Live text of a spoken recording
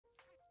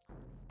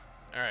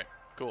Alright,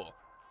 cool.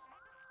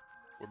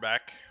 We're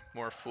back.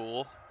 More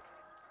Fool.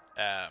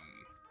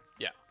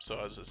 Yeah, so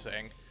I was just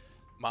saying,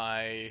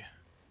 my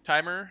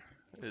timer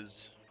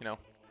is, if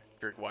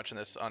you're watching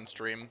this on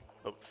stream,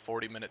 about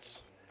 40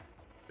 minutes,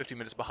 50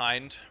 minutes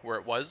behind where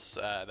it was.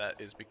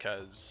 That is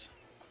because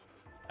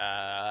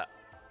I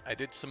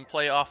did some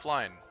play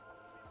offline.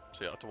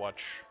 So you'll have to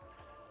watch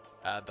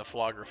the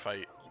Flogger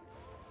fight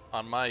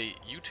on my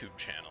YouTube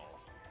channel,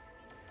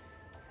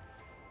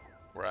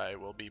 where I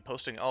will be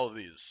posting all of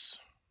these.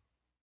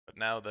 But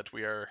now that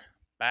we are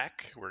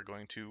back, we're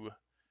going to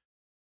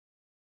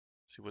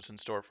see what's in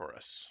store for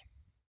us.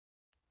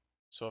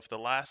 So if the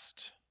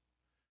last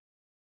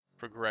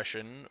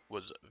progression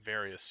was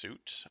various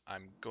suit,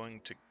 I'm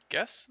going to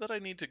guess that I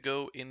need to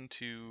go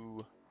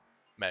into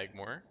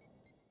Magmore.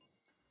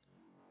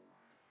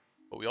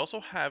 But we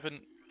also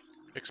haven't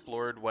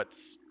explored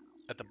what's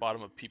at the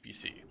bottom of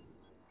PPC.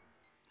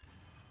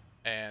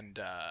 And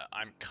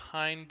I'm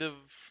kind of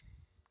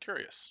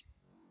curious.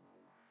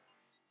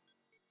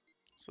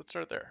 So let's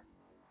start there.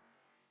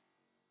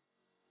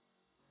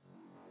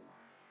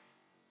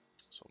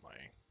 So I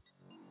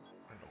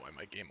don't know why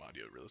my game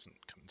audio really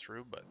isn't coming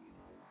through, but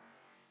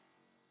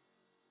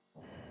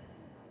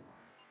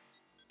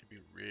it'd be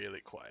really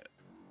quiet.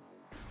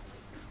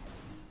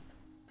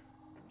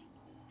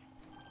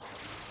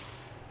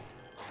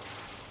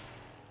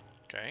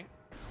 Okay.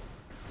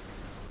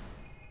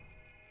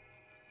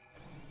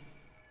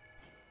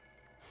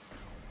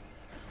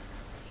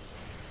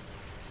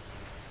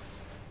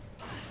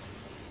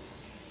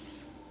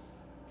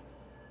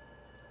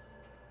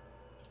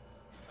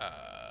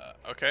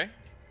 Okay.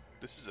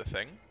 This is a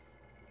thing.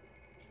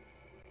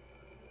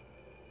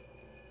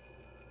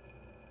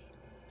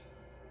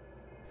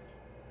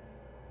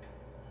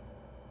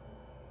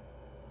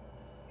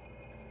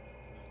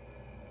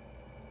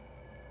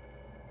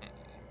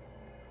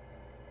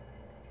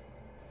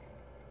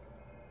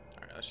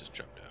 Alright, let's just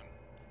jump down.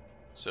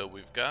 So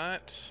we've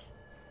got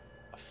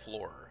a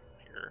floor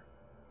here,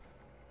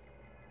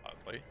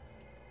 oddly.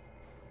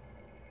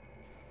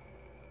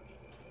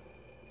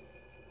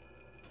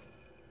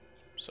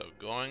 So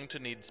going to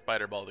need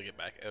Spider Ball to get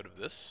back out of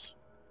this.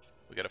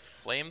 We got a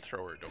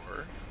flamethrower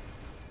door.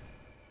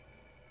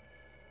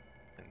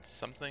 And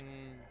something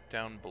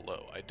down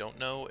below. I don't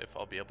know if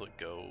I'll be able to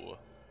go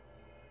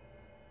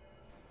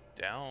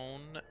down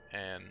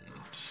and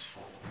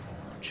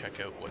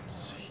check out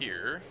what's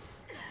here.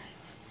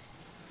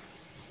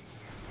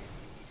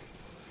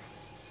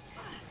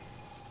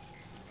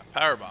 A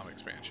power bomb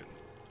expansion.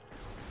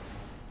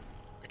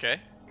 Okay.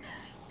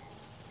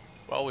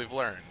 Well, we've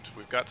learned.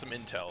 We've got some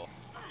intel.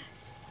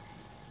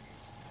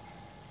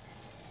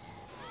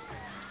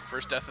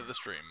 First death of the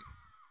stream.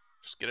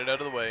 Just get it out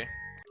of the way.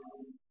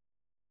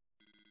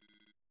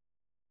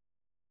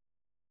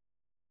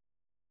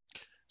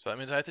 So that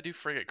means I have to do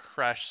Frigate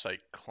Crash Site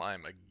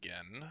Climb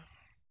again.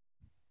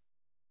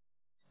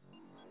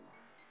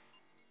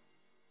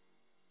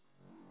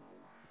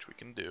 Which we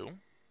can do.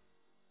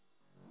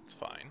 It's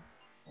fine.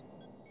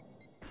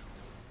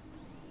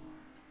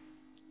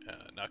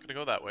 Not gonna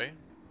go that way.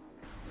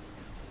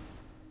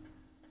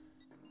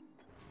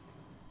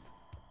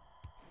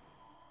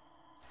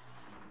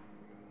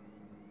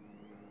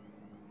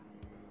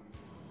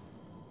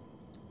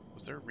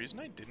 Was there a reason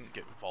I didn't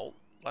get Vault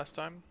last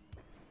time?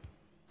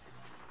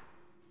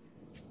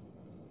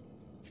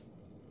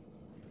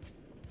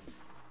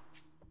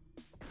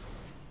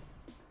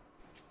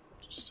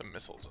 There's just some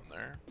missiles in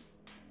there.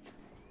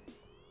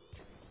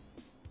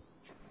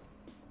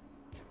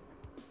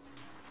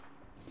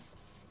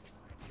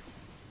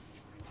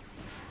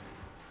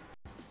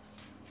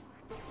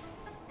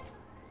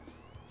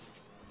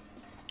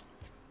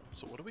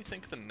 So what do we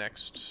think the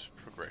next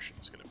progression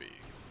is going to be?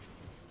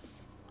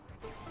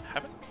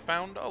 Haven't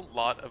found a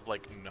lot of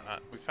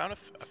we found a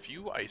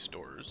few ice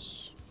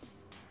doors,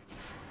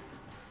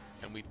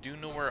 and we do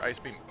know where Ice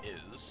Beam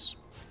is.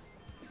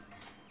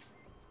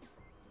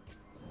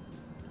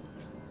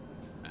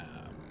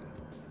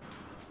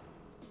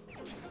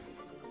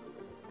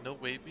 No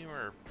Wave Beam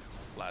or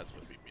Plasma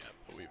Beam yet,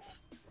 but we've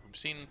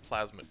seen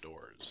Plasma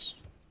doors.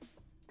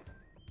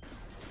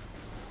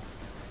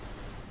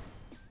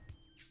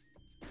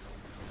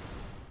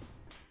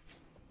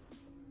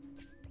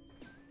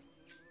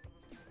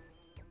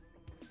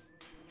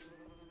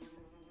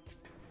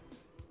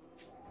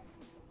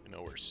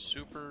 Where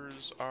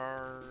supers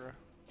are.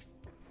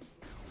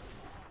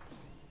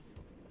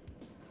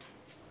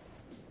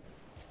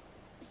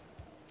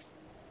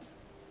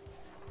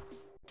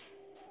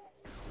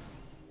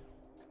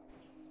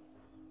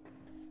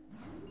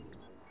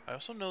 I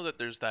also know that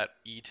there's that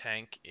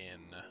E-tank in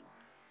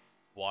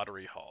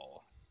Watery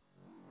Hall.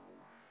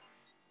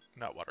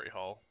 Not Watery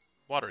Hall.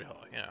 Watery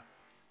Hall, yeah.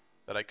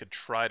 That I could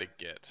try to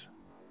get.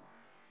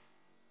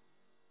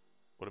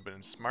 Would have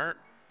been smart?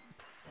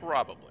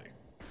 Probably.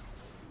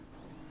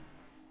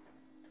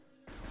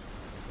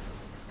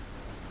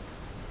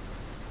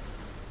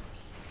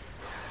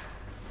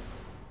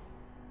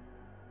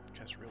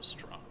 Guy's real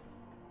strong.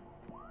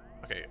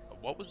 Okay,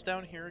 what was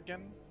down here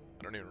again?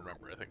 I don't even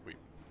remember. I think we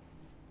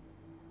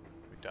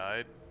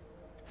died.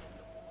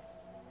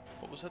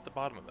 What was at the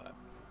bottom of that?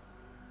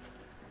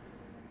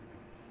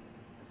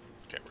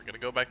 Okay, we're gonna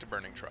go back to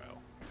Burning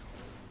Trail.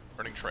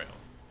 Burning Trail.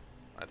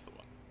 That's the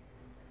one.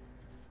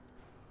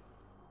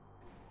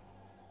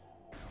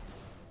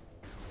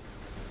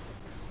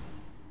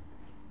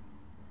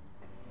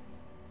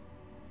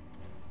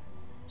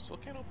 Still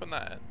can't open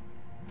that.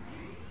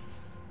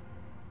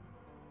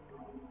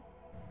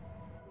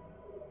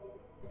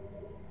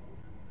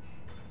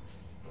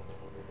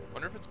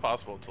 Wonder if it's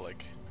possible to,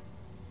 like,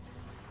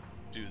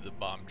 do the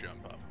bomb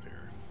jump off of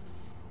here.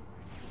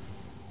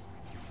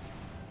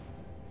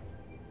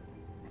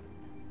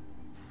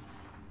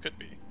 Could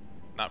be.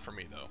 Not for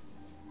me, though.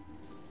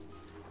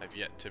 I've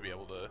yet to be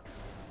able to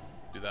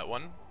do that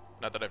one.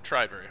 Not that I've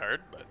tried very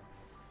hard, but...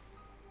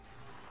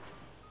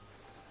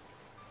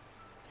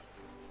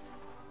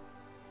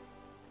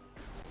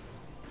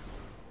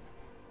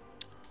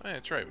 Oh,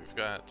 that's right, we've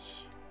got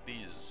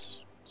these,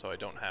 so I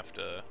don't have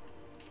to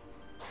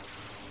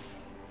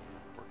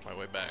work my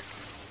way back.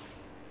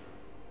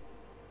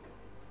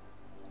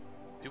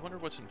 I do wonder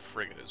what's in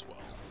Frigate as well.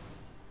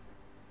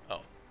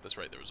 Oh, that's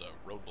right, there was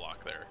a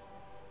roadblock there.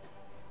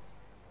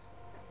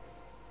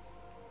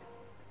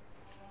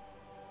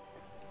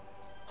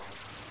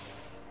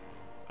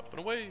 Up and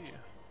away!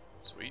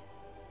 Sweet.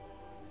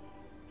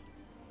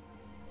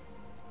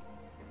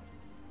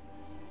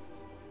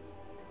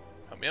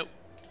 Help me out.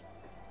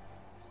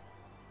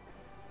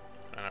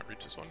 Can I not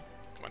reach this one?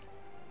 Come on.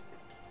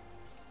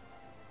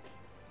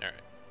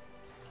 Alright.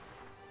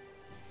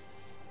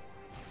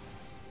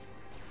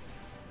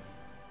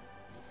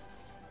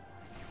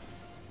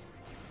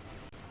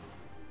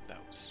 That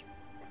was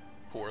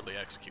poorly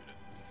executed.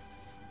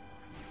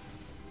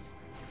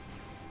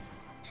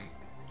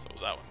 So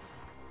was that one.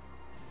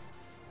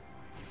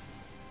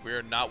 We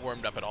are not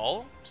warmed up at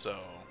all, so...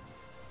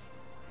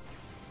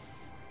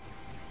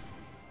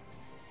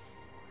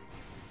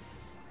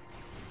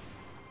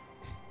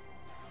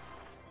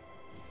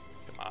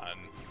 Come on.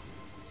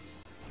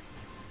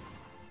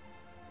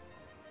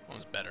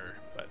 One's better,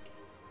 but...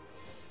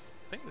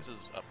 I think this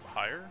is up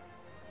higher.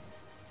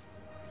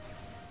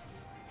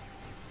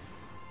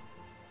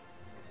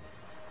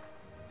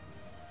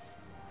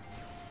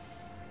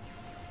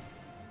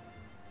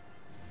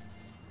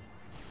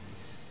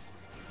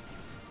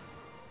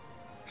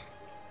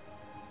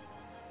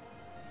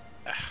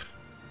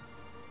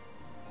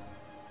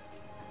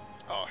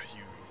 Oh,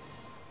 you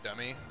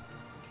dummy.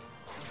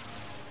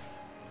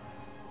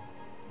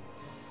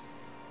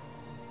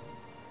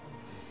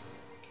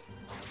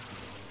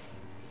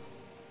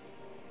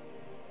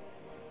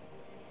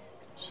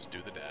 Let's just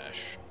do the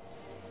dash.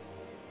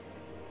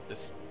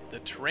 The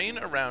terrain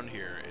around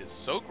here is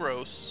so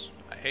gross.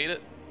 I hate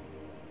it.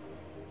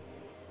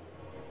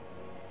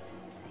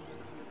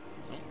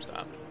 Oh,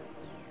 stop.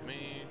 Give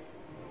me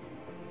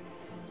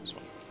this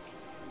one.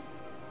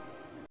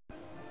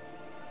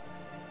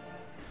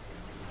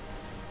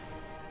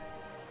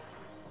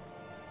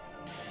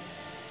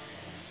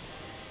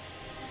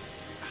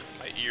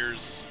 My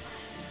ears.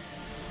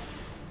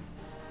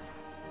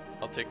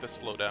 I'll take the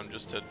slowdown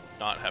just to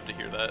not have to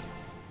hear that.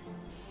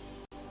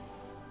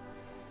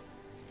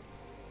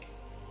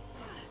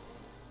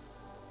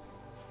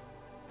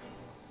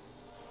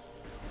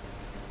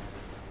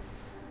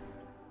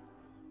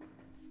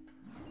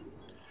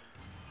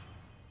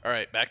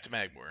 Alright, back to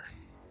Magmoor.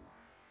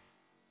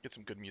 Get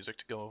some good music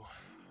to go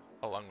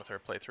along with our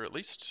playthrough at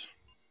least.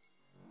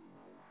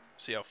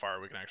 See how far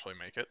we can actually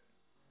make it.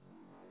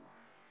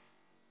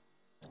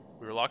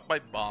 We were locked by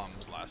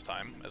bombs last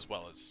time, as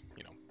well as,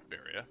 you know,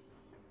 Varia.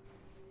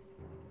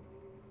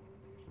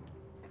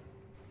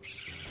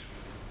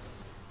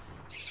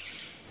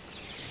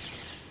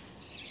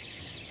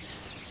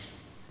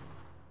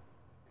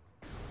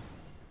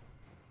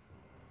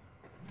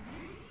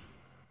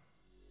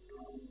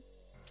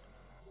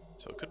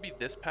 So it could be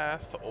this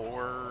path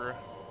or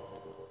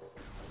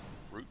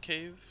Root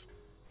Cave.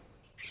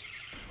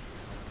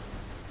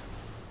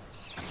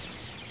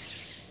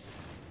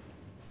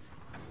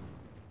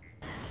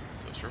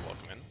 Toaster,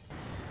 welcome in.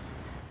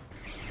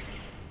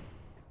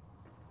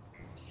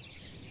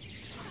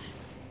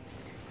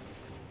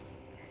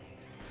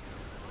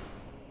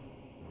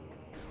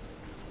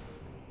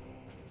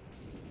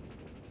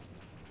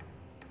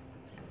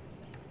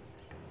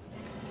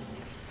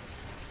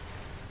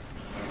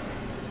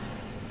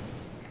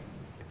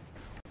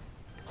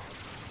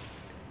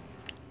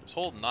 This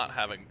whole not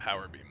having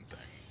power beam thing,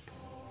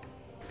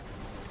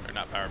 or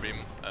not power beam,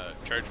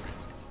 charge beam.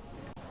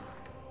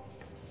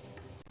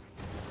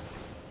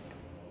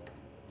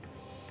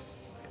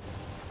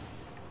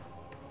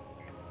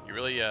 You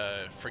really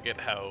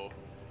forget how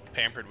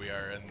pampered we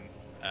are in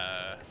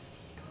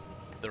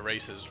the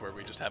races where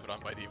we just have it on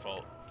by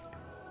default.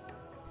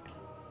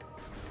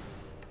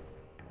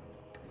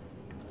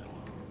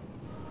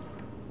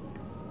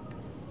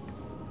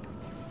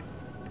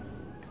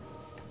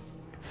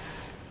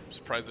 I'm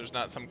surprised there's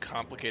not some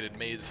complicated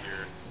maze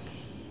here.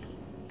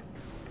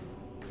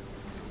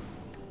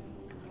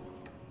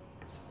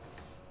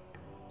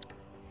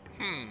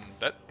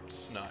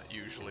 That's not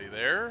usually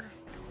there.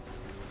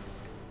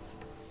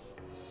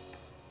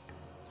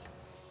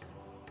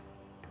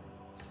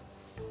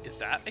 Is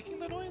that making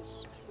the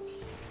noise?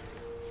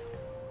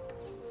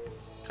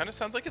 Kind of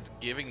sounds like it's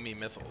giving me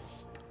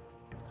missiles.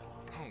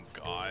 Oh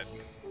god.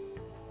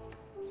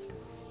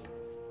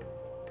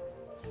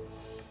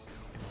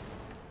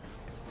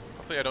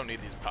 Hopefully I don't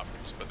need these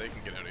puffers, but they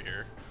can get out of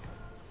here.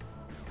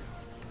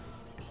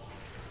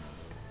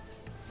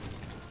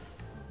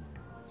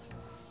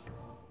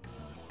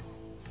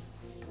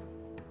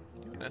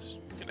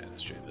 You can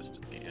illustrate this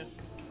to me.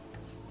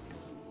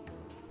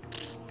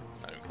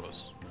 Not even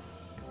close.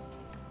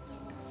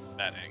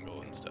 That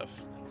angle and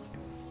stuff.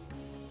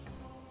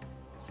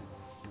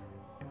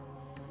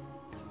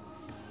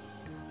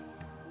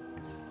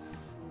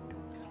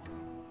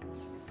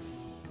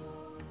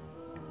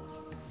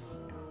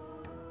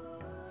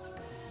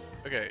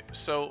 Okay,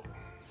 so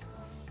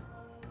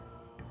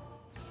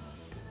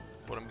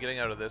what I'm getting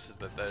out of this is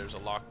that there's a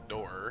locked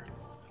door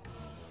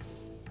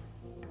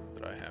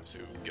that I have to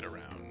get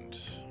around.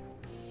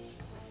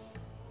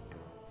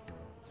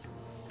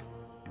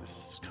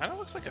 This kind of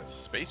looks like a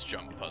space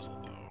jump puzzle,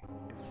 though.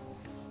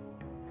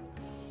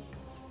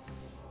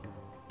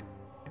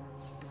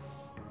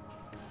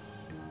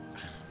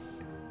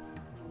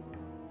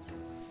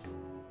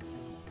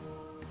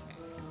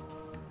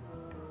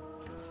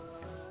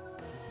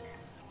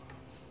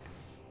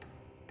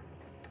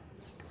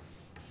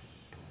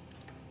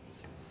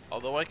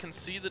 Although I can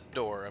see the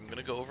door, I'm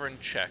gonna go over and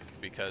check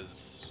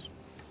because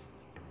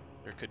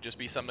there could just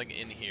be something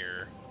in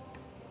here.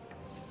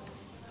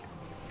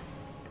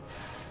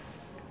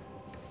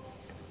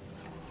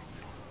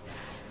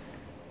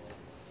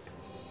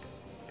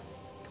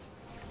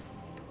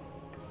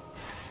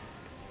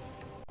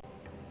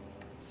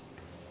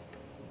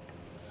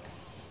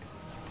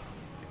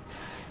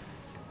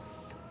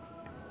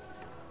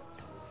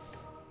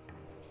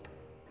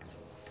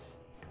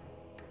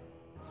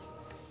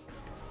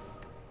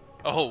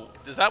 Oh,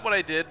 is that what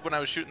I did when I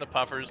was shooting the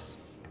puffers?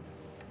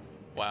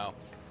 Wow.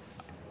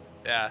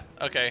 Yeah,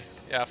 okay.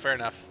 Yeah, fair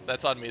enough.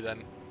 That's on me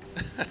then.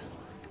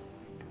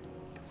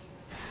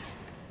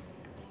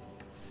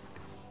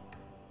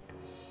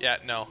 Yeah,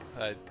 no,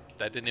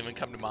 that didn't even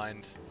come to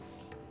mind.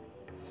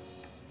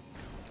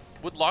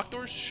 Would locked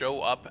doors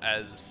show up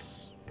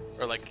as,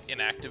 or like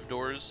inactive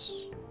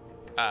doors,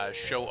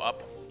 show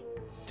up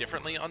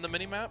differently on the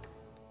minimap?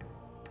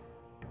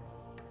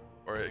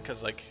 Or,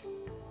 because like,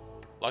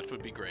 locked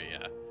would be gray,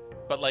 yeah.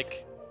 But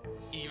like,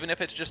 even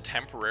if it's just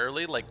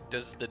temporarily, like,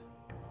 does the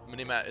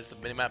minimap, is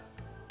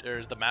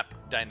the map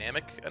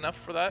dynamic enough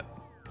for that?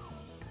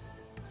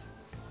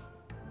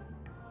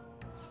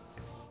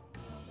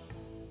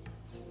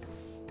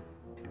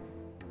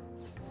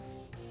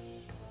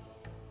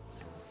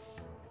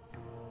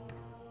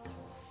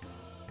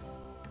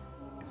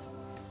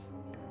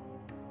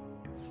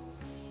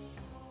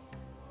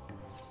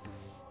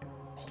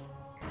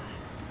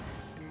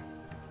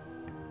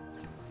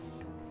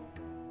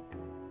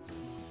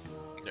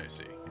 I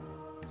see.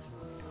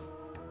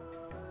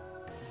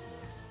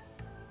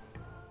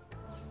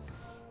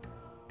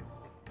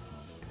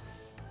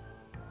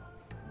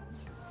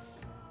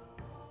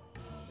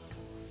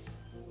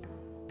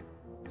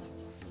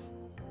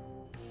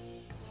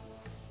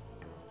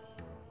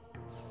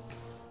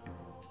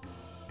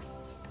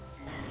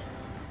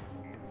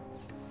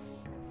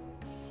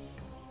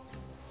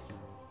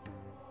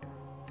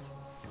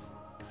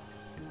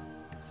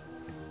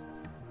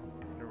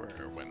 Where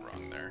I went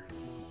wrong there.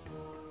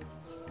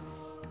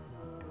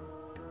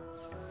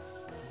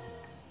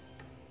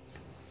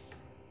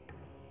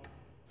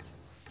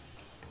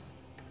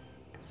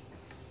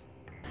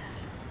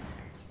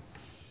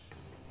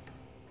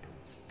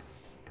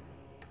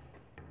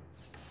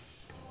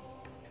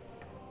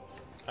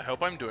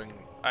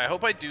 I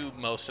hope I do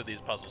most of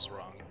these puzzles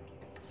wrong.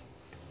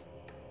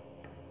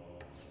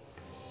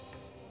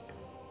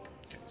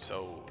 Okay,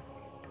 so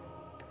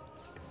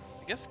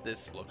I guess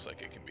this looks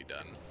like it can be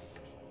done.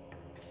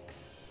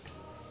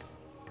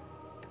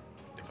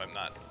 If I'm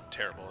not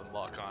terrible and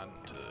lock on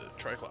to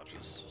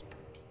Triclopses.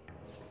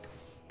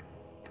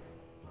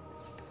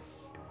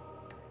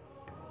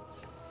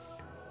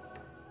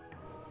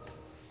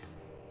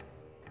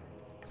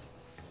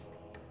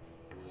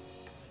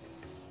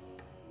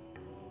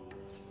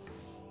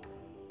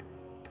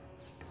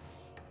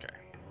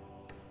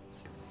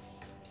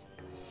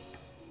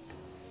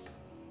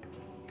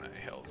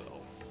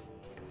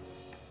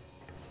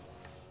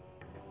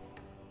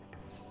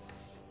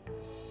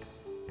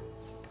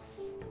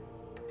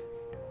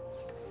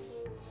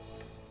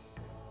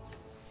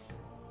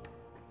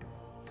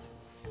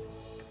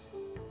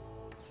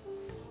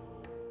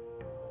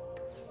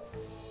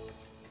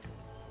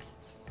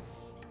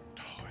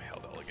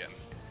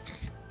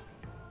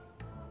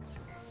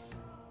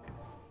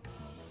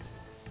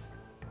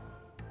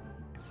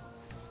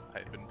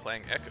 I've been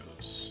playing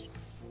Echoes.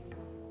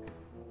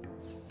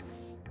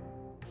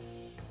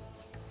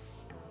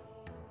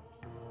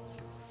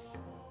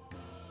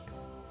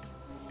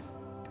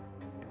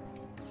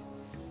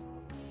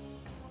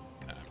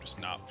 Just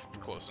not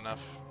close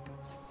enough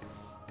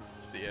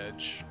to the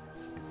edge.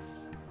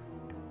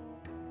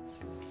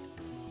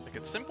 Like,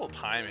 it's simple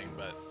timing,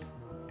 but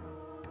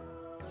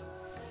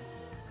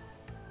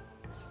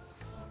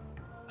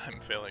I'm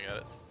failing at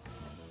it.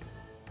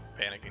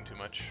 Panicking too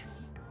much.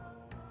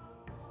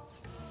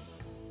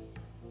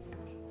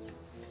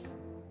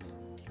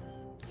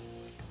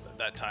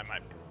 That time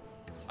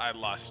I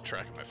lost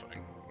track of my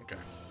footing. Okay.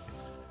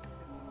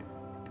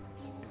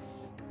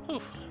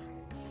 Whew.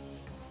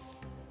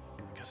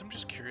 I guess I'm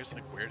just curious,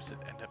 like, where does it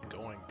end up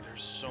going?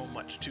 There's so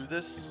much to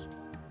this.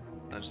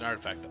 There's an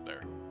artifact up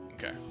there.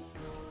 Okay.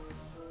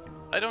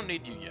 I don't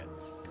need you yet.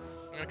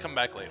 I'm gonna come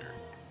back later.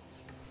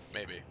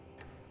 Maybe.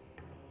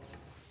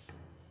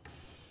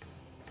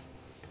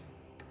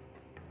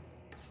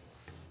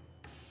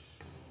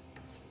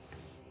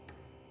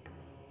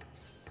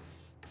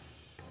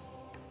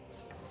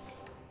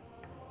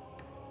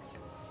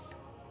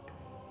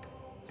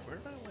 Where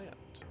did I land?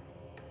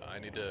 I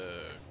need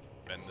to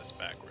bend this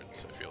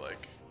backwards, I feel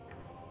like.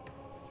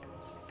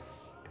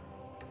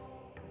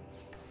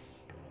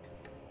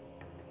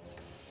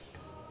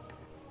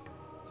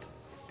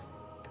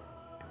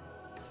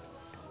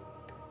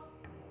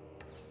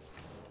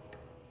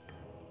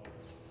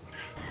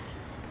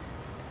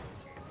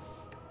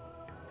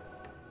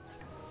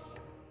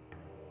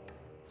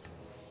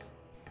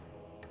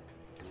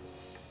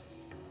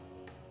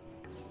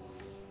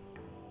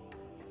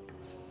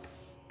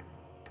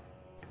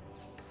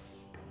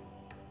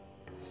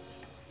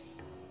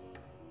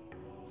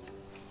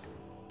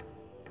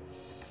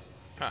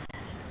 Huh.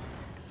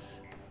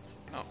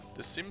 Oh,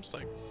 this seems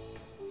like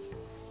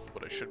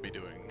what I should be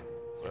doing,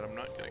 but I'm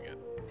not getting it.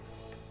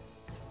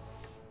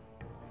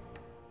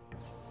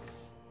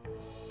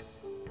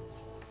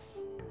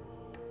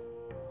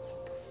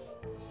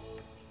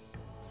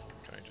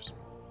 Can I just...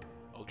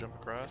 I'll jump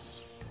across?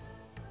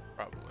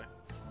 Probably.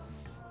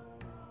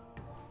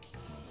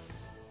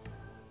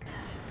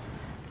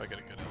 If I get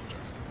a good L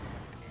jump.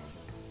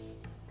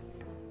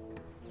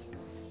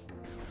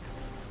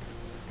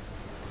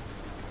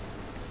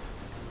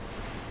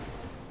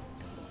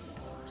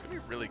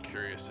 I'm really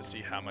curious to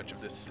see how much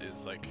of this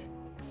is like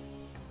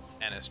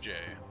NSJ.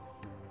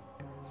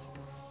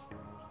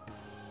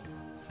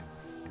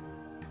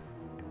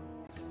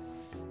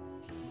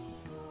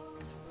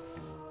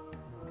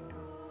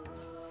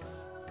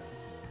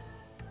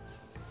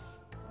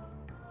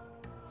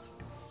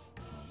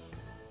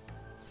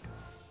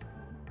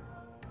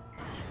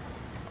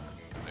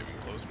 Not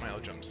even close. My L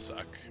jumps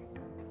suck.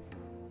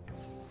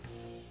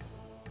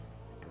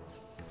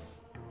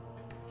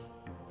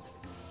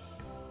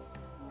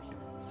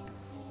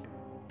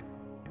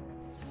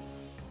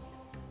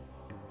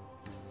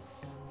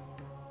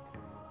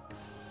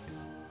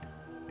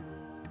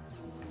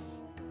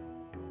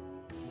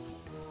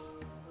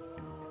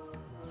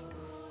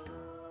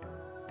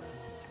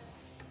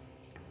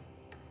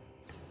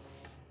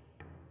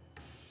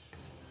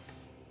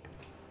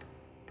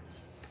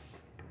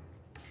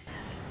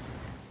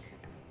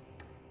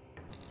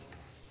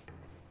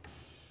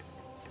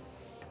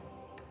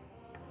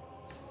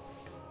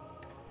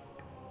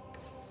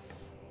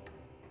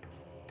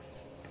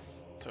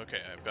 It's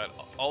okay, I've got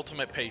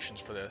ultimate patience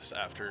for this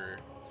after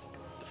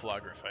the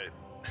Flagra fight.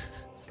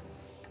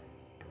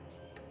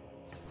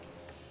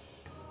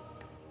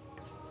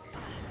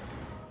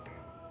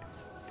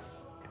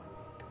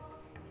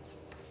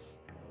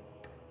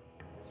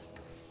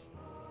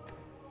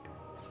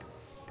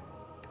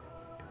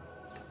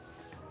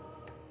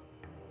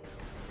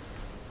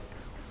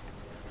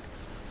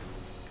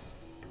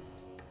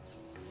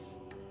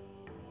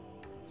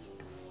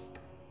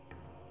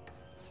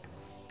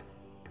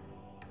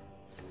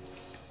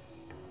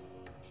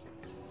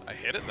 I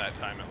hit it that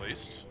time at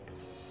least.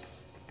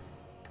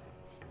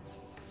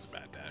 It's a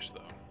bad dash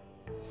though.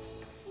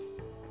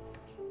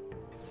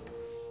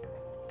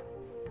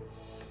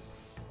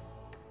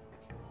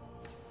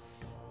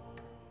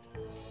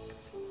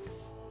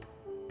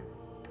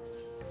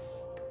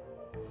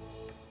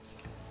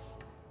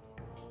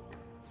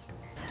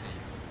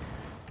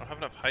 I don't have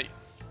enough height.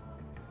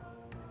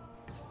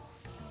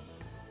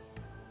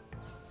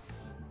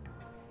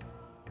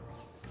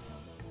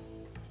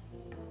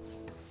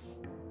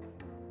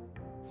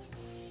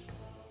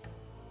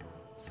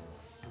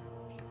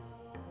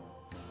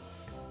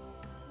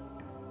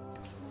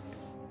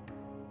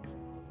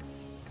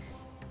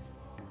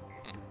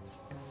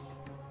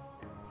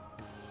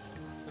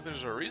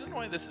 There's a reason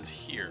why this is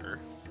here.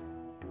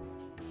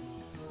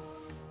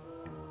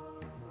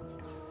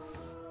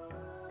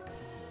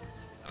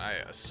 And I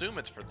assume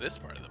it's for this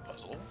part of the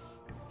puzzle.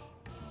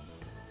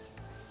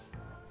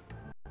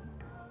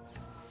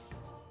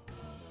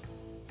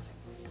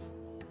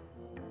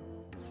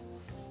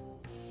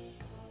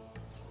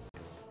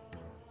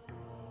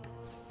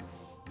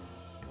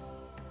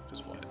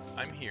 Because what?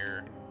 I'm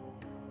here.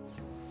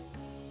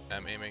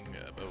 I'm aiming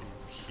about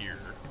here.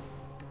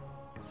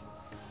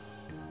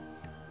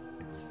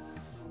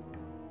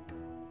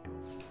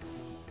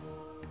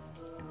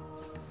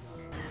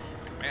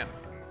 Man.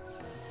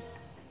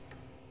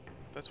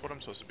 that's what I'm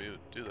supposed to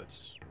do.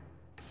 That's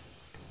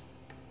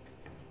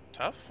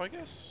tough, I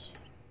guess?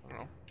 I don't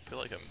know. I feel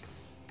like I'm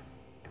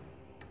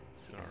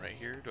doing it right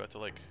here. Do I have to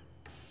like...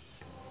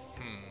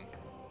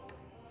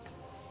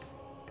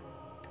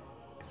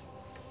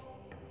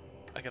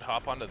 I could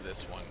hop onto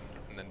this one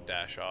and then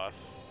dash off.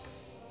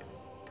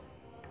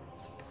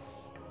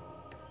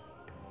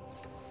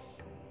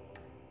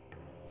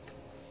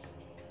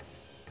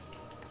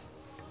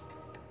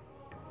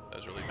 That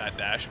was really bad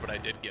dash, but I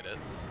did get it.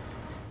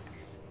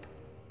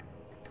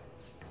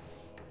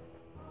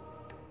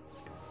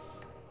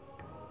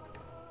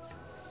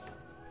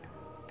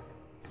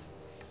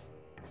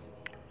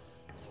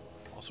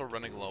 Also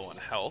running low on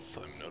health,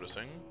 I'm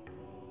noticing.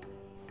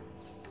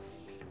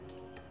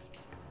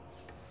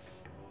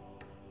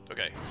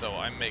 Okay, so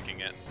I'm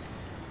making it.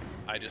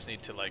 I just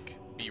need to, like,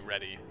 be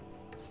ready.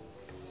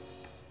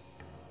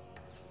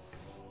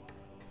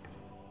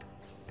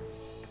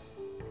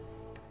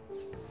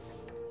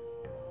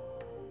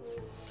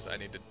 Because I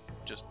need to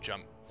just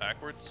jump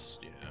backwards?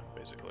 Yeah,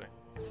 basically.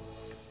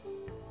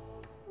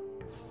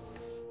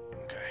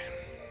 Okay.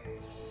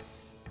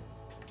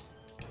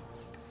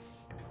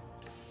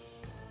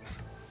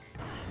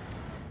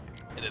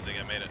 I didn't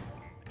think I made it.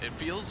 It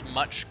feels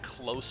much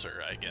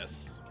closer, I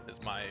guess,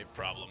 is my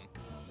problem.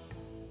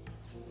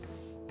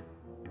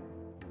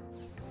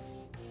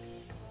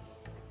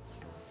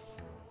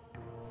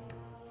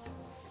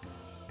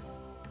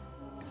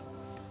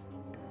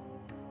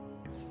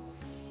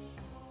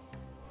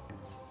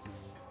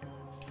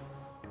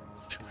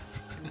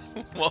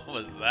 What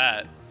was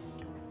that?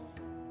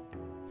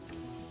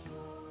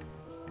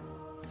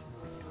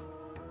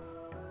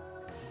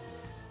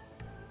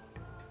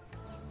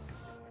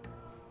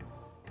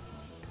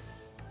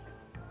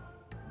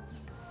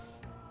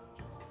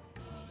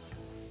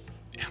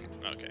 Yeah,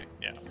 okay,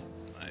 yeah.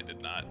 I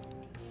did not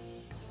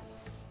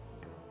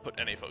put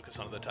any focus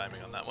on the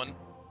timing on that one.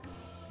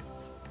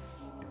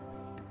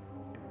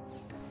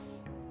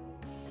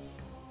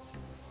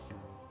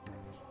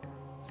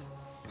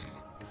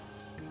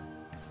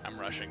 I'm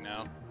rushing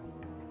now.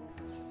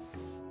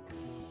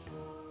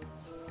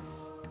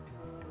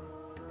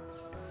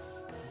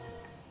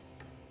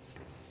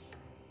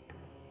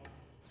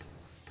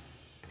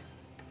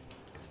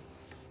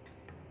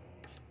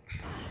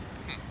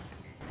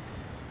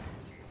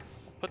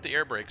 Put the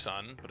air brakes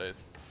on, but I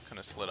kind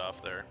of slid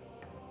off there.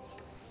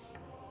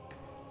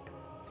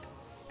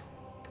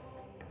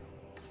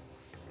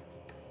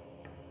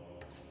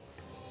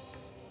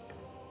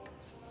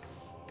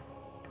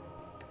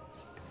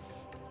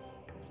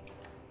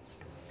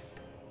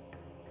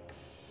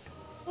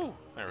 Ooh,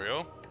 there we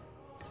go.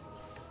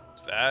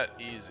 It's that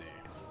easy.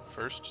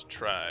 First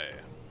try.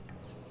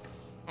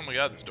 Oh my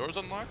god, this door's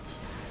unlocked?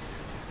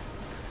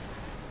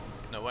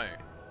 No way.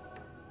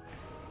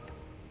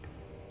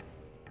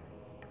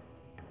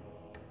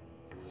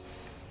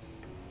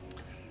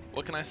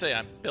 What can I say?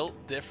 I'm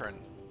built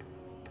different.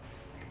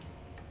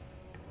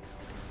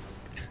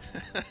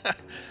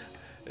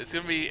 It's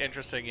gonna be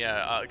interesting,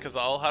 yeah, because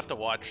I'll have to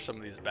watch some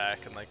of these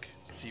back and like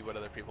see what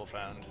other people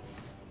found.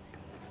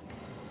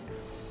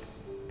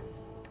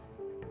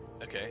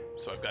 Okay,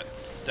 so I've got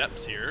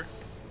steps here.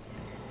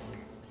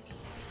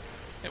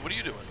 Hey, what are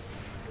you doing?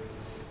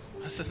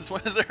 Since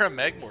when is there a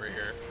Magmor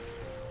here?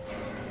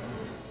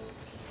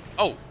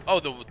 Oh,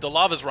 the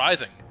lava's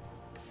rising.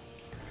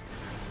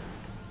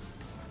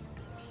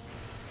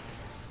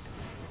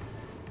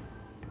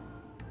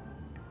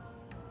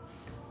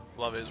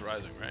 Lava is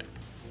rising, right?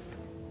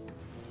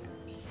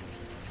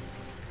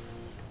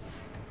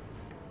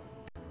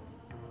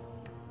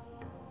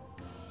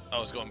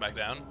 Oh, it's going back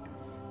down?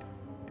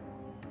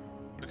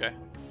 Okay.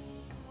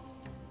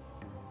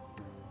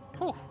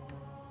 Whew.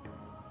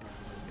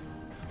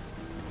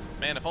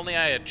 Man, if only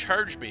I had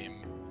Charge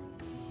Beam.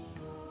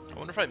 I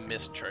wonder if I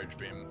missed Charge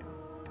Beam.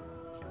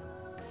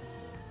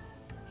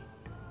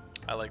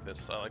 I like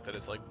this. I like that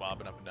it's like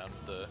bobbing up and down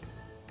with the...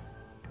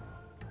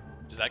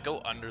 Does that go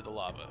under the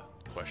lava?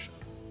 Question.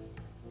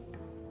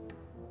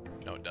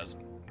 No, it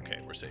doesn't. Okay,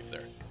 we're safe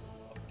there.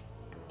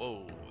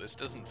 Whoa, this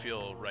doesn't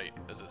feel right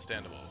as a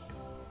standable.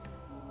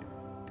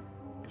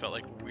 Felt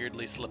like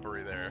weirdly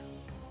slippery there.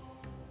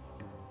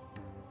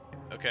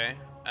 Okay.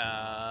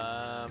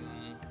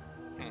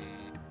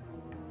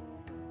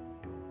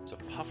 It's a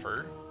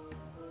puffer.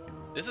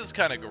 This is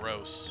kind of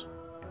gross.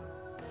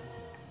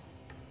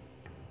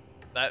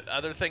 That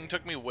other thing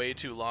took me way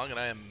too long, and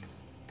I am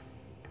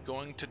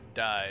going to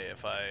die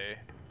if I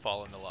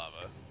fall into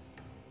lava.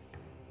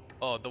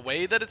 Oh, the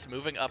way that it's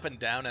moving up and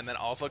down and then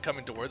also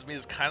coming towards me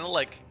is kind of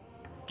like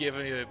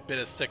giving me a bit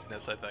of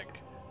sickness, I think.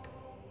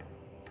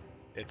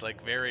 It's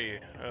like very,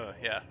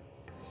 yeah.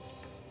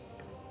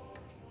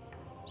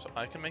 So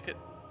I can make it.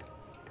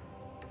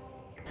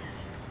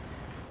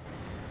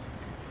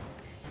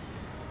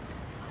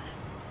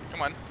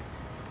 Come on.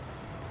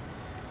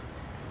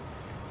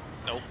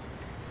 Nope.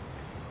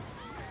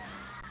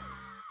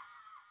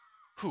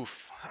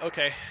 Oof.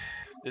 Okay.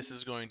 This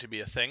is going to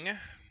be a thing.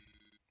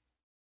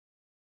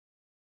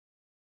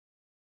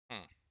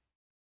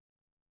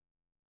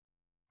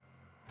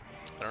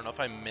 I don't know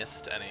if I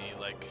missed any,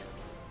 like,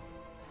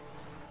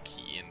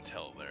 key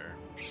intel there.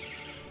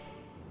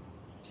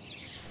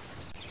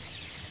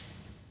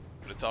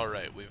 But it's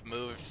alright, we've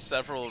moved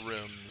several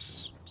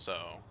rooms, so...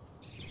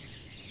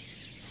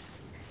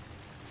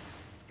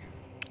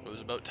 It was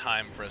about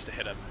time for us to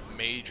hit a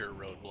major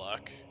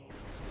roadblock.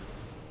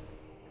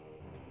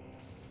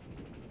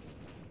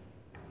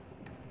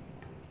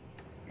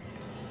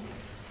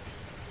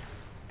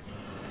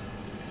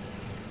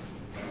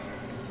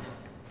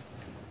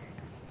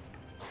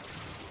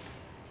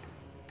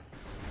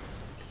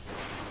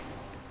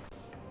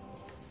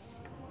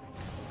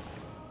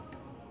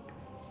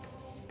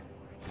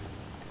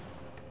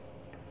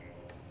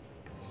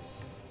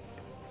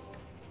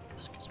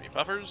 Excuse me,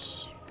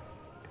 buffers.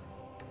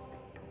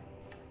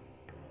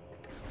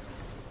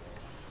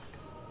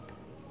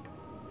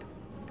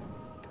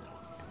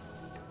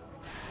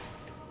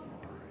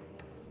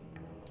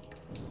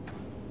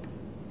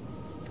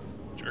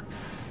 Jerk.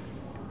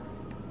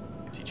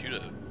 Teach you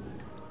to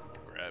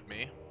grab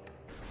me.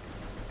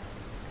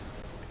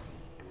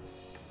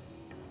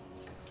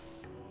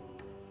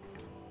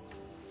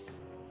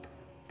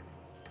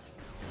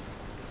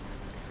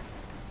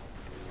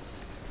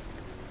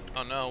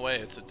 Oh no, wait,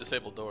 it's a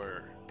disabled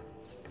door.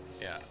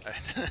 Yeah,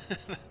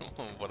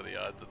 what are the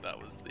odds that that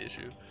was the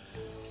issue?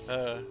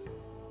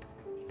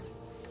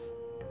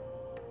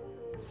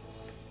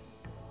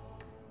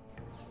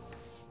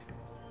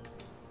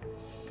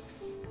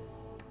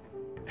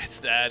 It's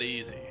that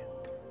easy.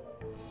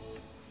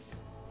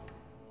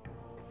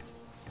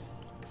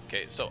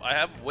 Okay, so I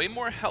have way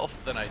more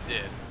health than I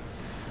did,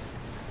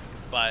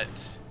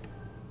 but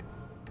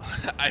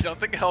I don't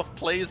think health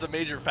plays a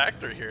major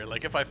factor here.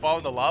 Like, if I fall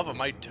in the lava, am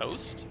I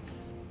toast?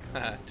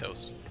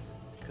 Toast.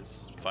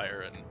 Because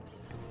fire and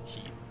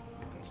heat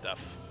and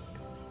stuff.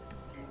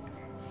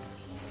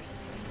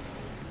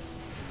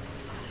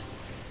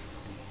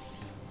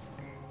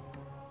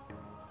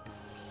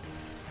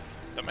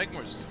 The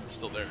Magmore's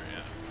still there,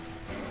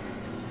 yeah.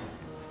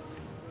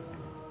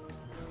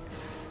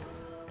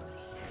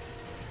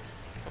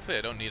 Hopefully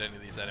I don't need any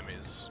of these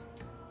enemies.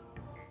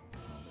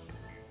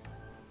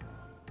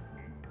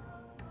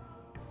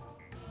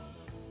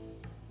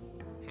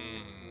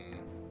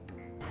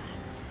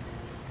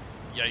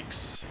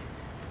 Yikes.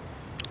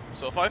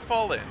 So if I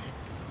fall in,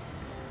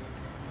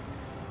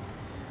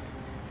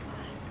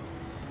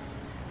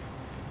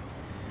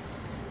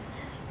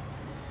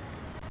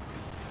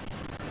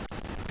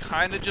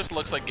 kinda just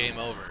looks like game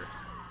over.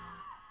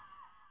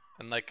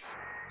 And like,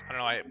 I don't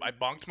know, I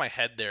bonked my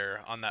head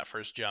there on that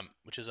first jump,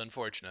 which is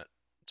unfortunate.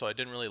 So I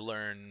didn't really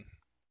learn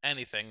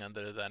anything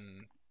other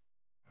than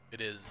it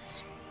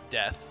is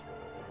death.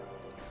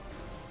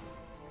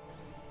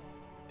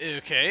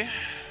 Okay.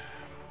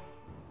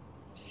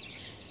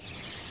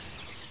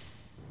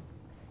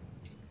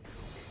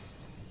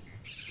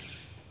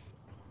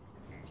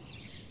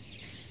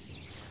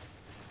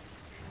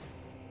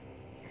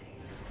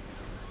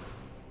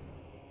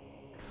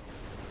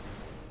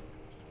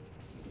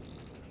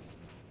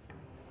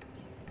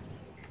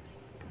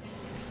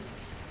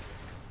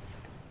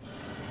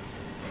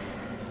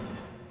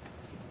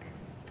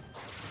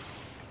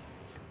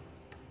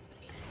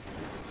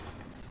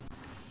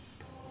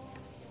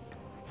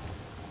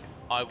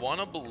 I want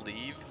to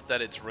believe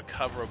that it's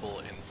recoverable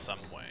in some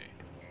way.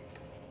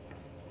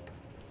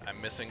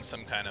 I'm missing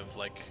some kind of,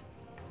 like,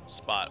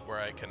 spot where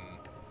I can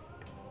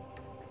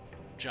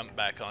jump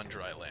back on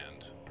dry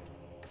land.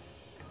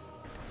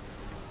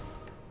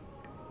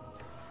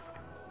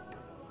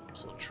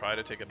 So we'll try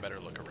to take a better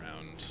look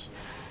around.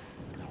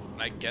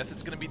 And I guess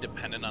it's going to be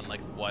dependent on,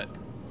 like, what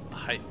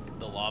height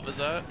the lava's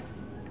at.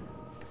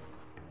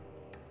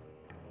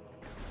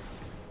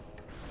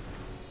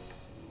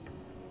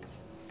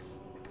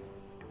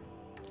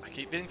 I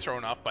keep getting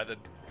thrown off by the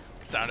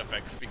sound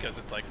effects because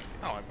it's like,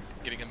 oh, I'm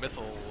getting a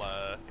missile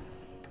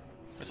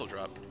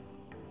drop.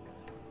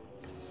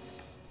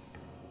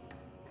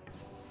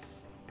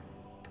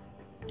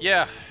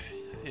 Yeah,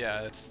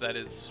 that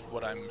is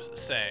what I'm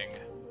saying.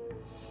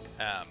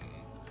 I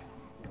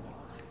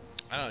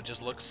don't know, it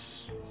just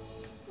looks...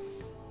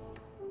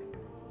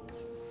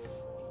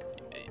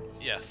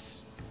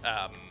 Yes.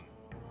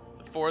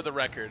 For the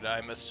record,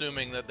 I'm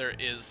assuming that there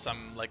is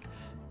some, like,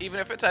 even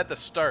if it's at the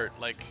start,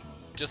 like,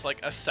 just like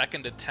a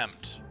second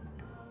attempt.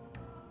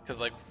 Because,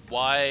 like,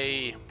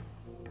 why...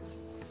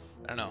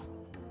 I don't know.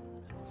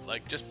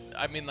 Like, just,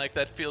 I mean, like,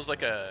 that feels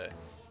like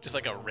just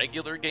like a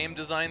regular game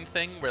design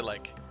thing where,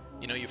 like,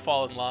 you know, you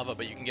fall in lava,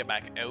 but you can get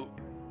back out.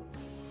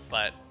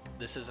 But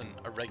this isn't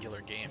a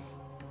regular game.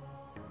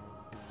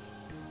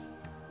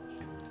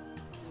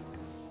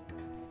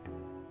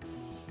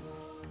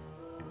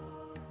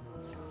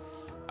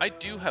 I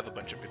do have a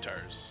bunch of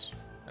guitars,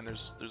 and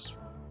there's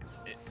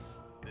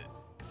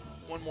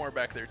one more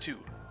back there too.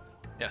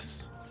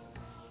 Yes.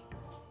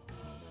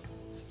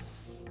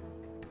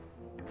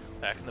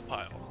 Back in the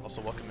pile. Also,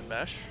 welcome in,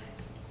 Bash.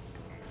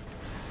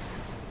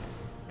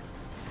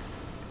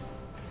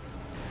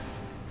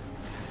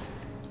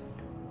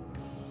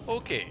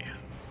 Okay.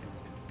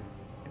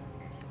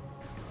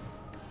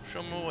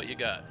 Show me what you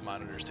got,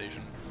 monitor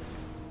station.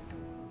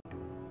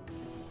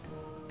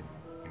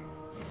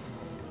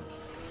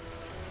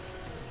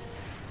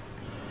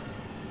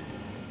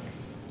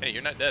 Hey,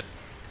 you're not dead.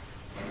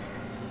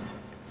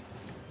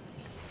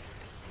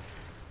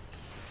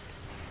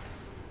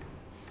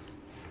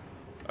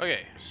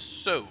 Okay,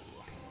 so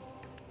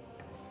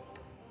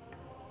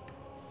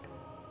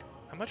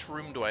how much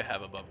room do I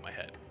have above my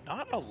head?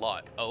 Not a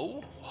lot.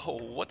 Oh,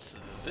 what's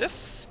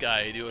this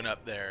guy doing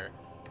up there?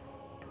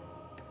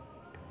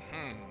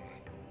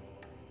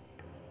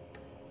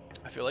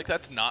 I feel like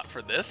that's not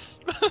for this.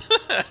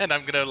 And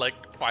I'm gonna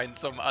like find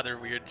some other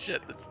weird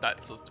shit that's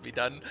not supposed to be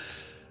done.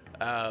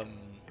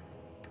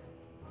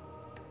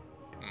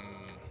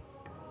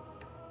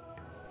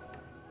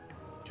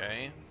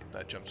 Okay,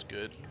 that jump's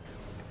good.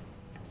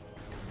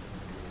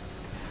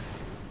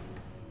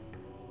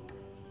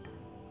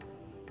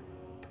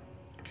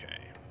 Okay.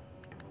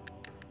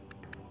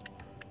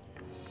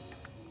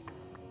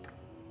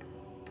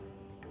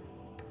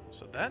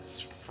 So that's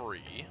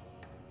free.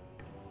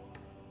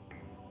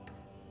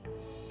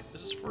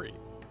 This is free.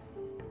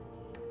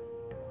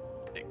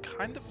 It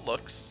kind of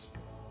looks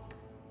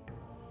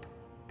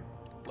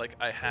like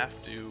I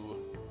have to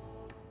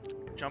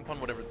jump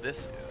on whatever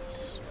this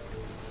is.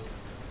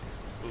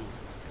 Ooh,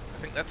 I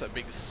think that's a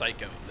big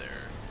psych out there.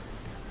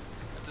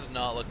 That does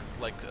not look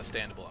like a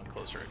standable on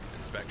closer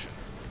inspection.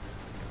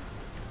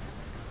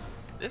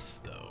 This,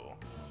 though,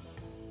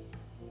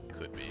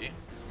 could be.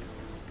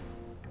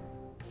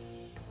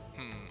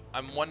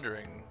 I'm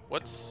wondering,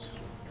 what's...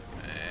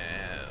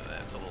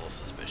 that's a little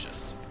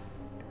suspicious.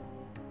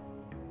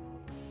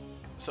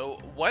 So,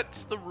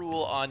 what's the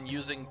rule on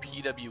using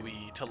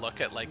PWE to look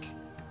at, like,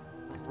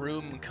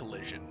 room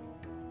collision?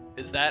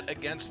 Is that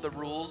against the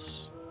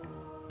rules?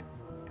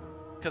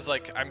 Because,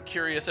 like, I'm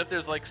curious if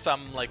there's, like,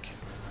 some, like,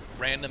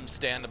 random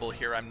standable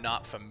here I'm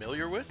not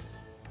familiar with.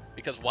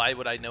 Because why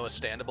would I know a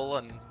standable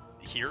on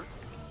here?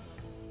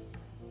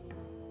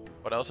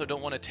 But I also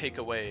don't want to take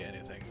away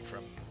anything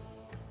from...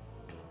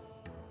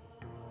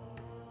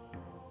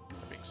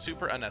 being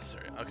super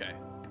unnecessary. Okay.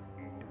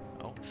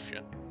 Oh,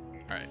 shit.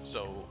 Alright,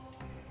 so...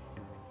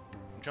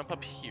 jump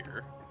up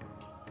here.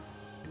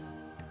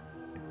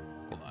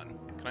 Hold on.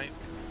 Can I...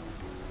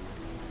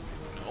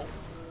 no.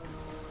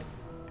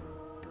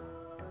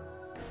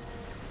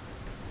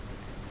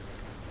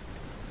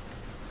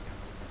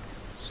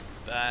 So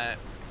that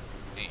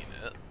ain't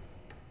it.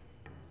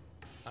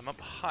 I'm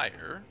up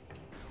higher.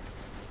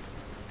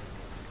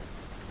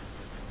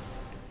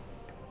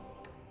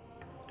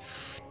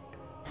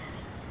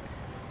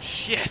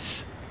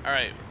 Shit!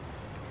 Alright.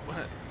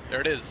 There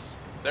it is.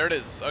 There it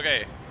is.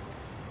 Okay.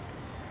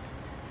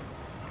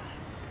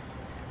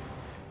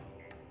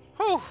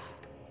 Whew!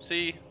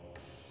 See?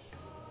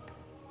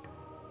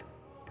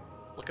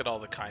 Look at all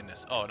the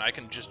kindness. Oh, and I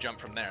can just jump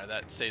from there.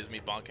 That saves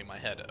me bonking my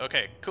head.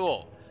 Okay,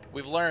 cool.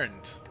 We've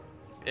learned.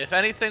 If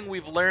anything,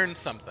 we've learned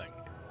something.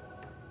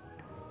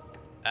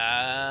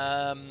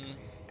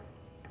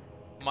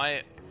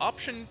 My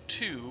option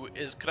 2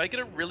 is, could I get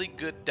a really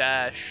good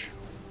dash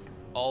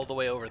all the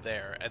way over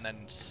there and then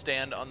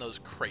stand on those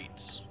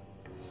crates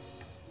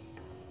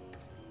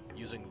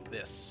using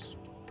this?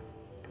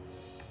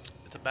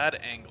 It's a bad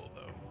angle,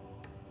 though.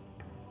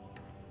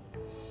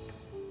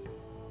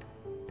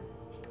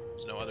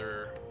 There's no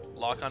other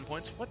lock-on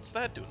points. What's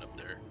that doing up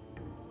there?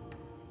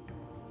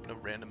 No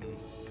random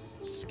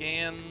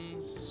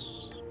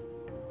scans.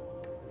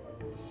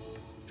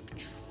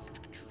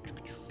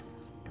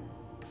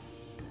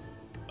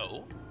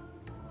 Oh,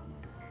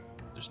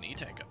 there's an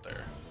E-tank up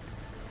there.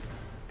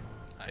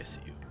 I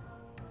see you.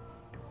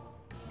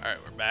 Alright,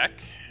 we're back.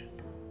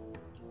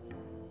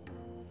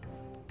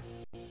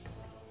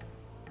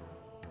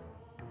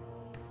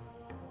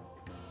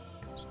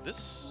 So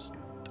this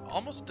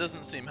almost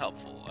doesn't seem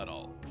helpful at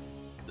all,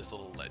 this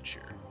little ledge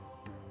here.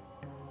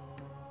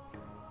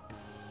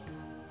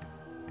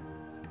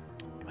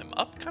 I'm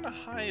up kind of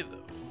high,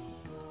 though.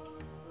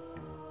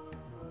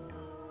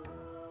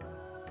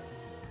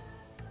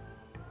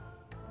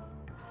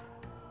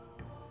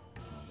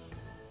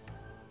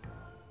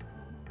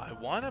 I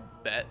want to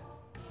bet...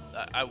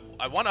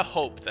 I want to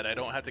hope that I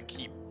don't have to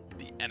keep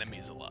the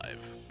enemies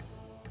alive.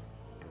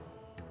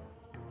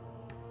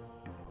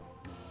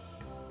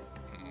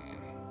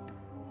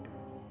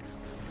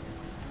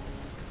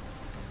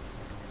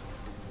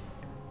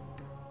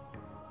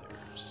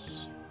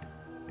 There's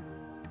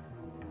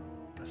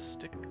a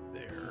stick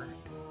there.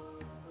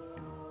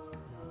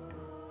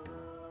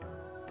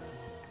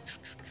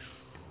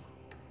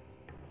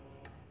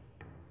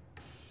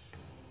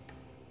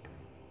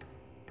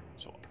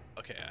 So,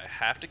 okay, I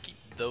have to keep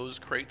those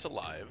crates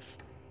alive.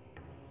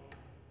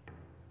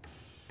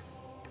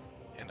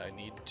 And I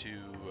need to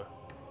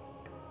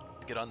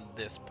get on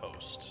this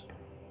post.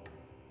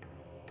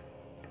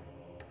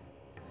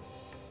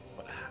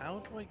 But how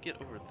do I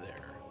get over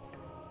there?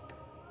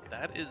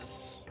 That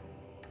is...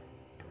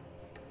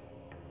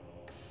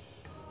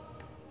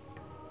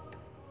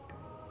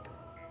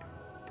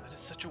 that is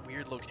such a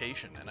weird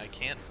location, and I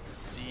can't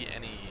see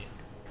any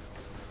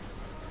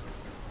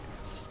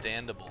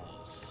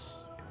understandables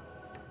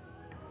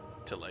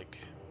to like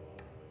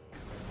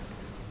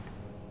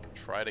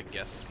try to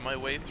guess my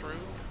way through.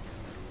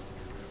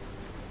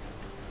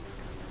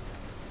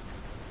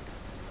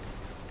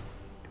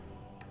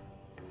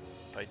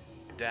 If I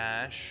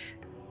dash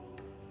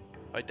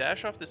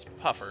off this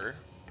puffer,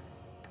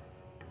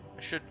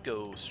 I should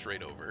go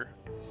straight over.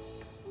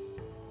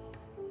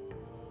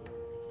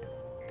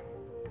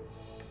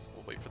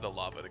 We'll wait for the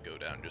lava to go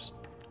down, just,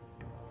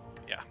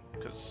 yeah,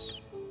 because,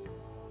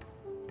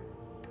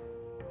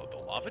 oh,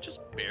 the lava just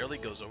barely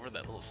goes over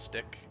that little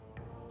stick.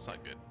 It's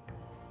not good.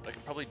 But I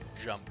can probably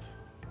jump.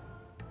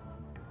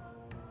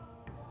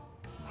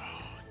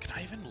 Can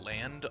I even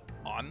land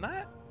on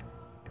that?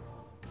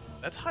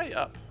 That's high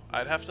up.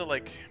 I'd have to,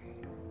 like,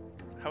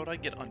 how would I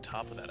get on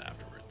top of that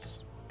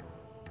afterwards?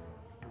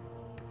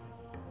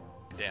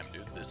 Damn,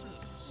 dude,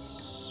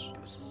 this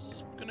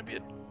is gonna be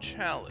a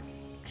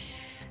challenge.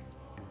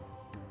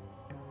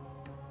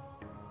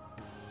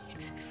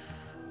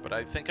 But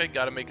I think I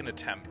gotta make an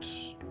attempt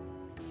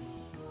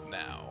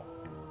now.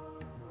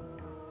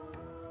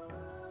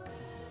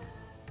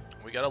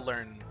 We gotta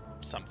learn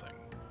something.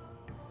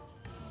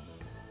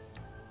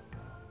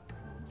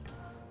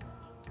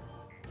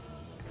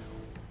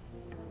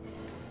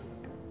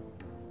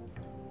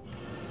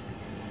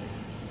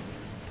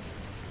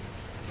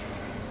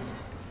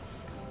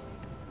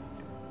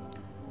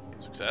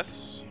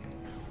 Success.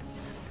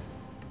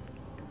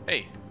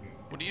 Hey,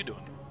 what are you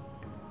doing?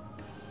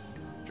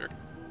 Sure.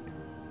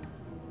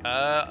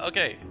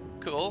 Okay,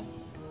 cool.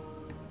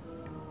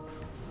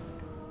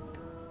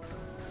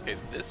 Okay,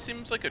 this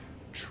seems like a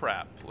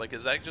trap. Like,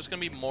 is that just gonna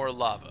be more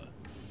lava?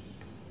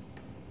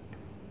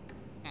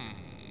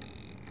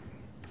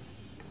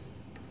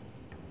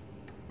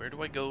 Where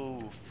do I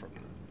go from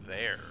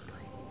there?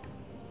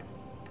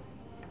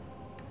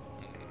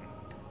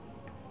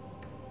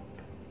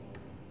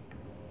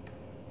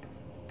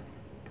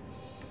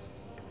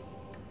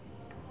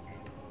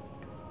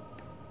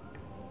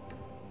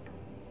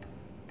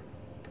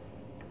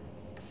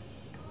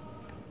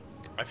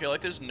 I feel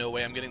like there's no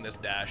way I'm getting this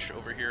dash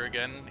over here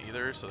again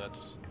either, so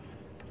that's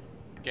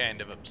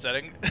kind of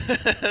upsetting.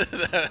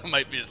 That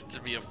might be just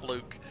to be a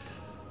fluke.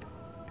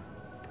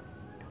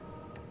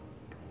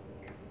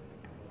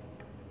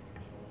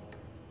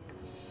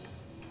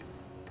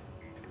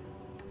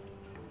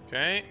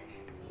 Okay.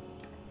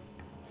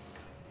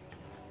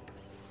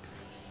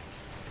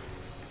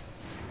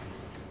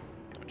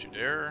 Don't you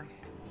dare.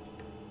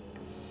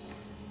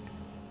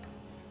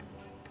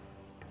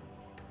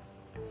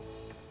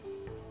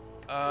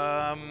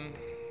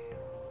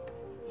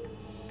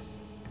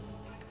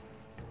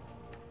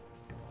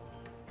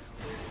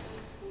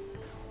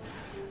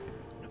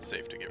 It's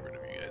safe to get rid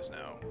of you guys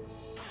now.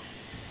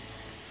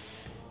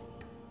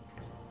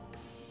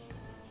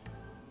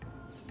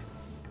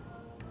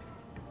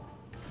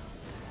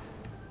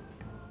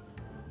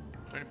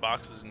 Are there any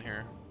boxes in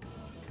here?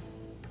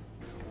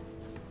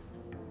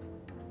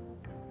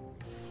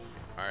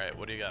 Alright,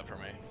 what do you got for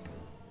me?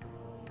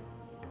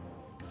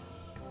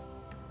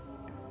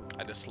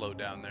 I just slowed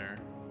down there,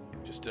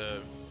 just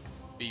to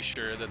be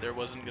sure that there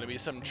wasn't going to be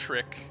some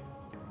trick.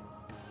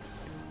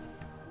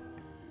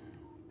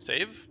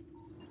 Save?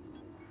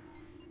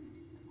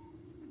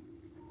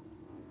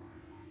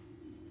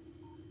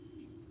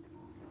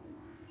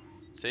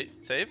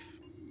 Save?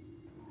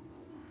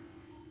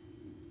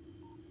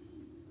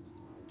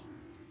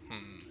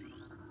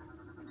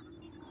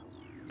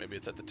 Maybe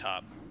it's at the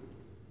top.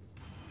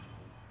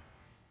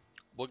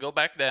 We'll go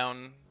back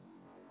down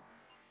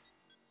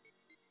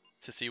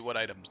to see what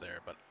item's there,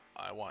 but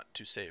I want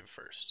to save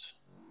first.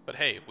 But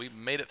hey, we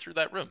made it through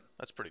that room.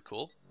 That's pretty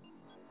cool.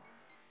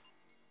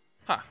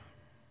 Huh.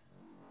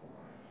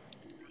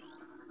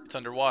 It's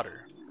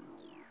underwater.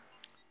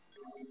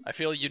 I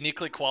feel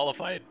uniquely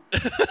qualified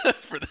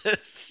for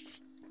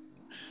this.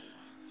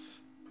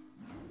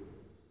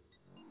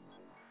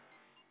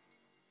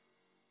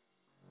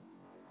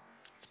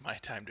 It's my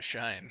time to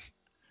shine.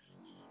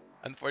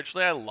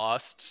 Unfortunately, I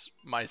lost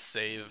my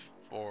save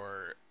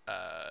for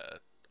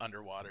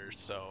underwater,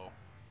 so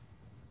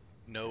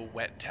no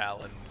wet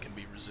talon can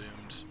be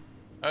resumed.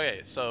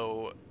 Okay,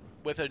 so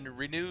with a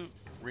renewed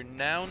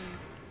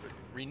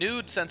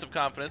sense of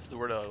confidence, the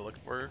word I was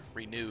looking for,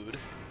 renewed.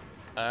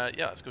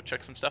 Yeah, let's go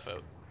check some stuff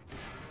out.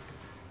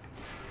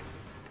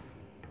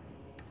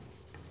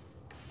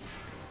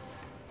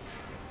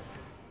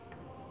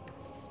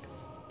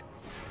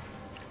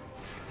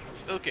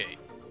 Okay,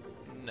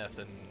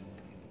 nothing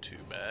too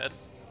bad.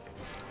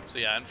 So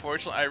yeah,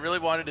 unfortunately, I really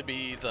wanted to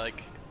be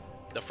like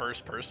the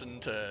first person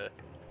to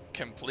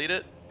complete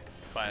it,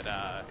 but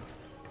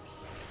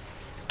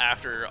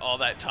after all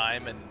that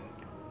time and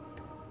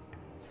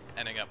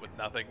ending up with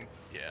nothing,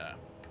 yeah.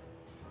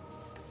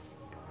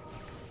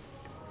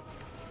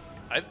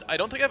 I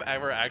don't think I've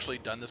ever actually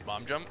done this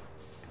bomb jump.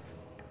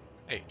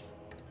 Hey.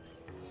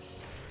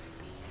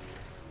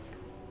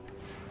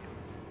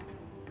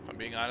 If I'm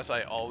being honest,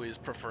 I always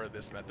prefer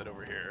this method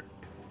over here.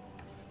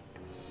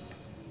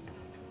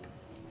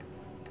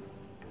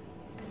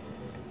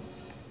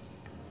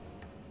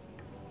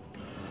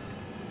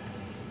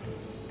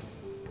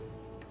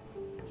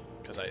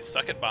 because I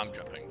suck at bomb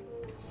jumping.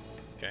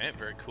 Okay,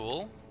 very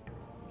cool.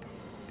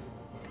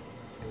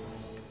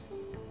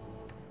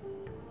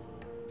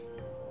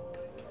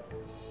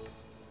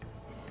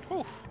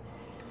 Whew.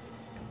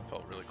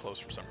 Felt really close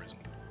for some reason.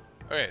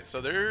 Okay,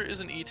 so there is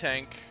an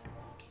E-tank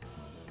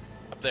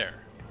up there.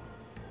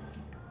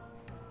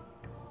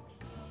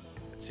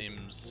 It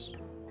seems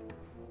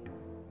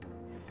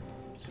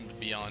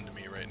beyond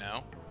me right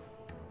now.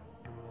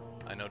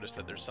 I noticed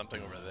that there's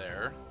something over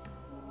there.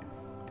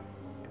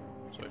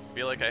 So I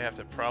feel like I have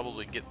to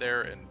probably get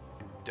there and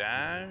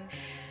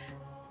dash.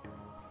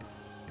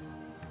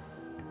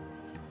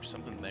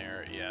 Something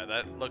there. Yeah,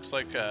 that looks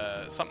like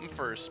something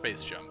for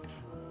space jump.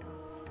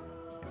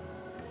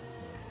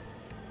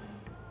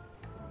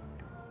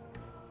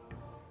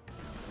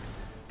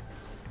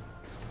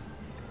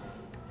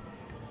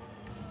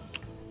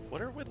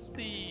 What are with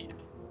the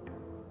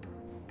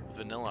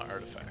vanilla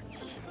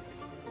artifacts?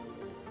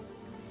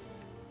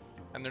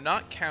 And they're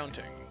not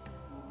counting.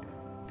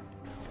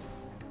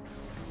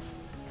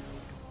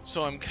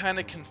 So I'm kind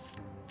of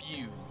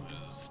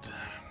confused.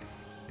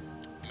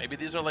 Maybe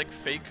these are like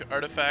fake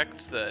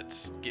artifacts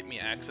that get me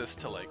access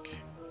to like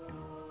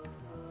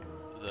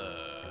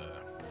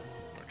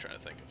I'm trying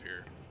to think of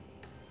here.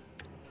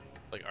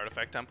 Like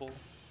artifact temple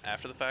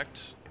after the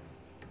fact.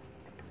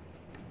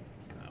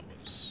 That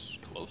was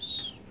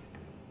close.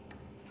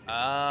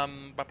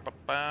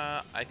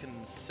 I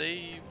can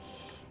save.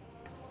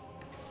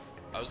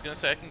 I was gonna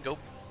say I can go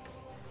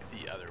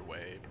the other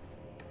way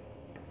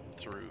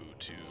through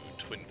to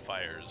Twin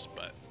Fires,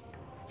 but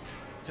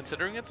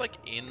considering it's like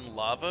in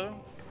lava,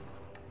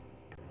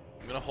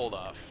 I'm gonna hold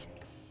off.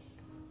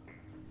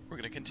 We're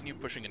gonna continue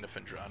pushing into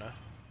Findrana.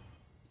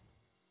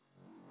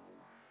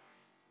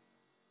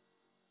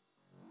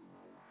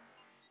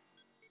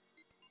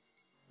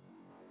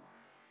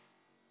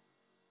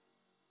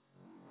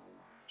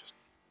 Just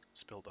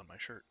spilled on my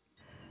shirt.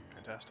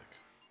 Fantastic.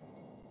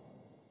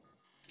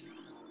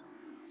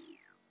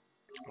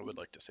 I would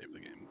like to save the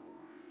game.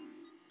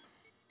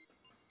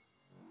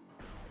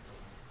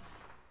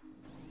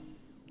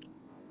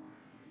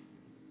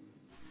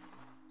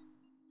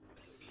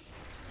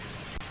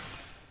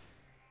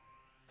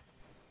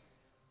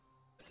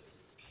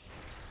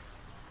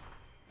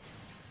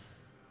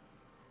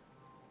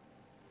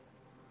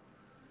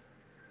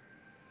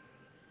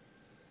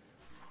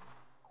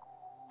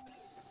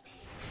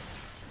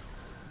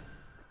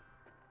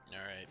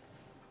 Alright.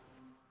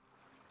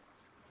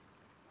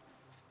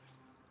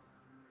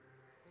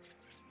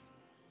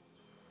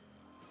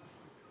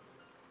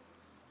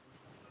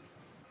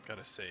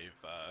 Gotta save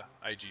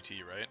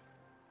IGT, right?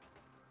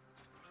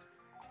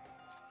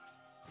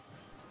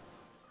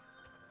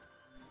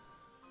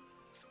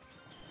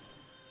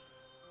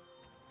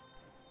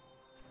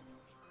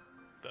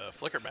 The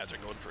flicker bats are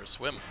going for a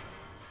swim.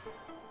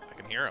 I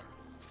can hear them.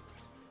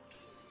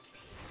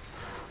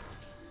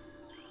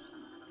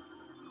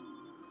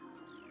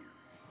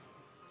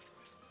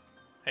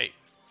 Hey,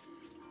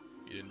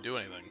 you didn't do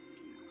anything.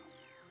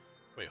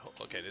 Wait,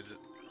 okay, is it?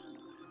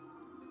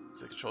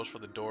 The controls for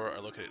the door are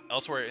located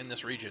elsewhere in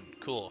this region.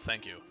 Cool,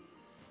 thank you.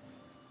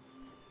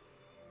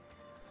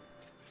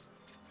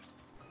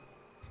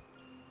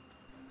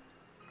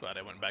 Glad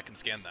I went back and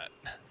scanned that.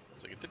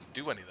 It's like it didn't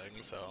do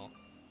anything, so.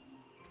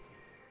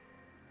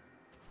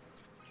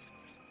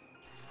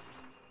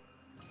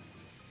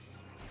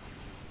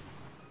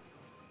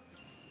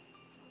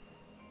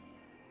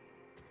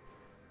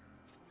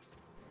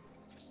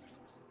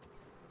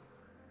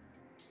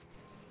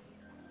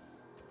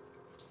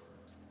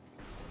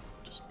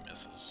 Just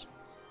misses.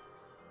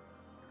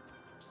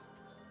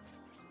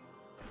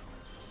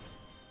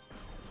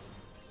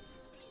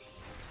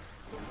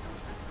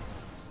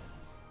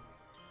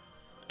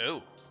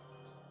 Oh.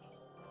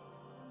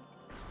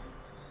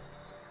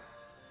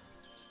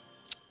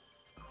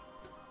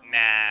 Nah.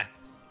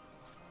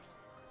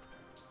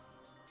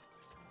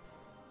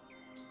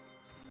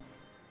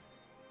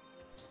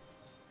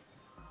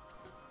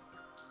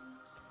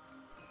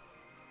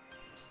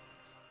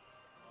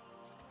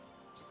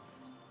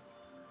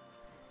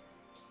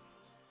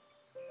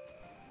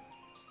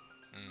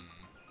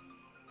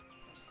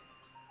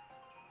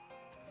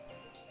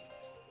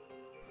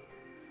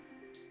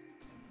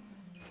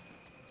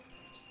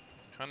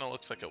 Kinda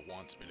looks like it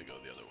wants me to go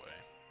the other way.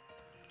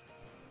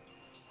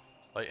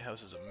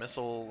 Lighthouse is a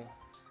missile.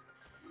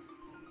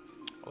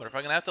 I wonder if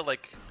I'm gonna have to,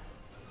 like,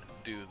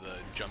 do the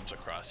jumps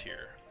across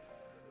here.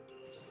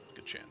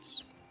 Good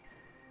chance.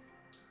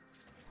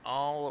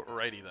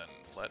 Alrighty then,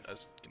 let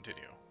us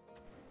continue.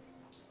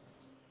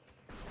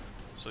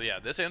 So yeah,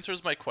 this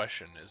answers my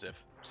question, is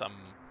if some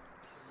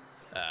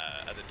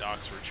of the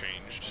docks were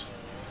changed.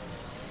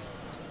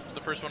 It's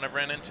the first one I've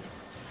ran into.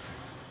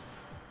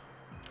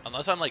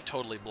 Unless I'm like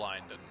totally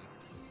blind and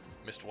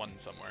missed one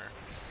somewhere.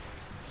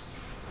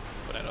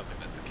 But I don't think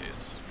that's the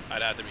case.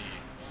 I'd have to be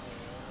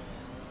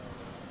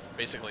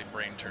basically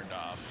brain turned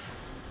off.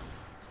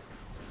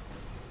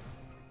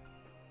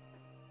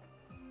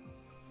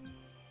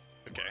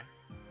 Okay.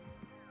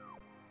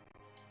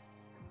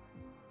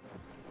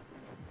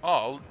 Oh,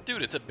 Oh,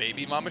 dude, it's a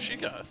baby Mama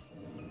Sheegoth.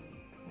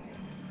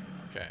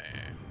 Okay.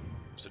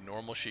 There's a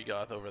normal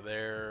Sheegoth over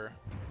there.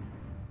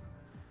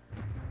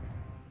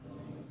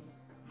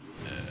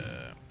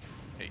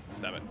 Hey,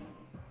 stop it.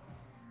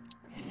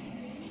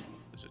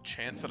 There's a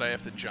chance that I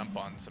have to jump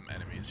on some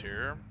enemies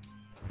here.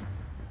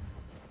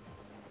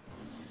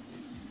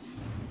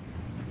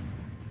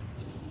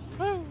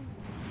 Woo!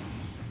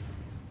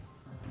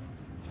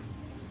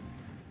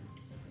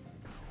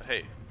 But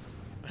hey.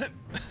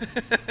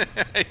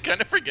 I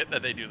kind of forget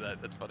that they do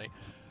that. That's funny.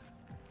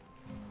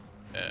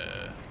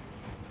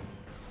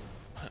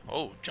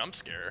 Oh, jump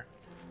scare.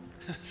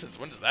 Since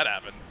when does that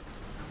happen?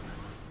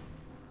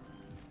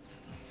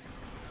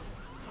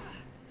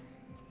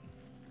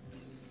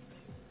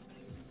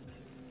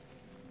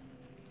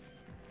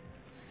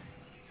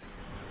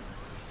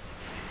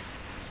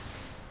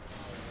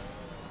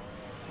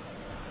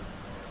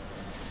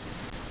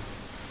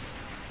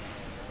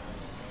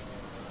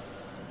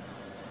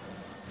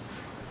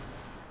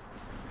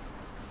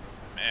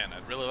 Man,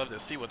 I'd really love to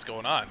see what's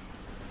going on.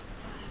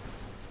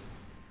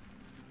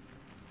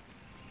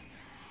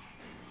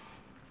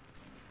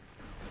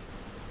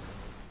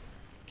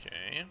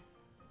 Okay.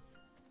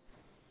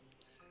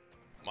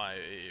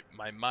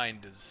 My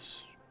mind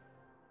is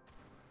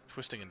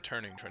twisting and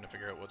turning trying to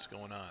figure out what's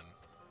going on.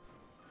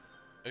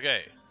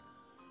 Okay.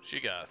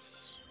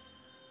 Sheegoths.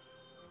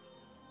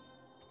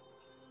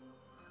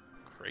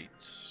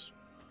 Crates.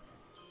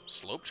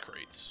 Sloped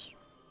crates.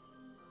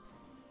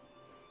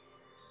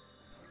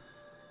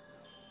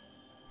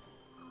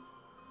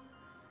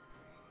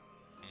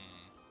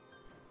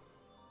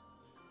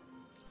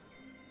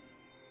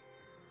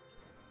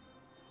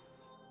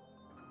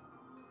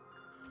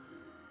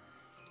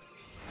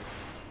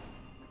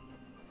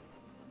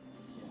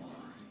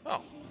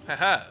 Oh,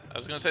 haha. I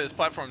was gonna say this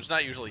platform is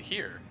not usually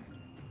here.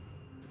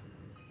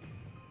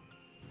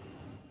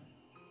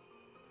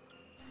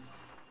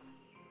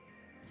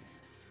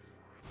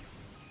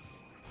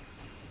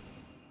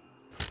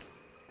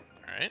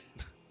 Alright.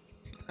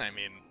 I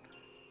mean,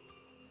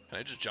 can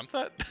I just jump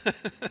that?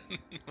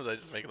 Was I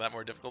just making that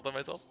more difficult on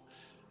myself?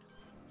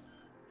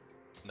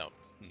 No,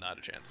 not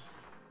a chance.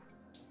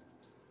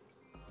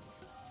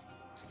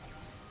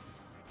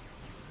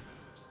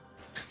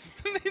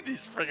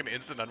 These freaking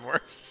instant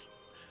unmorphs.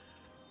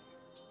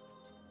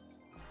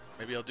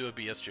 Maybe I'll do a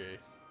BSJ.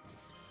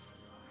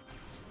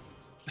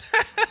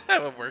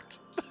 That worked.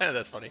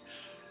 That's funny.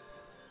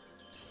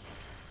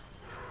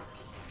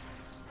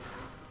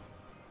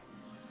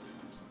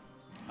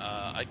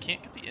 I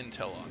can't get the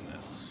intel on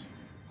this.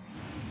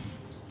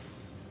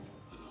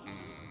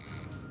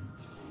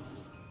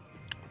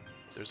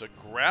 There's a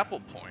grapple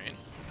point.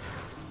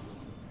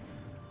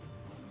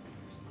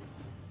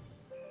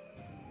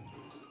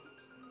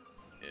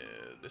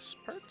 This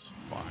part's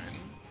fine.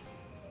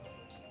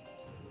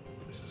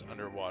 This is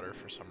underwater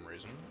for some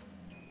reason.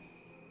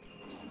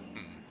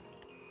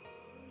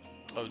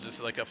 Oh,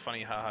 just like a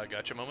funny haha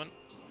gotcha moment?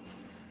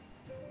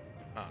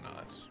 Oh no,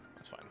 that's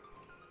fine.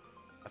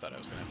 I thought I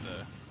was gonna have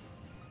to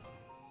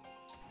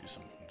do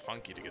something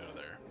funky to get out of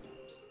there.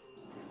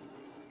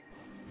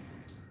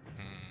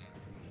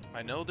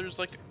 I know there's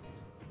like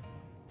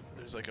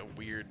a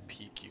weird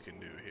peek you can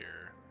do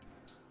here.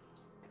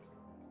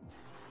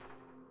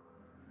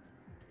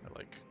 I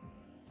like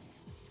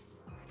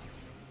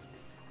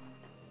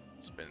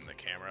spinning the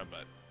camera,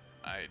 but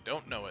I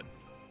don't know it.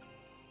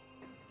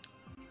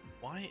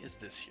 Why is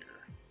this here?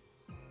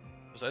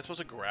 Was I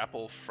supposed to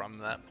grapple from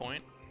that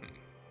point?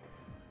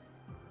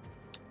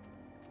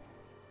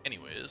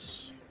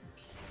 Anyways.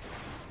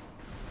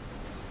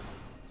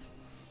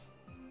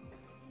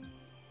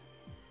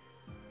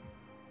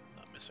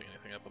 Not missing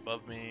anything up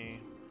above me.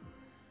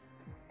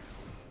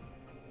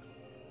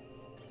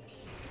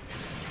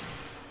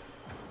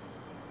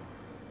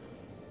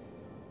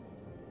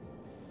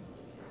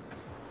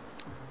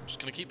 Just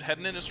gonna keep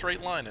heading in a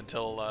straight line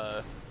until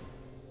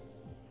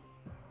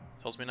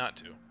tells me not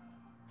to.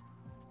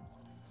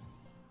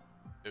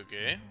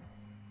 Okay.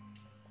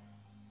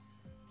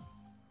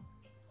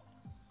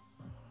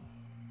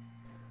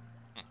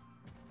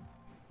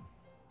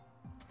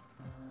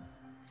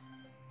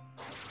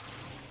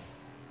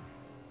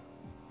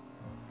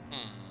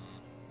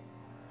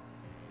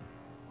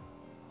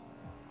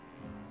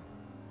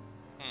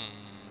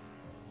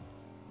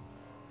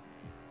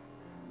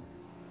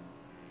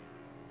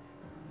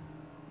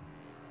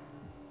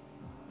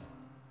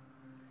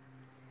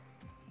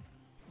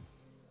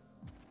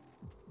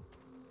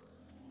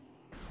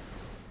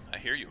 I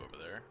hear you over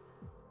there.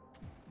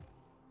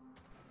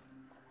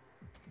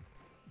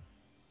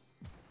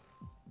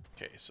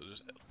 Okay, so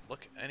just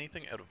look,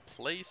 anything out of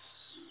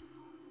place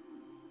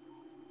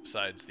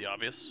besides the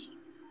obvious?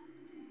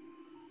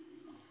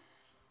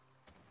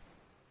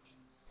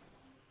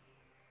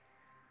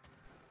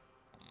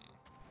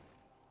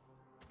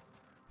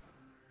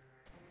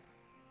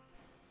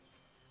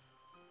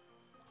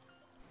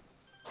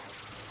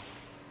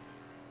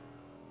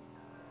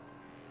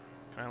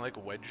 Can I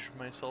like wedge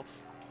myself?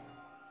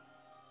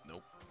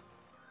 Nope.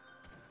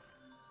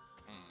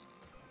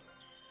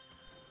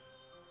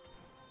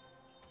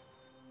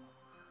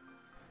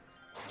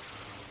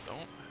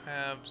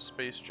 have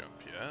space jump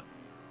yet.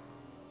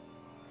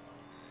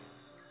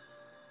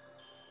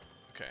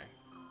 Okay.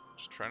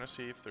 Just trying to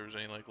see if there's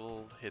any like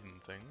little hidden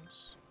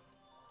things.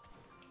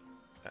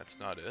 That's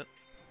not it.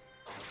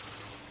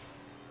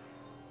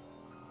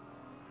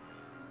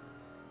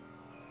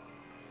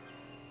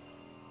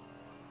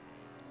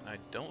 I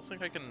don't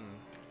think I can...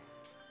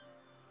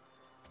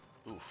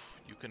 Oof,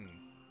 you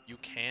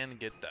can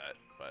get that,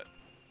 but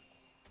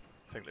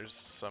I think there's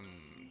some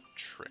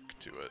trick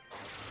to it.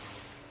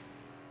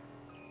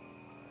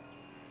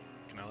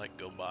 Can I like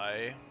go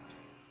by?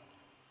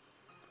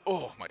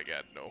 Oh my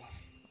god, no.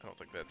 I don't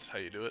think that's how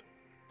you do it.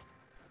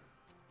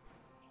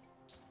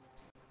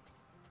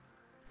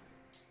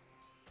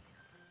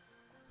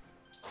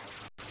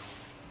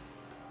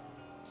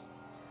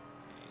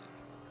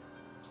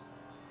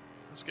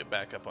 Let's get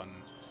back up on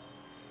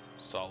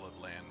solid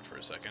land for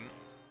a second.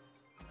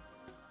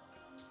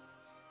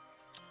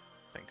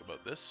 Think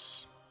about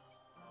this.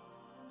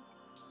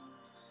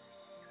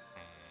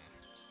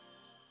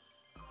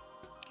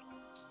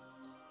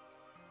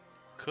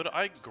 Could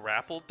I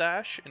grapple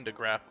dash into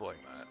grappling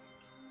that?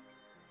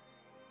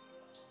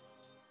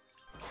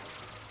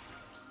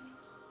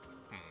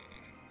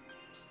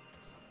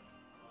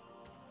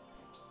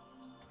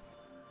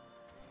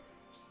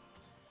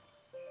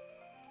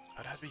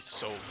 I'd have to be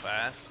so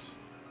fast.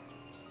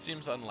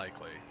 Seems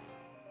unlikely.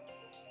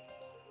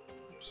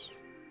 Oops.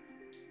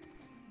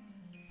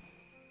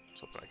 I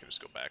was hoping I could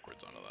just go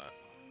backwards onto that.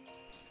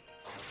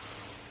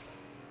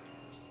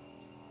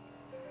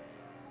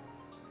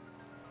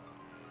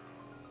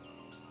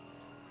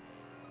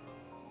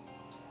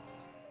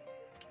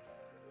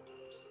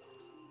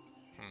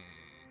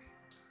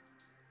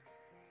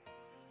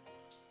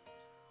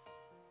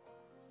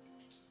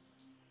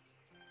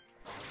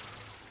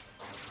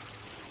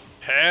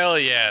 Hell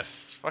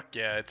yes! Fuck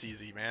yeah, it's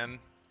easy, man.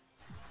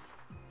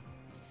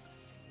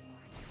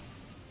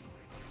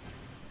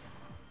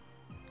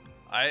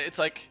 It's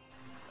like,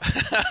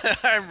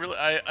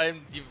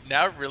 you've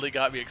now really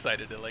got me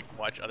excited to like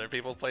watch other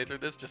people play through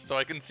this, just so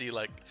I can see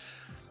like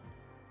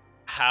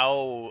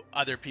how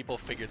other people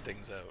figured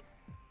things out.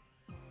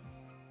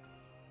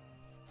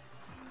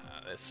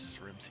 This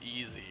room's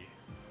easy.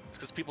 It's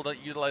because people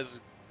don't utilize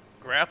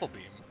grapple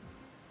beam.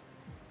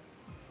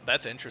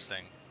 That's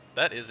interesting.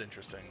 That is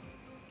interesting.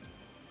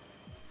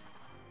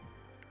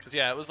 Because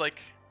yeah, it was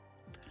like,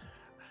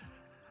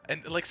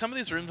 and like some of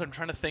these rooms I'm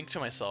trying to think to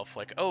myself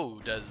like,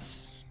 oh,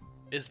 is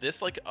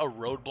this like a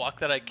roadblock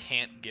that I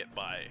can't get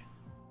by?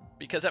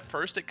 Because at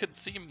first it could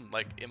seem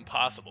like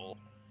impossible.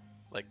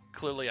 Like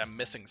clearly I'm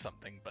missing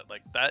something, but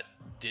like that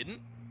didn't.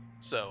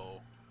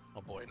 So,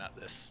 oh boy, not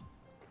this.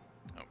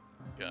 Oh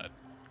god.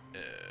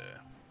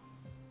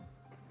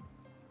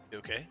 You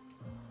okay?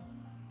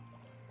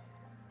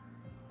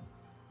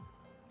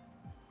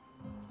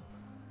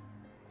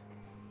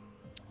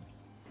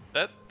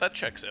 That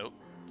checks out.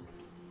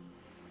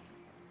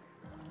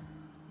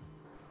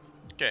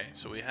 Okay,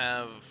 so we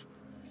have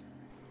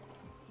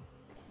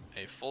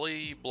a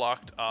fully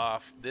blocked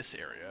off this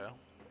area,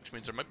 which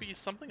means there might be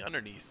something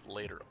underneath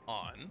later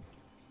on.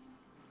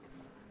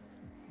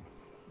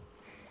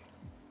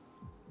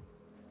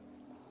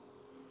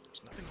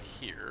 There's nothing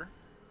here.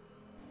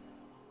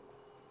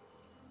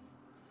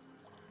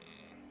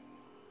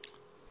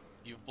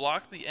 You've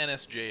blocked the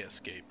NSJ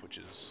escape, which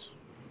is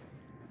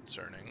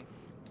concerning.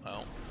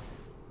 Oh.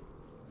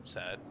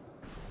 Sad.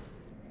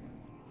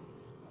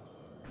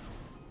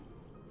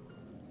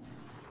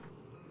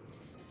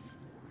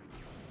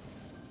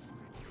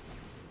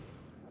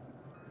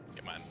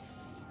 Come on.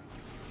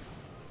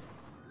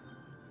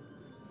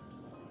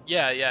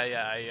 Yeah.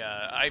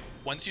 I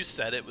once you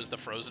said it was the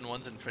frozen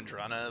ones in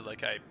Findrana,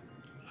 like I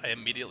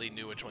immediately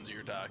knew which ones you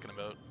were talking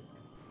about.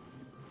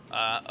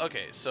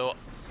 Okay, so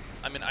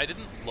I mean I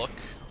didn't look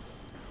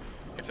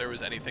if there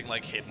was anything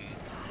like hidden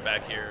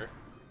back here,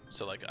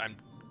 so like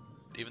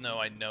even though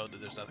I know that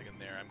there's nothing in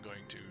there, I'm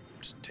going to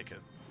just take a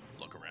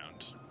look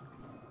around.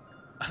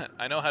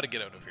 I know how to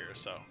get out of here,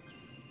 so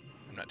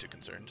I'm not too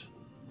concerned.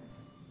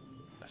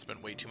 I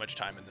spent way too much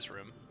time in this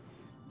room.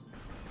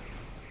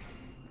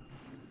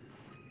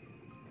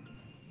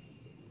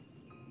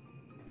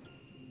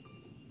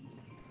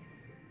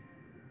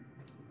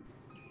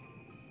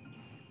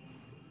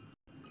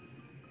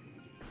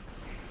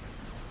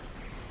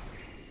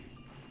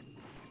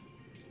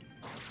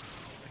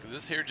 Like, is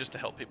this here just to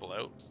help people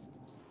out?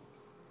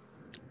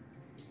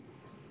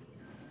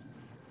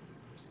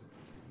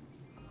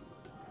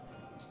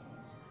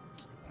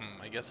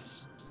 I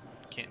guess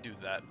can't do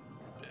that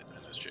bit,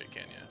 NSJ,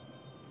 can you?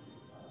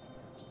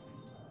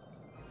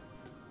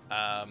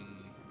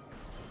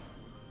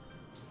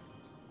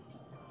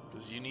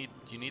 Because you need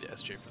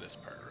SJ for this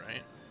part,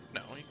 right?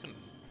 No, you can.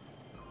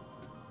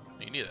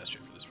 You need SJ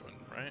for this one,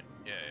 right?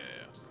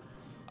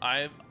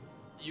 Yeah.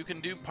 You can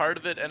do part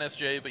of it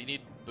NSJ, but you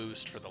need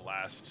boost for the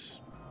last,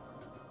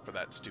 for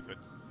that stupid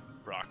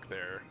rock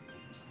there.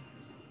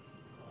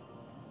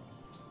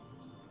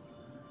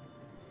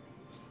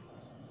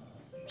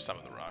 Some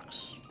of the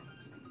rocks.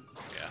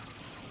 Yeah.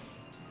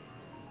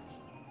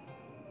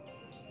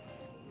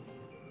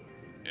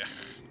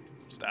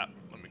 that.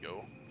 Let me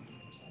go.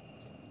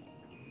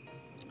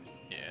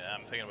 Yeah,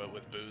 I'm thinking about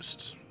with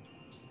boost.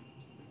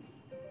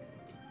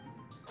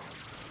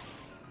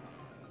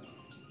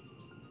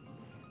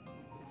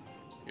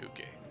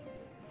 Okay.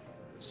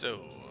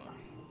 So,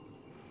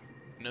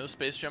 no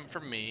space jump for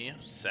me.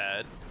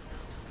 Sad.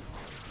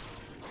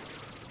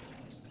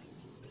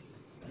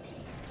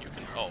 You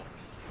can... Oh.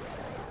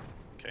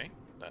 Okay,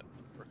 that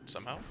worked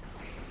somehow.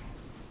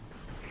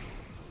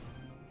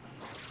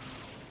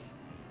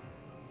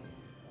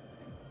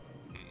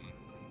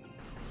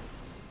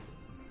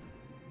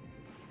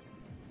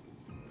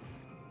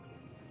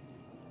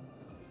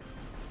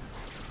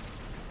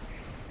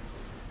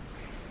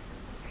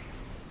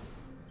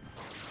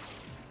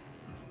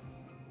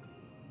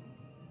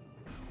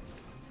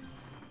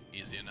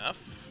 Easy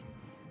enough.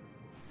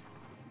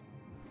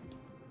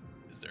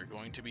 Is there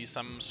going to be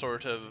some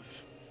sort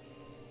of...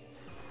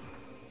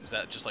 Is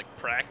that just like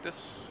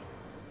practice?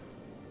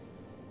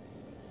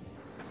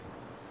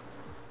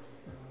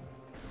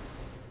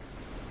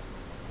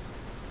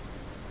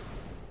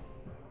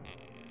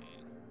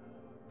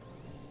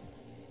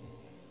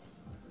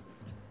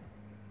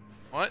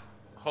 What?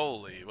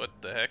 Holy, what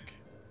the heck?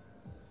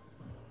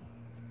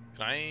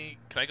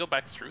 Can I go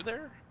back through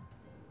there?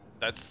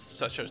 That's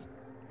such a...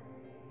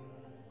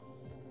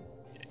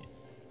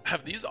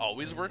 Have these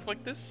always worked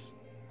like this?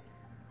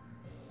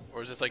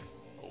 Or is this like...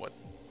 What?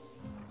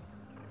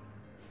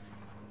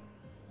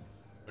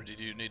 Or did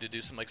you need to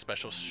do some like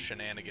special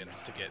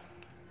shenanigans to get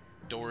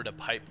door to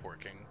pipe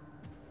working?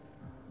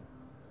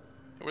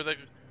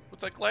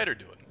 What's that glider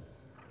doing?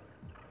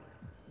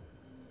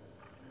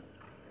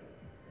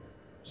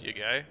 See a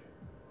guy?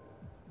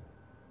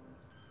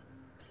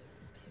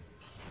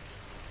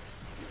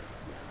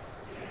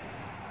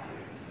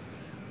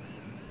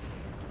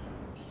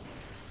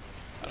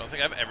 I don't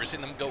think I've ever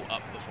seen them go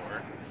up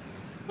before.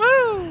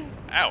 Woo!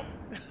 Ow!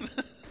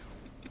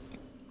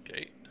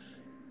 Okay.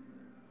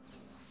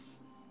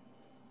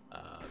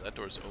 That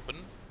door's open.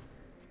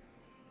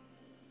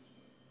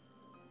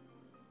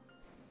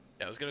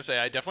 Yeah, I was gonna say,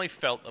 I definitely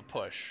felt a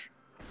push.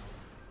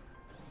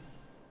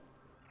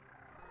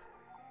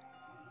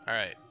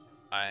 Alright.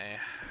 I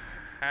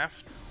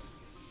have...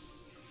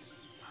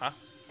 Huh?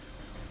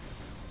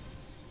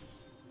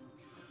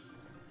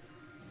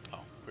 Oh,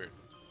 weird.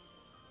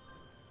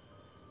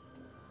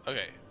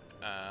 Okay.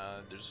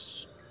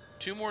 There's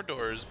 2 more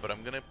doors, but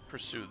I'm gonna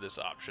pursue this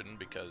option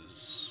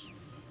because...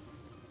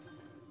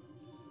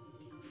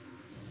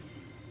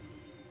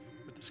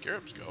 Where'd the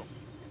scarabs go?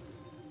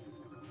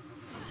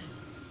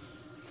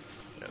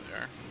 There they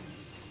are.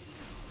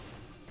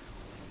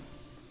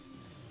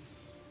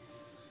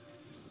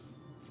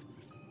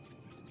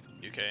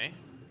 Okay.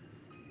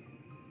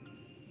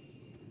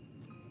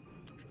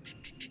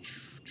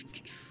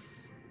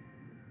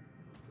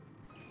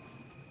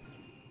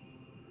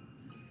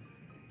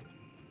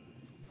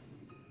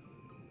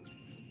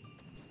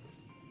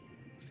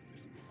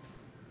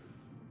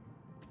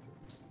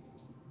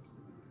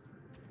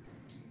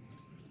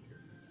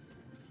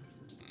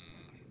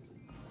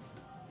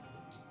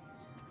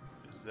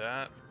 Is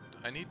that...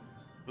 I need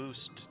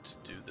boost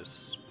to do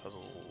this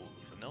puzzle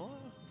vanilla?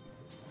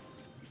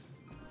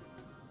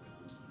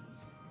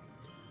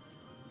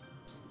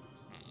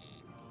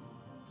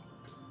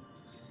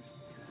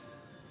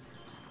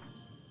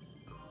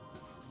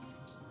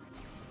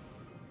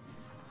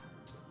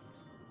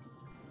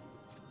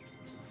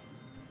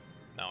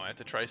 Now I have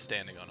to try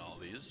standing on all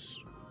these.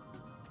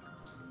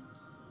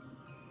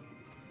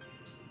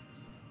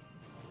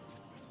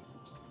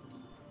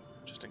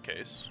 Just in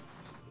case.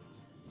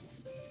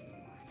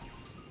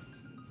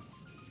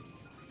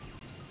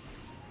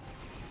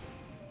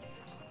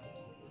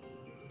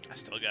 I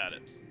still got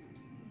it.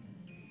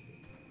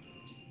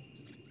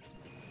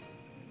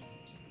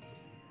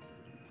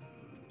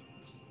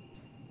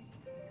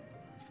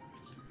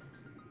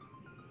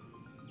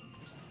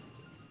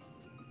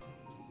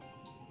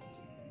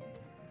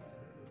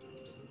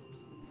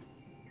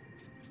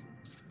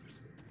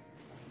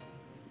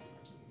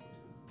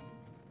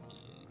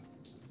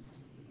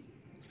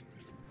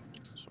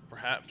 So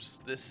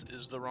perhaps this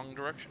is the wrong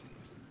direction.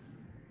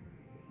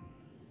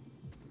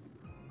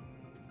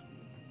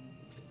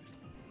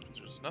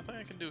 There's nothing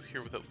I can do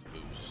here without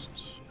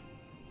boost.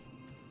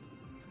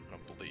 I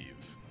don't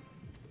believe.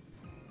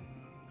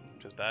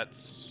 Because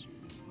that's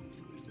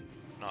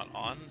not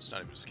on, it's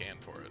not even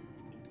scanned for it.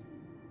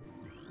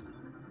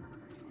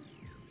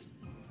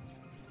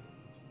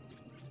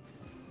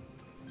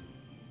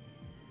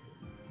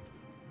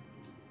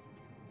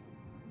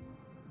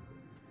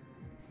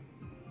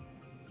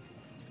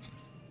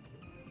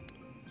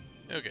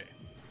 Okay.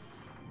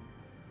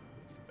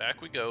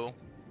 Back we go.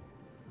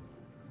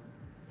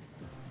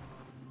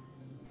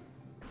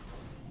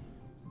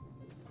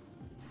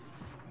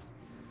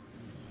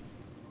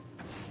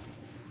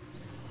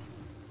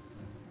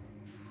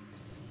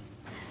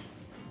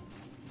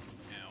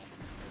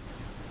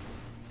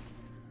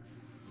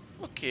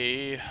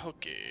 Okay,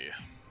 okay.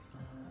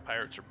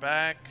 Pirates are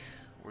back.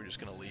 We're just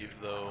gonna leave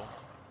though.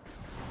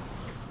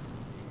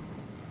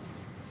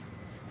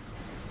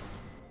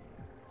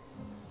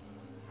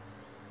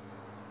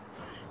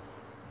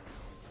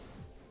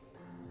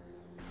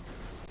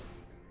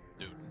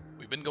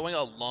 been going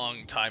a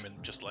long time in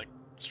just like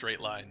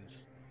straight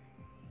lines.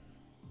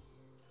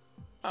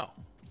 Oh.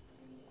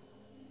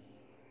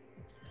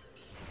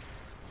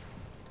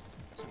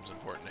 Seems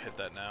important to hit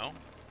that now.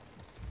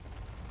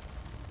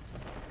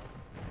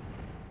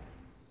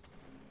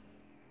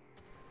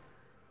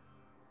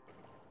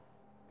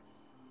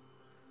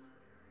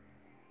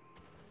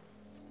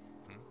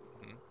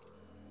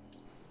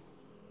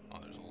 Oh,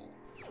 there's a little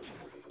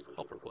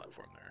helper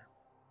platform there.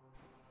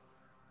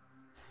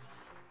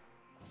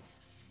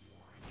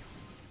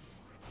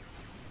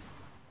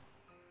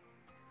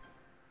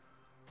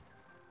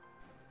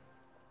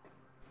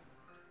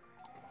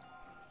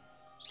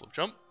 Slow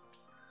jump.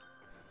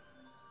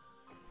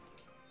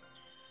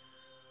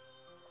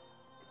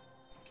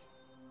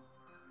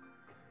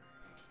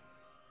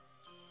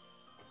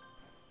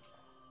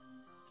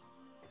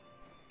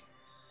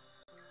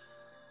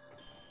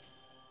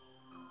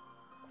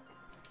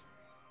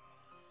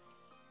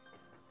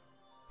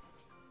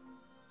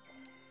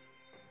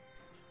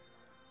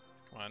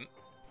 Come on.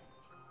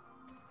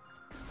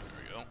 There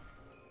we go.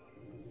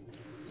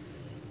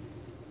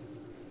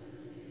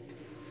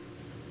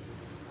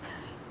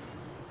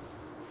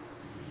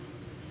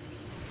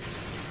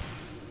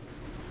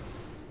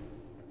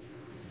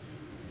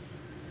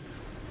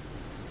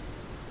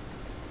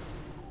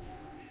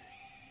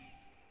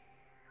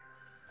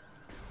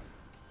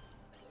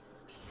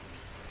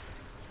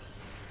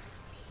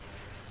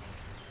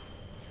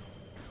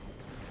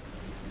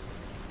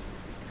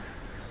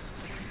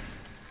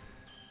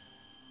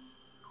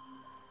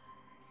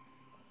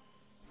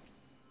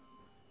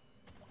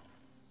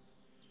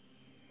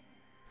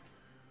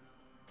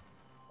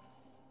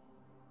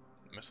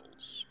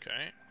 Missiles,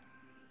 okay.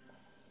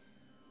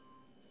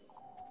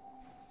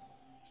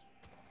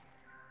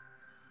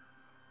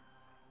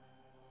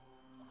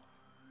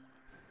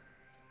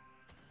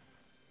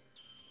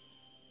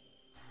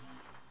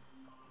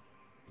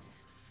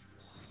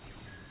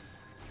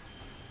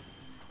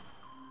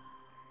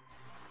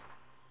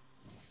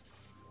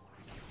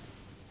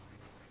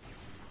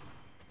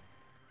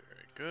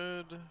 Very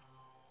good.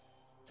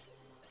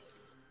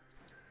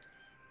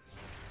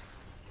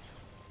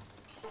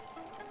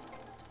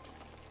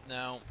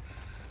 Now,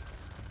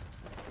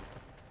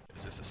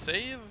 is this a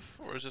save,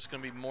 or is this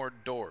going to be more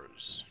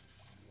doors?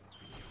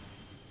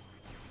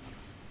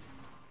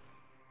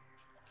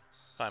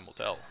 Time will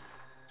tell.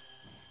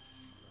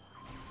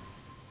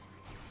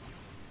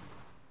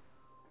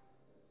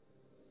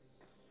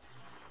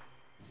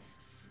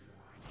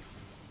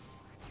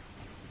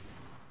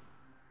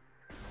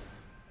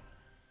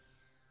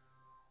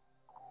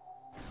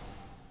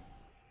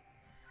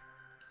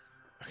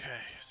 Okay,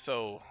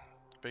 so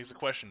begs the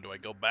question, do I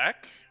go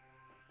back?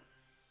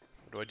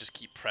 Or do I just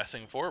keep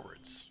pressing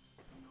forwards?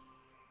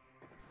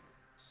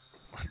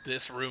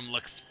 This room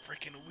looks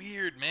freaking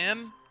weird,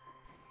 man.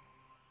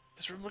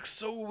 This room looks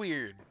so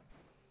weird.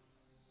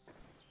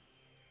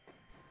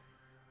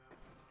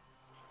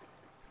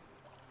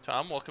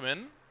 Tom, welcome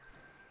in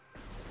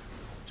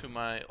to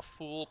my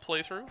Fool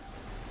playthrough.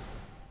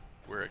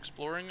 We're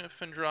exploring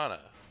Phendrana.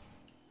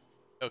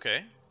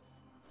 Okay.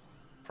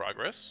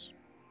 Progress.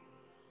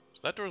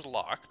 So that door's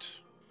locked.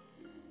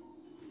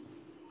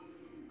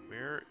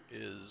 Where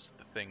is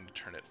the thing to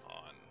turn it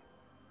on?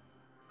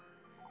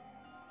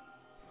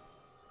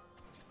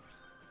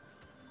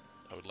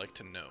 I would like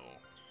to know.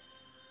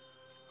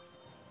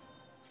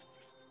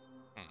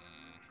 I'm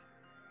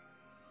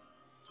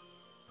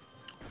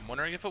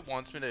wondering if it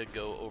wants me to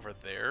go over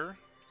there.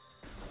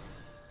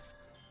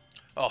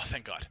 Oh,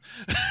 thank God.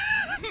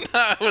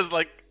 I was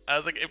like,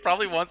 it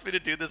probably wants me to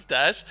do this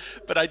dash,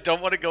 but I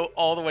don't want to go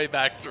all the way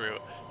back through.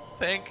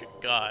 Thank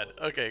God.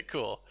 Okay,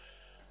 cool.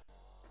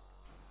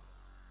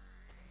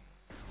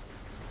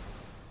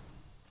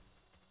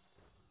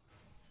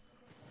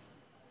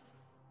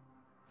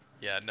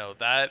 Yeah, no,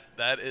 that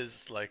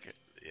is like,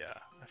 yeah,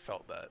 I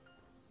felt that.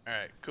 All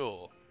right,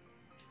 cool.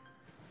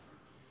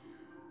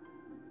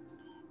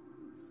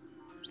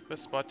 What's the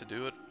best spot to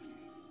do it?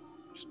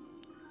 Just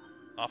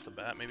off the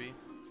bat, maybe?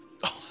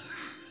 Oh.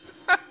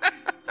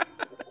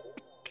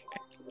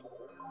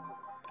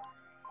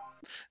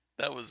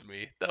 That was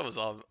me. That was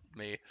all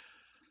me.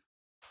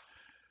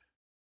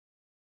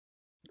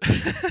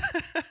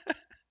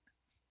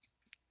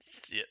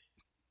 Shit.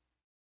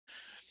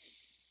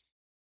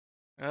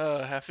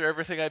 After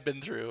everything I've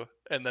been through,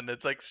 and then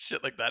it's like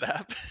shit like that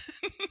happens.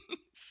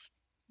 It's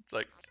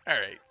like, all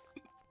right,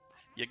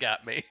 you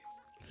got me.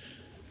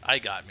 I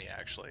got me,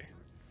 actually.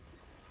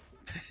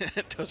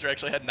 Toaster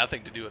actually had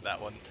nothing to do with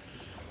that one.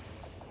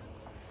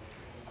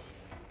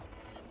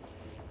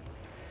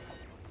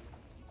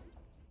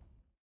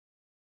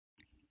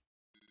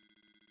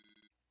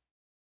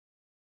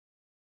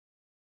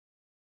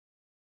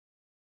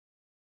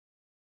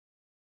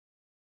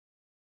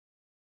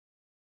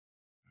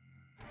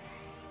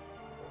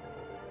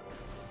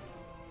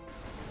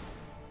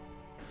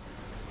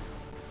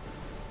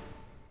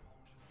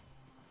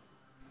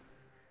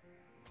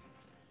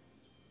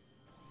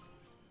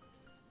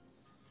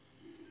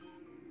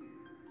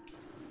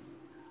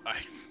 I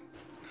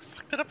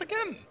fucked it up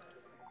again.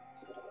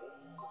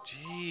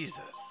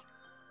 Jesus.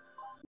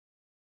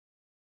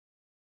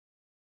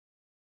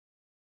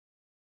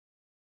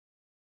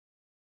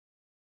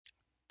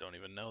 Don't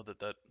even know that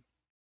that.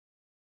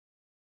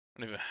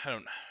 I don't even. I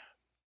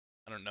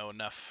don't know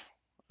enough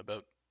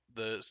about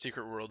the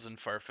secret worlds in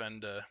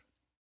Farfen to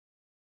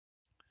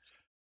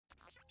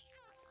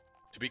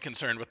be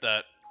concerned with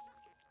that.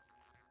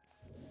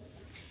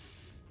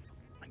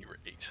 When you were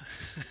 8.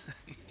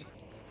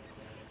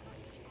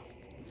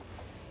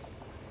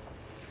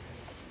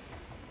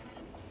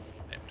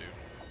 Damn, dude.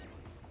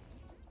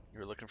 You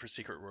were looking for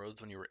secret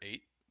worlds when you were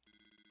 8?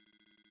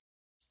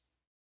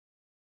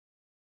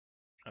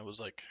 I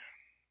was like,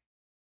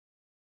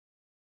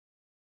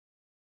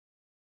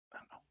 I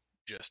don't know,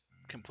 just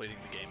completing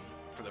the game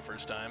for the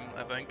first time,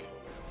 I think.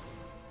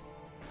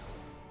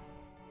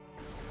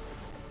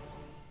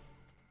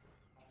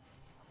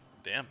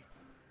 Damn.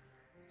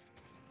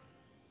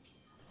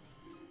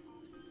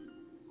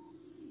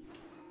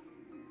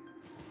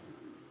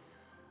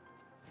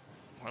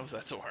 Why was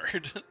that so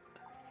hard?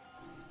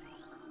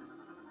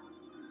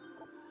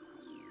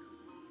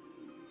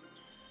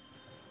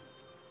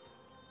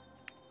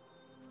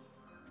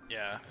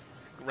 Yeah.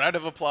 Round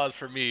of applause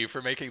for me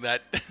for making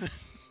that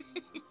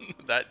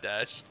that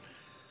dash.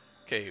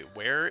 Okay,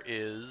 where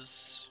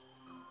is...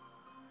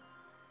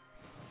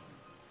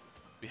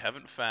 We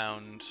haven't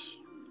found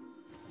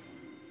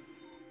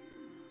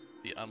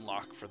the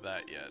unlock for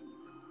that yet.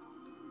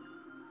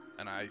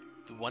 And I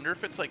wonder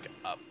if it's like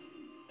up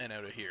and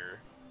out of here.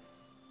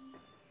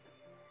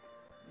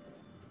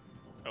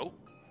 Oh.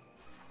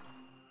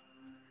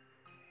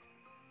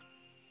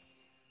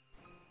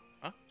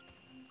 Huh?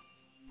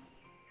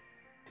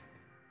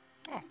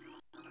 Oh.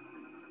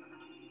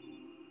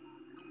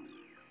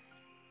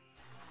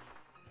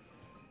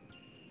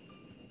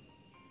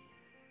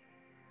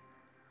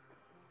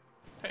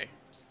 Hey.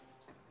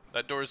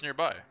 That door's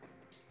nearby.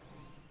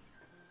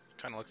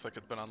 Kind of looks like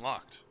it's been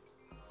unlocked.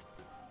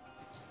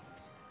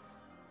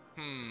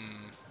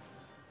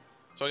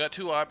 So I got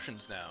 2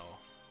 options now.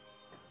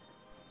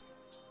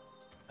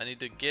 I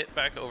need to get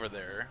back over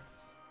there.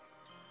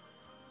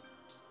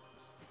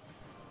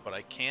 But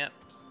I can't...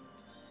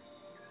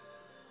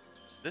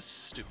 This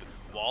stupid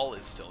wall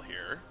is still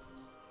here.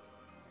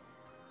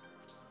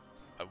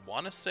 I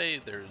want to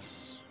say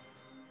there's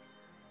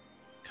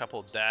a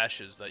couple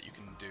dashes that you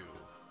can do.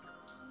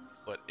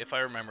 But if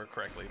I remember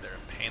correctly, they're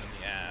a pain in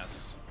the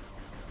ass.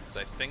 Because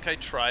I think I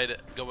tried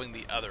going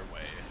the other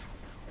way.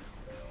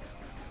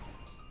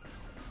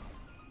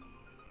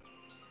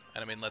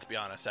 And I mean, let's be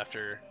honest,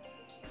 after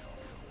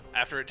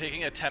it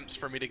taking attempts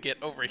for me to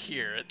get over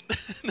here,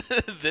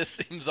 this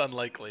seems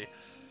unlikely.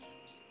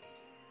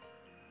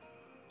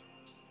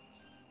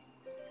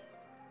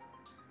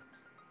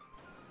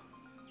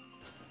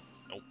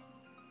 Nope.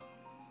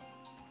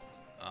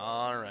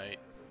 Alright.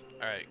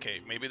 Alright, okay,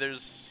 maybe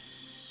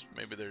there's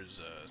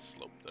a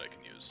slope that I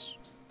can use.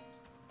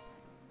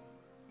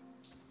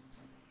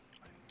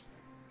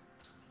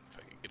 If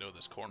I can get out of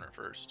this corner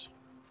first.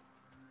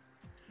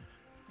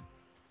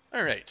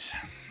 Alright.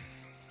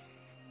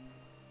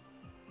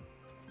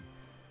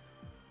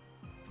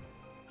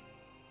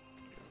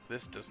 Because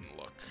this doesn't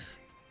look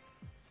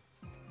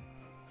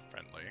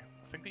friendly.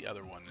 I think the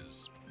other one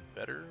is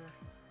better.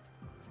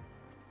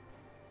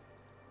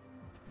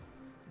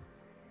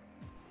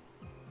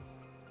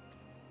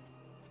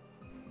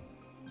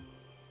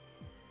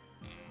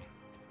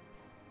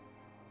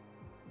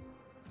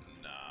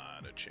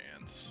 Not a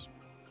chance.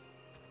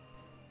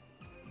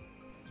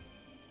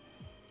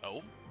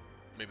 Oh,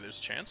 maybe there's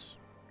a chance?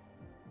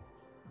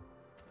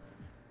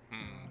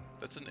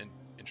 That's an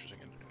interesting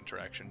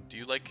interaction. Do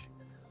you, like,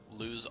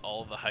 lose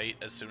all the height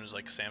as soon as,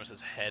 like, Samus's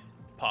head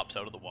pops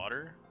out of the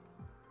water?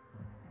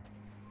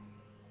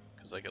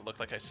 Because, like, it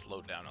looked like I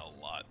slowed down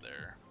a lot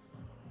there.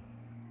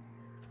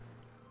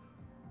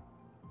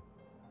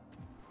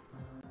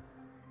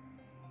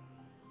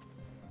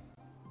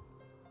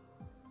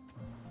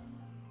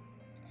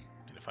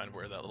 Need to find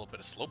where that little bit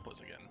of slope was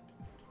again.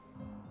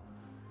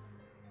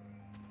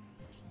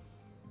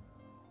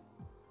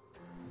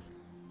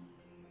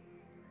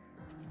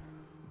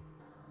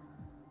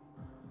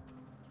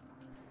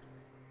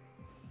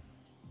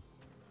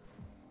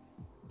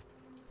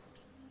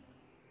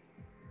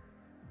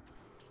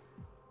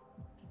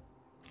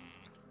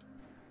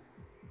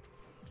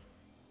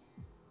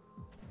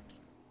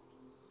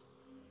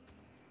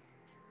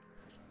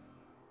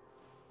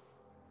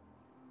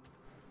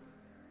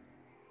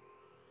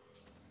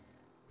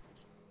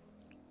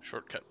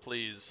 Shortcut,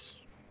 please.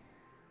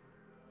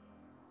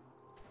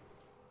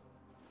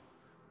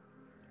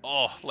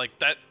 Oh, like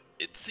that,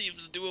 it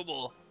seems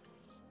doable.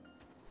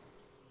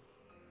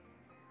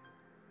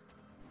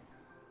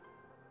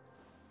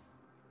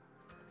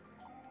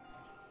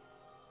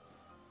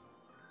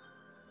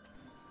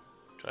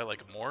 Should I,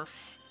 like,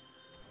 morph?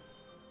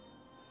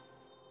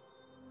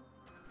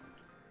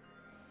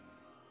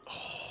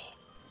 Oh.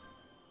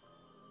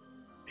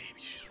 Baby,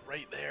 she's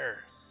right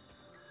there.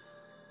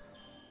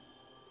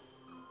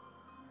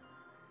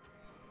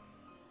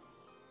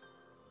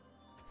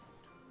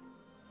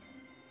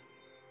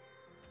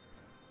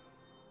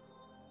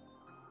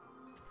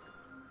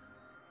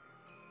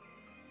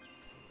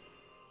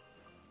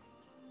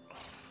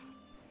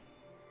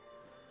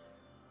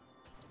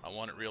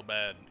 want it real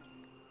bad.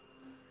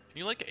 Can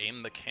you, like,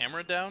 aim the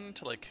camera down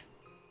to, like,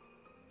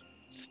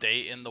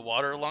 stay in the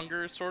water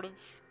longer, sort of?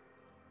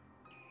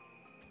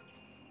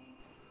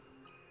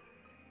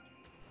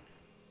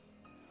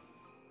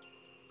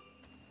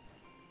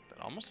 That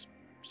almost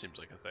seems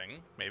like a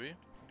thing, maybe.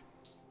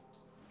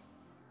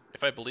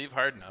 If I believe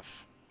hard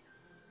enough.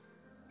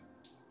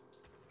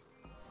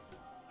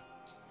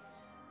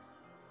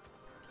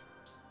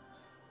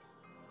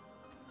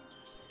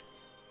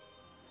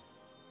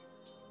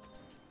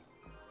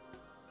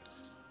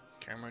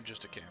 Camera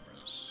just a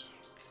cameras.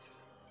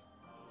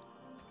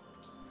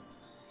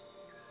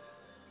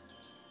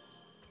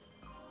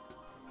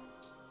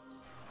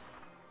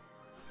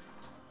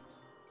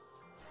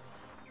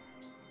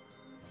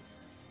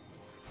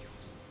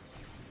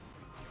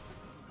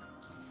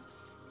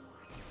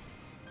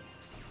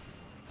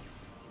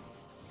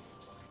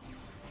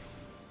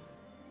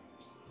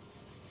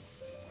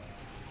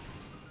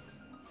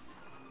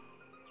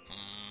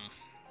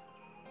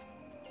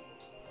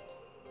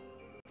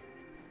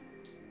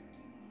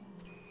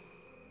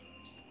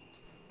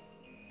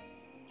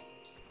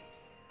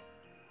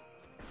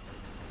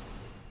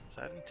 Is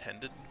that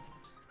intended?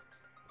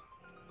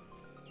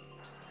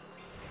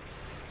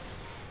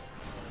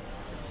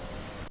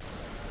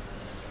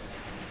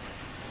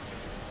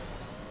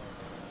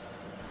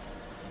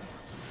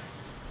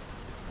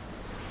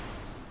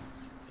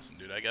 Listen,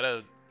 dude, I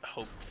gotta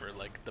hope for,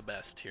 like, the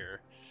best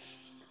here.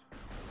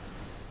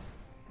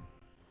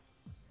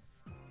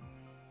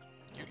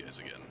 You guys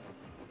again.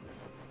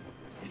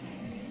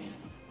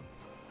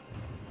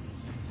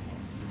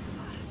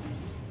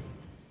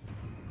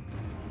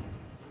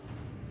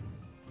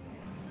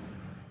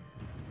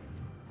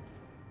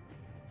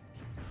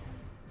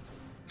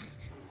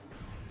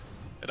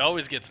 It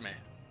always gets me.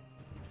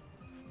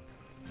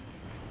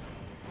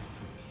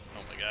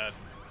 Oh my god.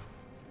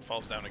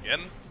 Falls down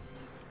again?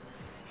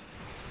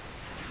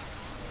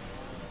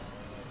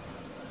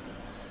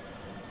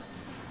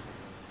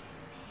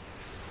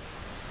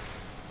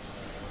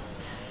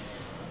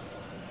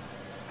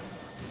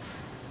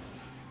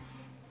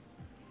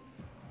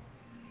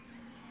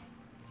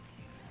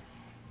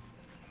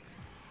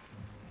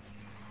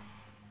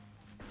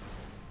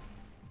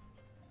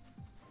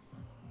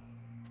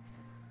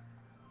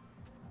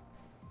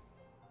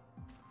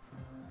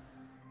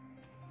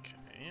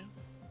 Okay.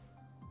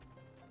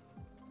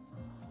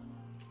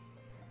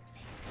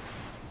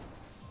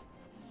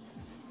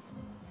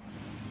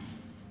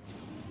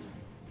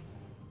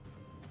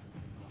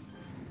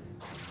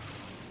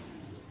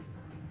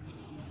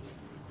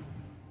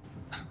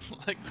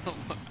 Like,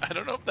 I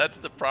don't know if that's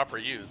the proper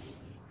use.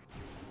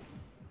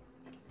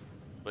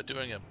 But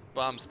doing a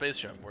bomb space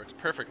jump works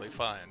perfectly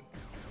fine.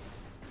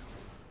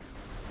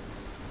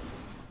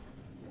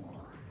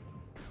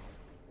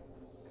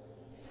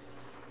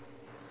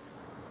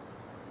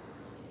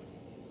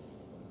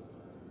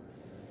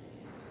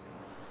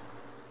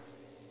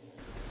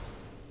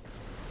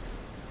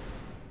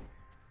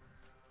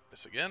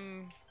 This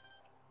again.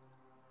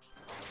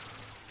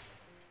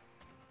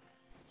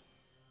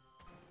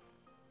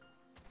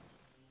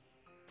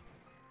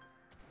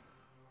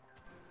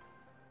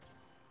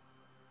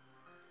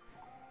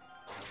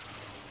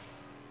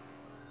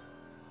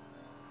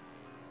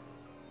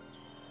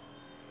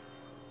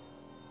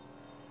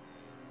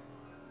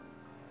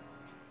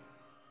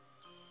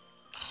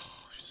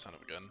 Oh, son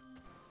of a gun.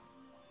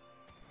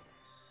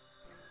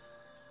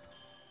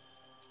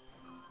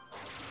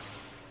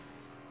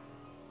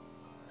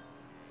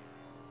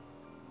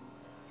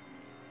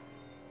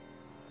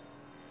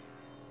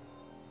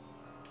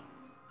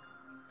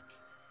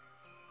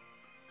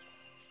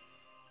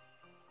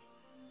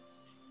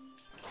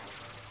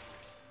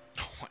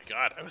 Oh my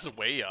god, I was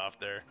way off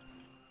there.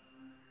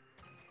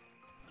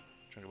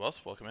 Jungle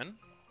Boss, welcome in.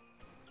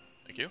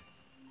 Thank you.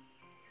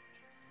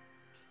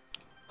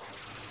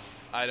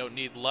 I don't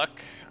need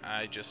luck,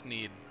 I just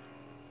need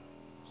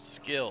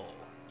skill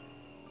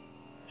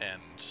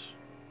and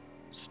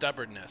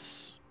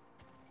stubbornness.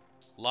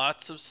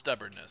 Lots of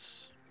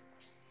stubbornness.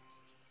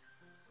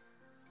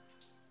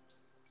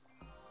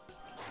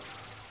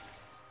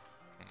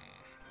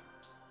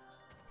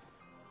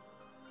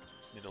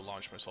 Need to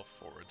launch myself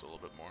forwards a little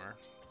bit more.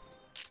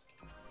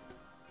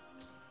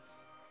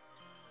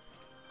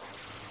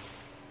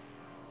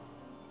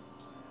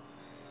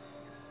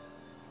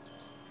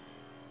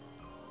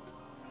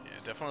 Yeah,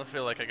 definitely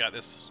feel like I got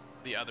this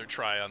the other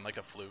try on like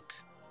a fluke.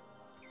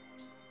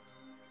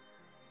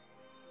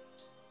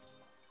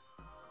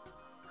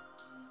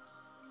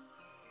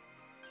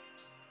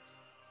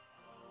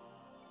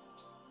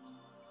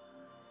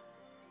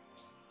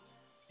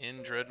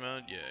 In Dread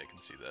mode? Yeah, I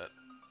can see that.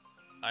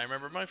 I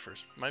remember my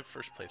first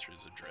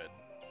playthroughs of Dread.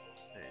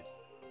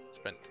 I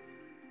spent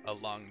a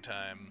long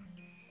time.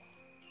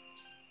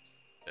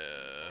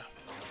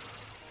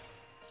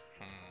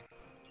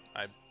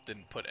 I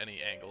didn't put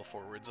any angle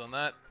forwards on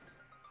that.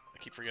 I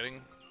keep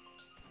forgetting.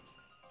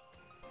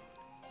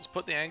 Just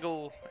put the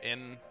angle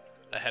in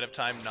ahead of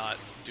time, not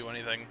do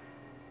anything.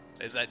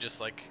 Is that just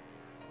like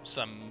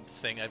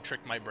something I've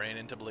tricked my brain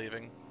into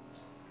believing?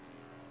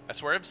 I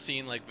swear I've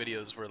seen like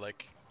videos where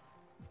like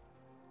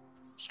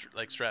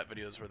strat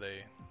videos where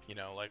they, you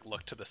know, like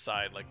look to the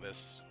side like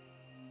this.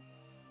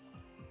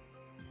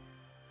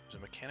 There's a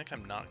mechanic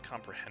I'm not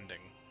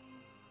comprehending.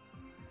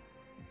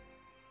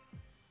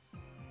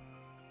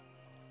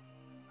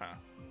 Huh.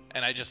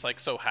 And I just like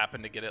so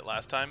happened to get it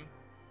last time.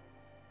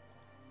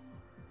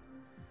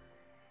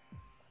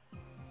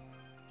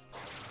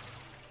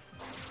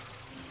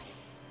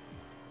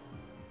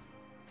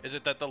 Is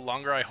it that the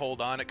longer I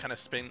hold on, it kind of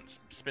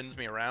spins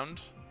me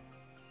around?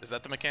 Is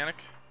that the mechanic?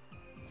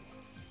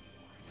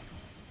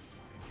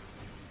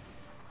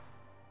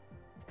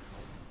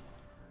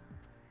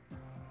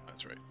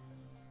 That's right.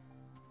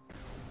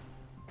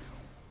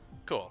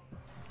 Cool.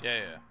 Yeah,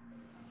 yeah.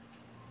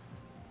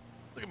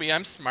 Look at me,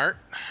 I'm smart.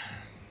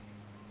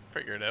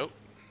 Figure it out.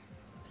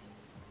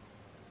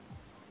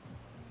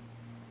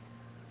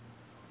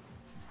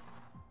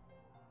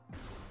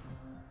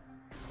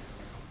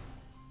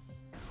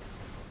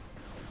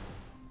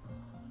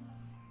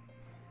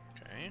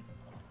 Okay.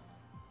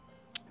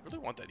 I really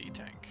want that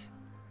E-tank.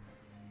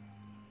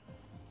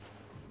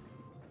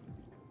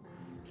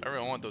 I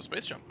really want those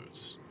space jump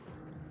boots.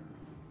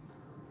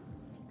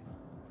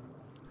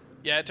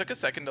 Yeah, it took a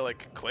second to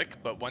like click,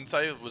 but once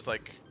I was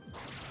like,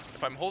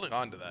 if I'm holding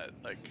on to that,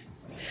 like,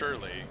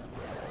 surely.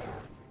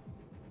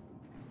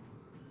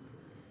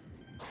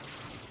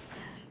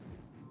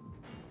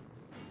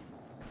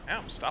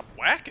 Ow, stop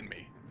whacking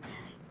me.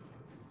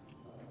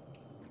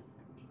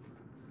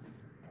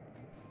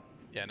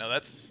 Yeah, no,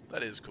 that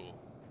is cool.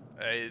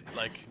 It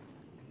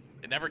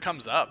never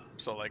comes up,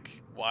 so like,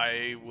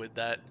 why would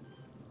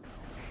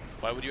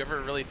you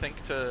ever really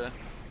think to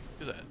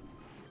do that?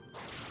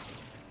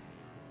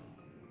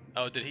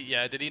 Oh, did he?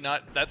 Yeah, did he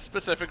not? That's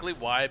specifically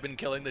why I've been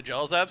killing the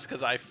gel zaps,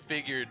 because I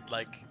figured,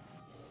 like,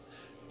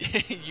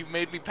 you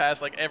made me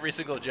pass, like, every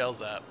single gel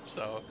zap,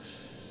 so.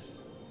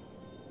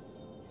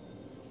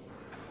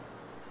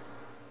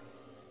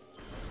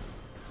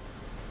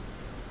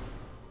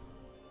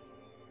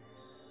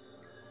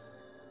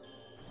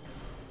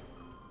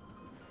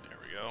 There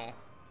we go.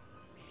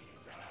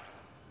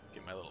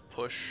 Get my little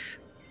push.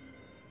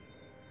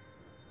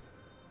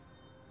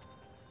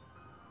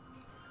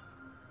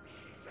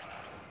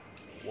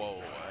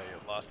 Whoa,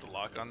 I lost the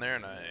lock on there,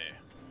 and I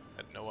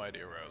had no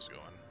idea where I was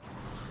going.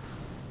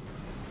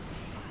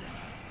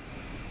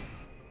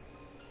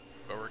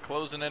 But we're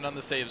closing in on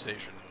the save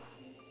station.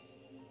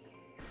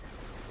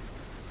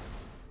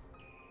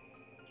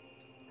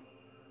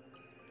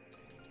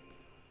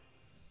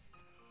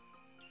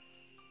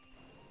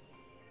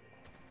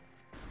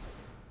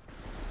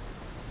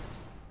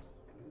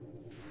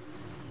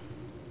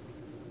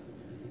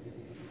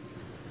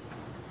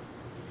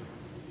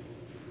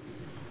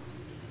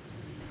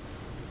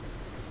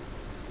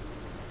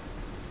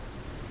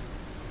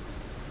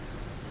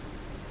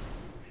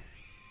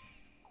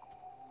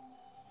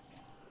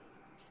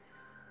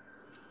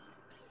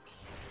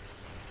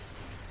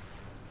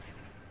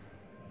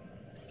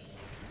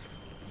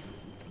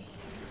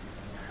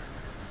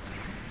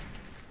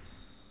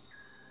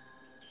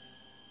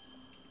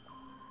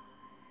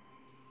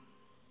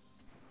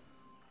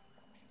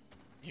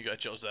 You got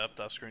Joe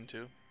zapped off screen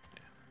too?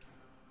 Yeah.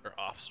 Or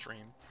off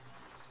stream.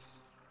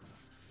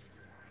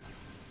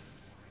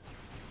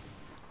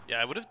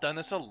 Yeah, I would have done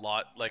this a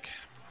lot, like,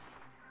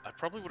 I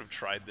probably would have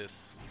tried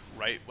this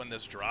right when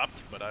this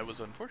dropped, but I was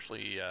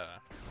unfortunately,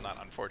 not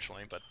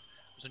unfortunately, but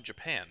I was in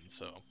Japan,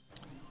 so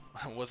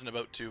I wasn't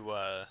about to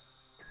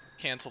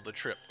cancel the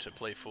trip to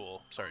play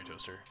Fool. Sorry,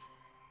 Toaster.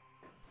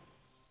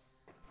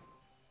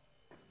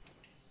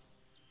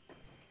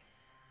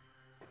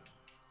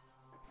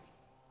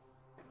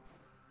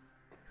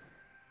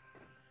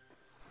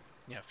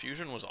 Yeah,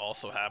 Fusion was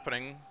also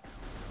happening,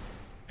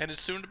 and is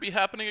soon to be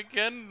happening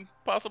again,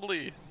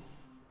 possibly.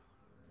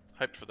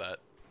 Hyped for that.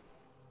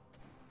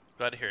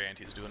 Glad to hear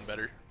Auntie's doing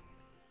better.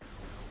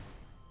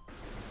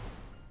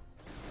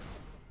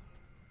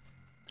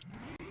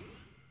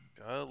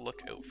 Gotta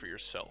look out for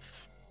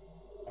yourself.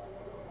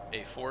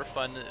 A for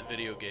fun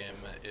video game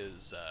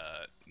is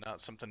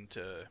not something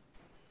to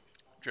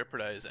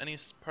jeopardize any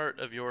part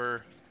of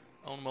your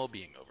own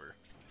well-being over.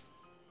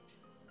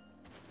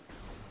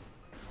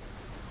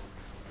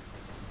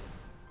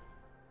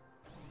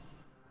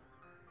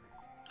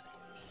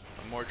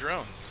 More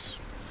drones.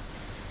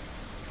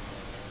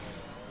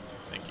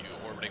 Thank you,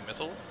 orbiting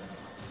missile.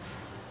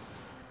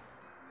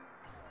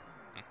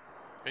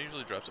 It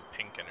usually drops a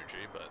pink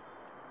energy, but...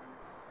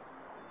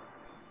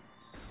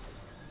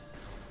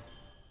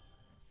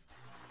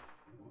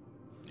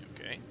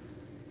 Okay.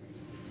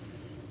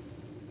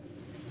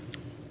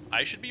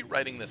 I should be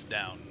writing this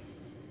down,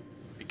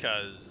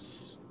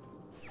 because...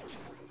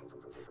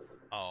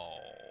 Oh...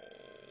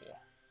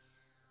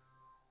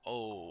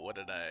 Oh, what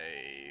did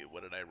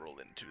I roll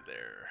into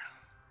there?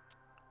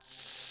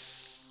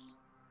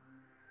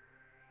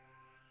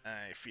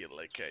 I feel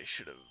like I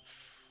should have...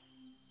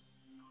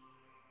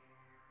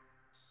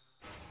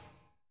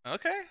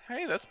 Okay,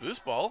 hey, that's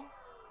Boost Ball.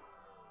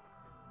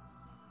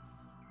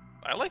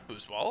 I like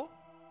Boost Ball.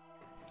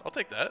 I'll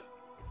take that.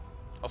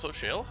 Also,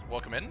 Shale,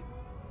 welcome in.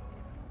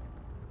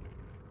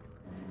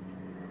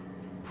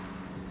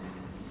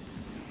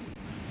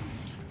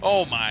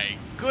 Oh my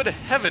good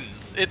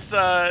heavens! It's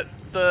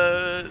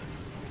the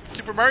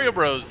Super Mario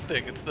Bros.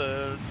 Thing. It's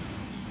the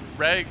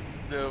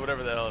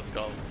whatever the hell it's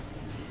called.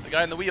 The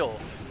guy in the wheel.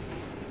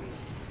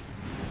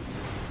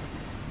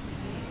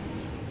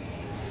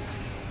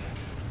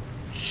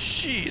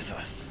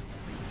 Jesus.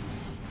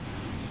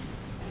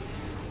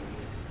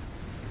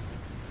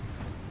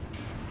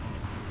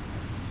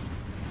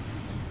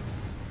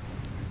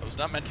 I was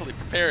not mentally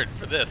prepared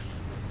for this.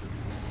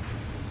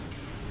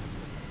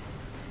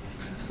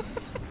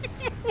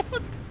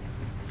 What?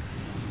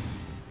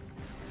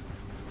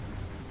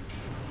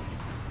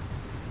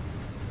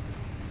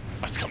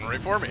 Oh, it's coming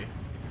right for me.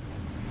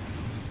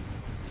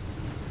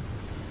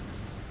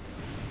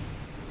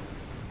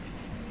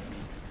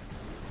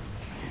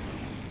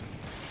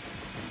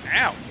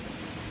 Ow.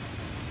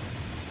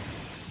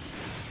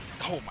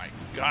 Oh my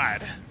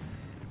god.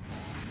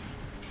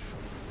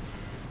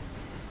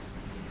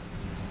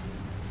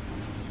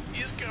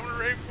 He's coming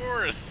right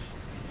for us.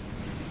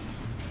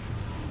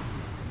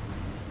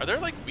 Are there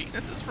like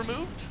weaknesses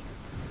removed?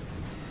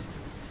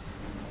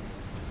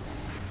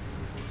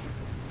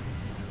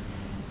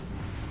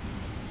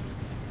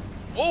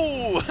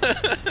 Whoa!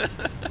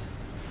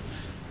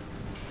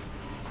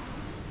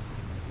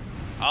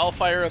 I'll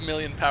fire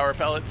 1,000,000 power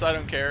pellets, I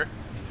don't care.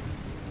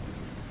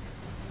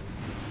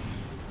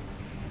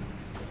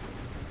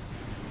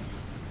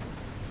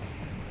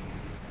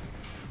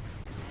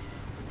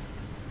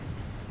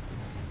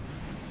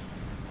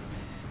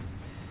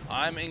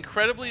 I'm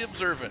incredibly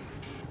observant.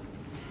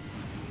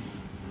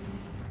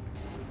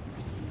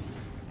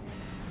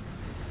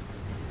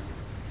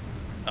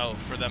 Oh,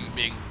 for them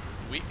being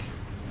weak?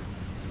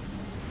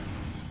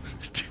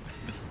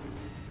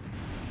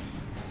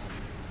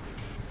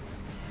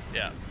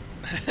 Yeah.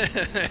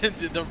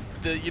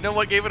 You know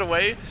what gave it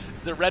away?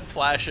 The red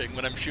flashing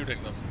when I'm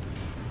shooting them.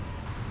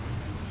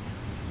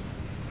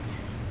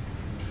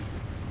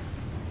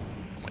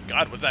 Oh my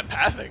god, was that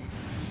pathing?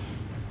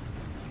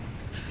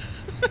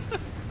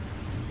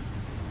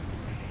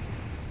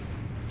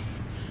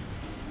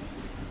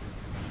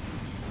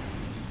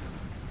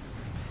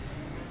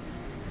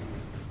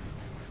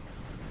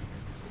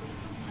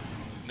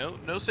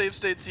 No save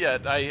states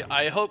yet.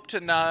 I hope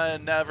to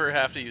never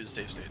have to use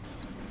save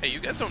states. Hey, you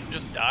guys don't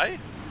just die?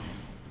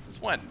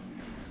 Since when?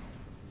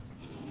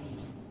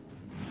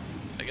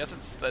 I guess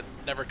it's that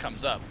never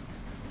comes up.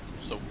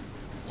 So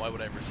why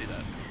would I ever see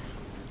that?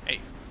 Hey.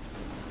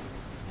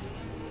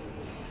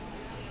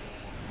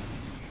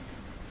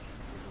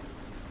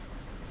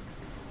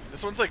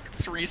 This one's like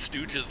Three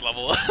Stooges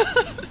level.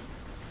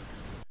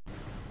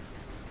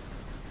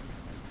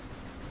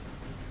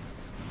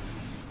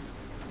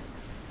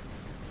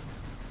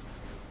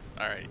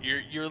 Alright,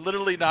 you're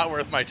literally not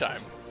worth my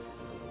time.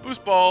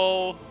 Boost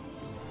ball!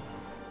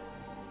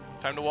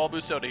 Time to wall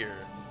boost out of here.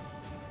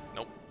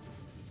 Nope.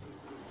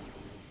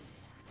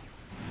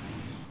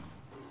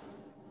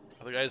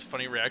 Other guy's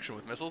funny reaction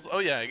with missiles? Oh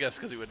yeah, I guess,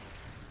 because he would...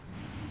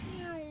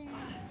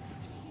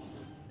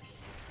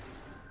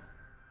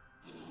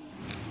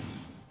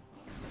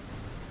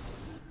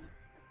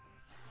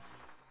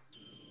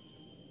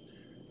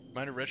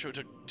 Minor Retro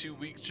took 2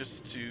 weeks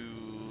just to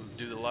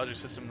do the logic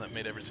system that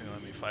made every single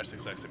enemy flash the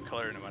exact same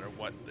color no matter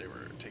what they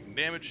were taking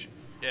damage.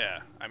 Yeah,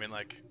 I mean,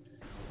 like,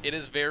 it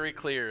is very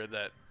clear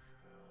that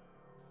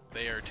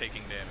they are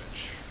taking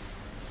damage.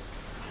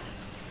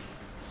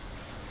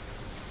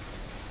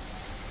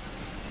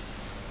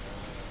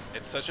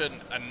 It's such a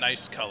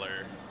nice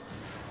color.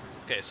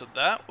 Okay, so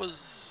that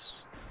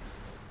was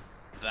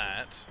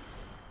that.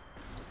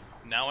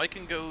 Now I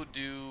can go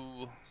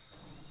do...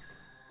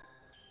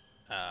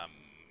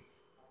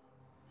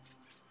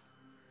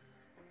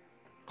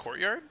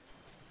 courtyard?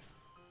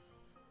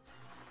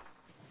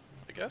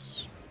 I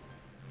guess?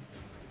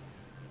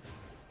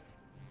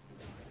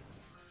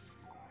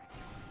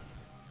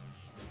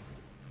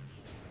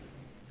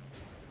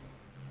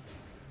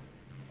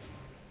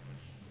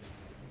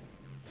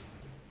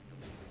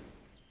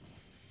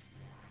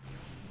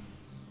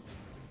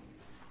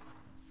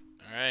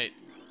 Alright.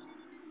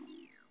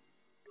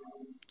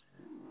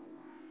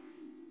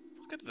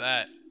 Look at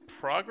that.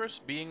 Progress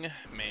being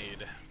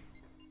made.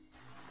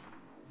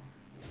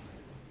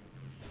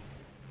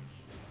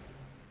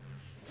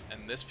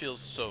 And this feels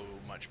so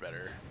much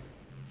better.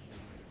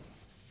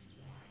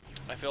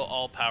 I feel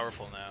all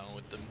powerful now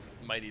with the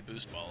mighty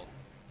boost ball.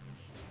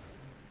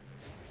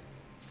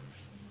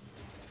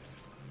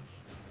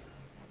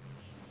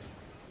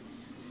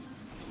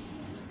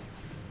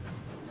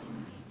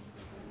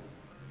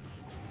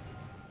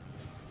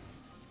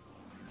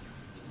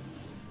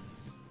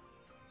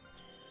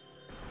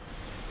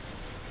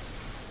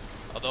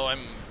 Although I'm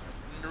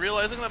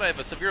realizing that I have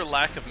a severe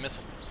lack of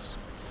missiles.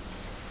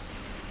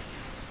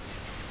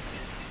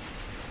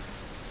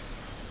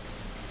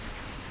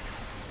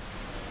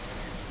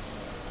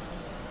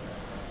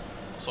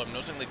 So I'm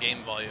noticing the game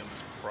volume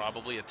is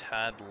probably a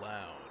tad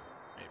loud,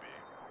 maybe.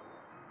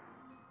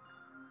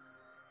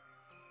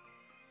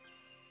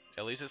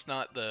 At least it's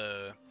not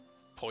the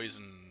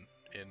poison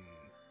in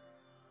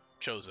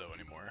Chozo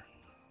anymore.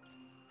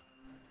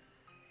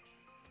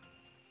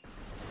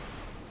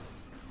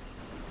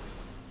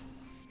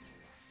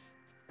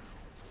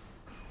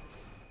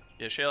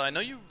 Yeah, Shayla, I know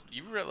you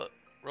wrote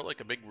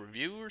like a big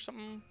review or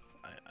something.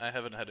 I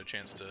haven't had a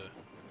chance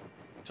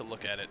to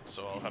look at it,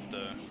 so I'll have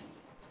to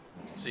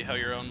see how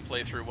your own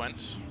playthrough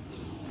went.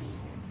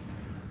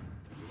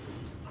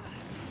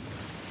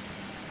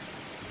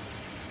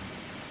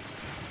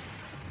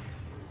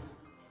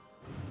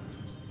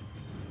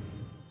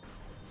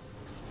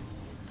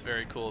 It's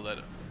very cool that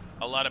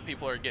a lot of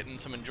people are getting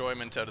some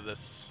enjoyment out of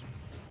this,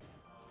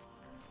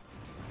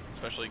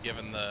 especially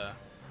given the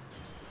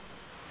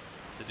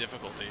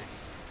difficulty.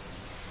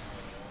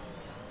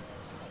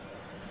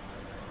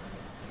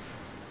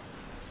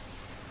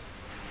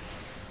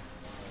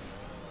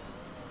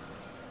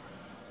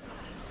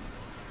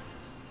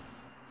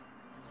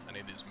 I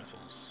need these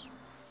missiles.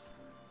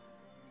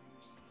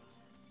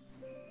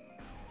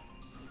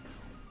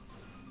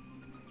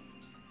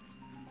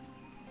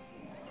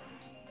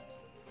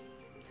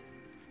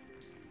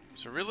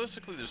 So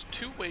realistically, there's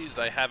two ways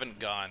I haven't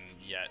gone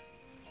yet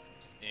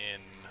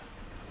in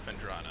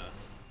Phendrana.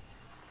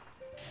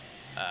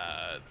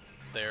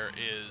 There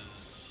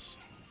is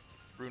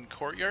Rune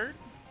Courtyard,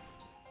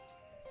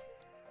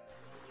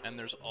 and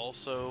there's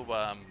also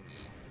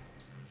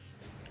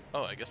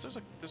oh, I guess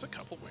there's a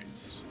couple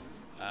ways.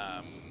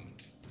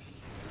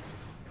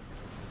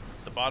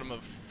 The bottom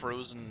of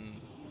Frozen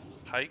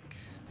Pike,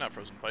 not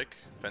Frozen Pike,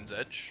 Fen's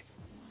Edge.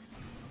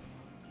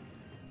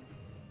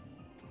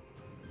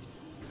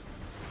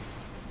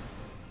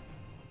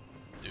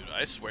 Dude,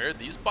 I swear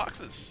these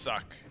boxes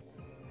suck.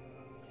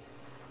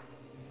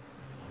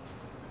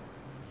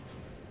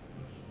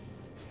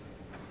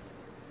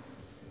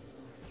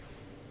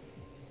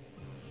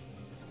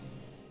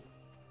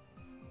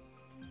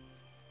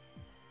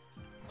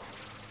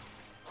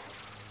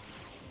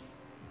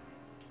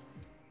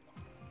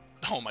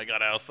 Oh my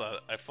god, I also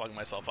thought I flung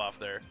myself off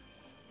there.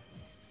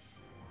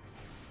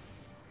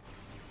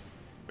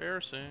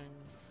 Embarrassing.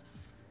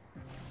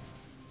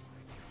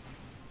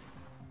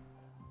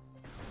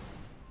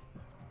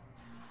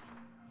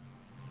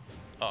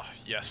 Oh,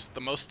 yes,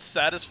 the most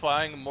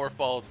satisfying morph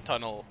ball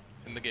tunnel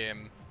in the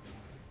game.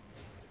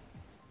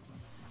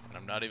 And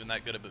I'm not even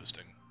that good at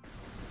boosting.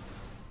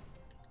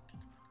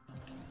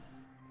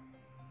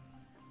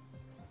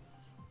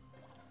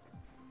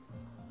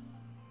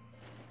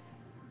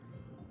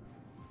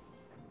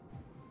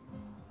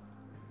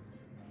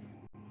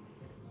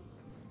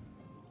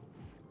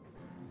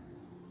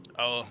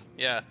 Oh,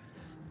 yeah.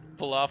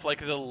 Pull off like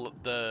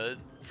the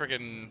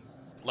friggin'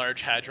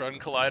 Large Hadron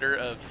Collider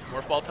of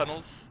morph ball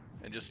tunnels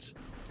and just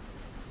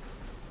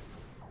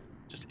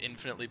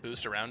infinitely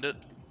boost around it.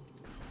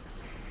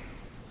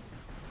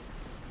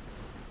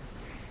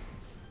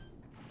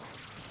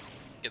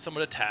 Get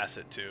someone to tass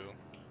it too.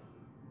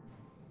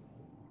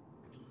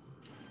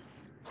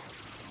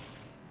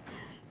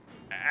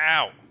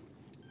 Ow!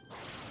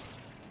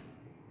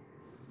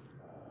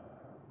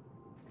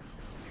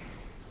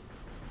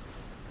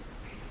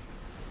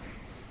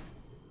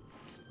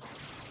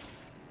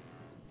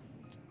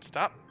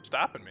 Stop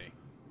stopping me.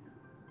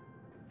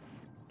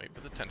 Wait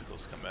for the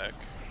tentacles to come back.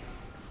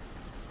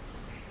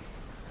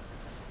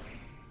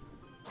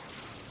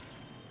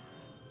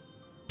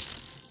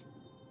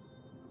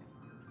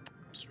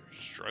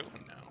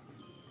 Struggling now.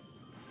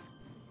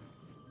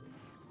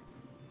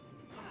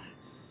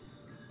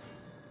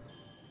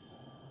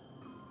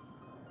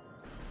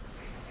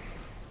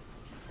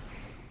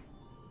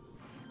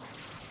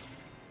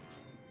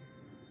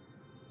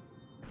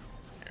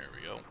 There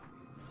we go.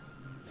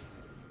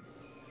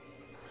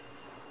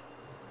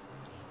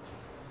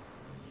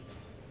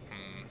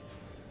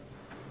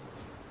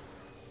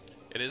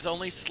 It is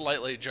only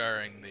slightly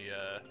jarring,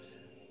 the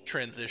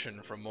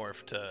transition from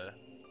morph to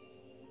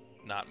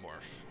not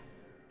morph.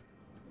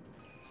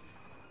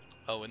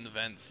 Oh, in the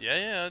vents.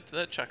 Yeah,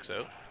 that checks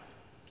out.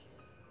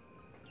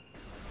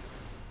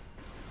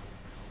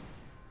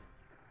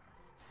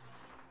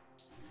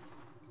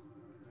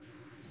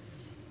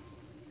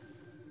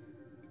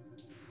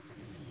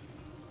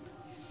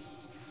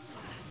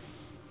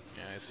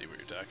 Yeah, I see what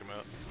you're talking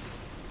about.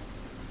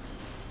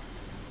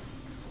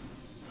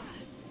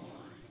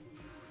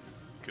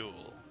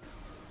 Cool.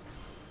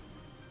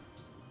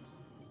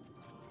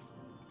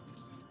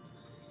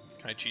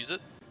 Can I cheese it?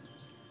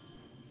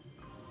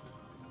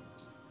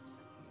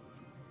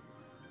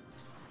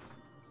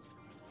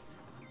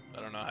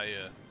 I don't know how you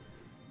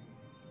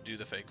do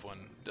the fake one.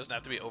 Doesn't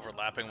have to be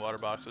overlapping water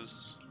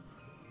boxes.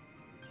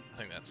 I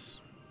think that's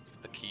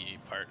a key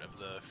part of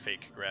the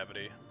fake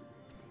gravity.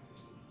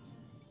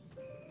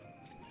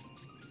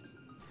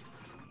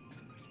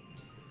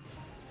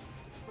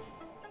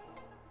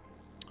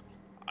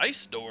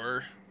 Ice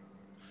door?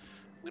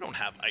 We don't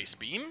have ice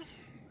beam.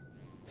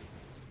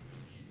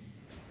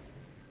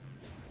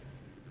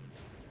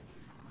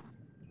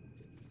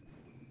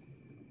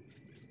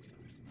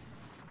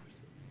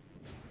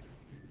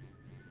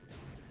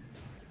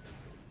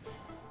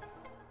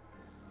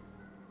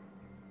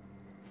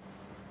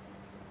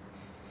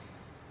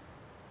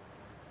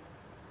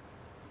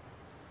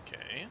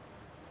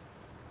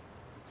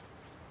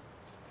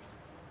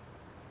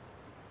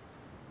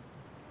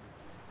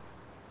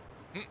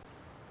 Hmm.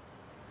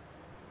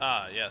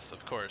 Ah, yes,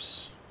 of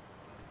course.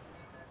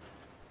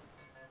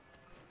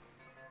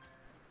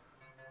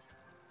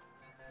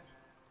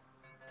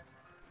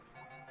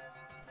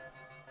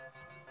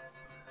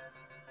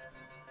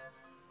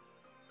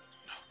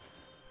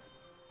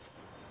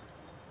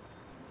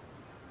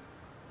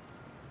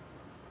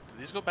 Do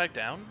these go back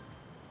down?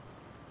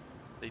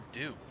 They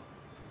do.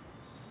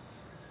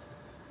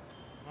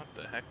 What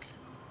the heck?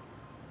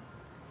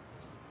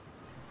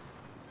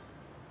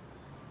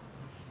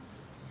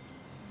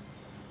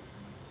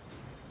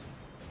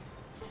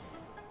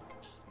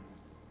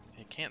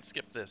 You can't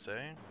skip this,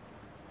 eh?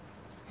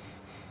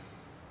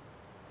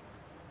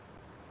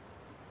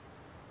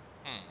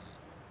 Hmm.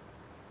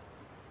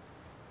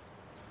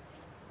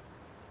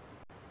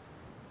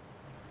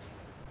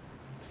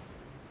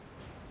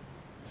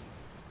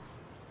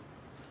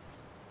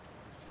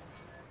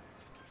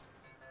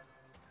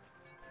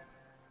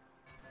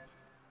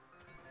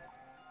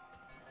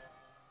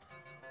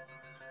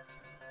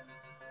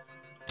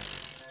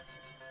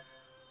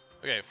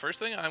 Okay, first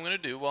thing I'm gonna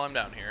do while I'm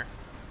down here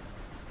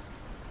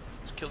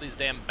is kill these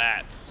damn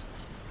bats.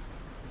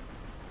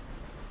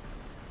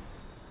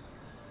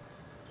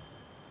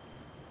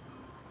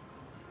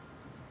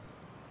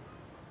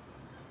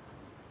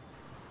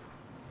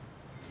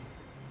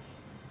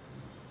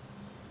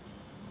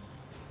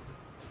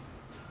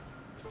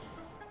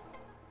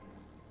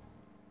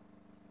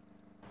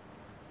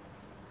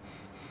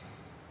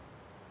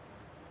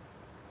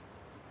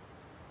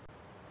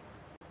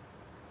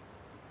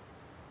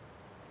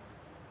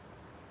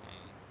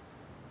 Hmm.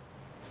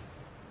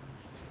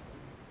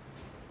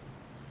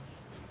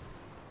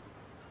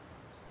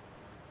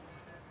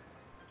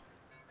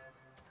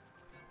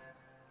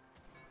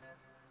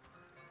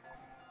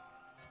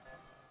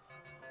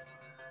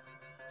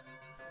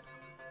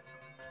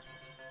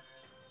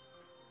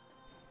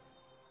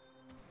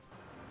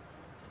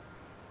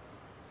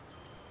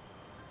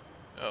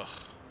 Ugh.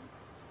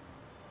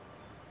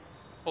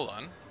 Hold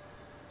on.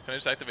 Can I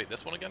just activate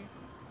this one again?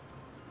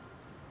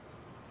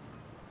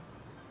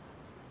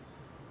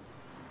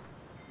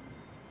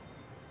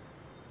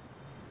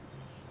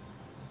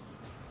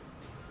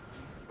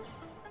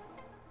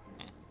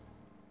 Hmm.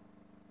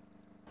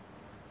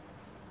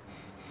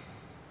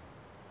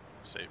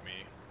 Save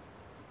me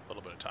a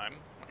little bit of time,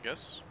 I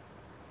guess.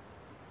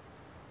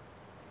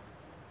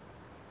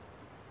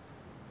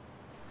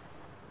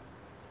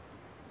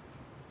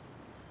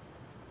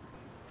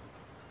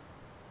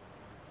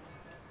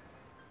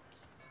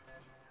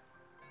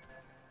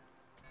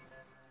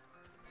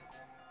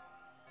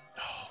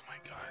 Oh my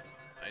god.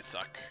 I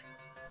suck.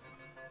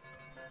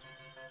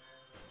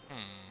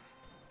 Hmm.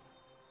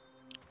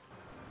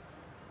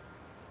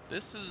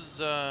 This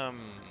is,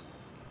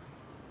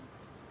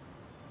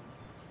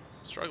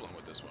 struggling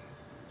with this one.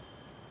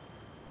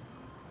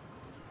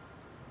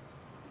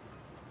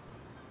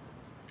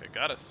 Okay,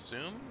 gotta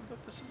assume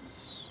that this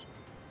is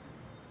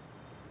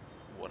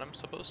what I'm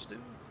supposed to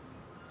do.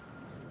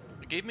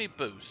 It gave me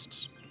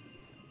boost,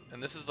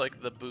 and this is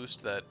like the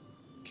boost that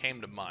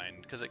came to mind,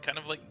 because it kind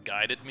of like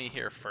guided me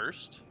here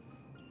first.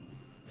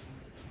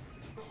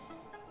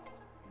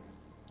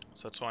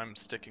 So that's why I'm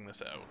sticking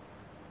this out.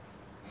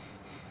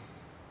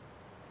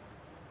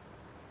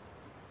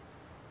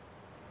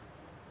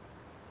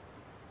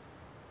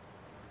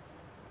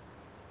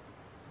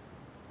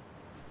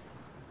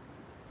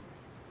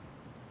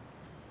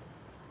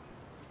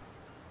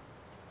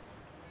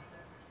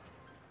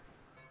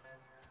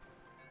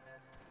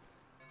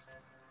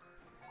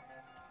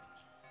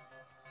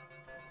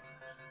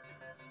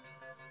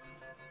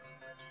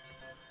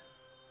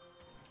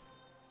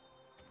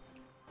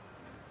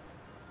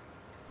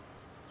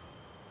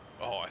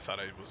 Oh, I thought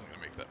I wasn't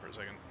gonna make that for a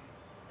second.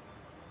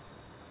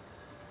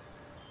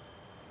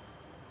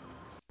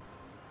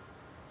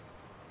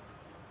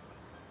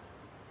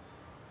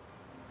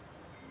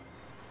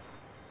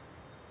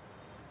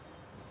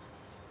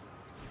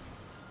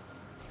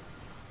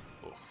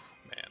 Oh,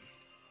 man.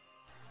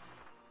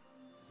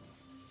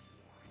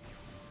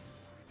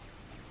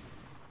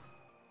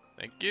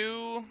 Thank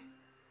you.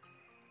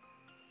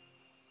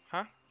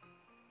 Huh?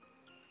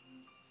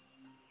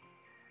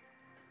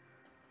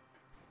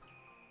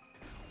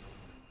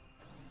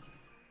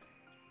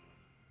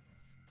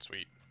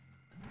 Sweet.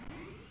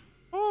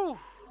 Woo!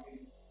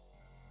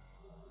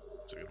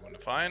 It's a good one to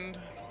find.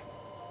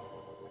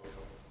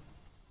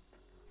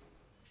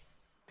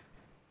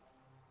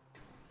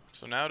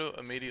 So now to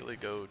immediately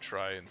go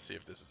try and see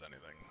if this is anything.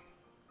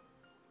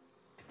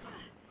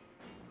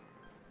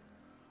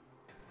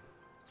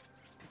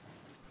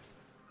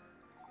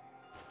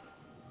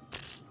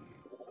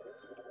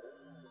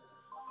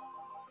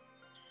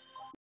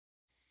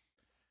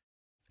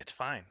 It's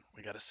fine.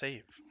 We gotta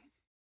save.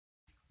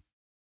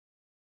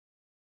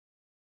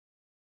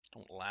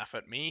 Don't laugh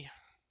at me.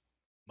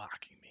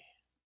 Mocking me.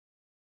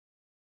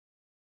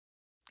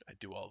 I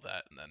do all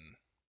that and then...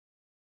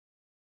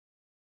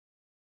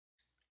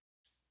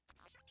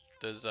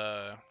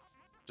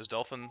 Does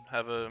Dolphin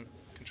have a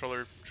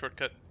controller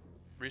shortcut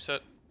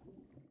reset?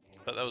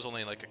 But that was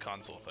only like a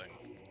console thing.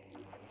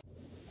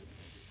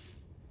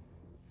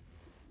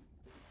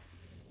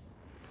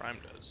 Prime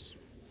does.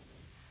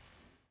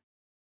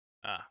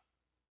 Ah.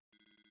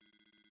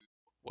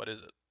 What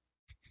is it?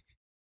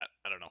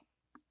 I don't know.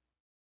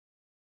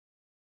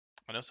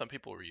 I know some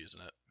people were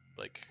using it,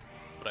 like,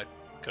 but I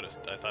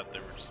thought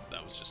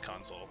that was just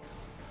console.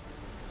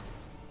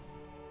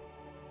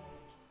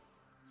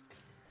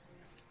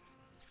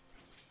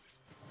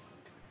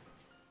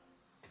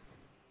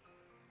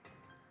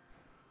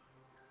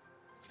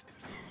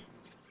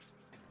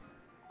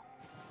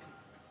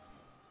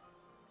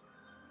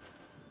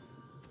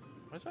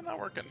 Why is that not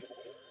working?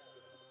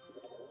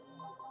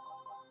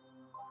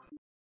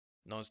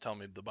 No one's telling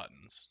me the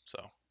buttons, so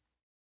I'm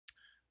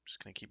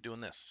just gonna keep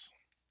doing this.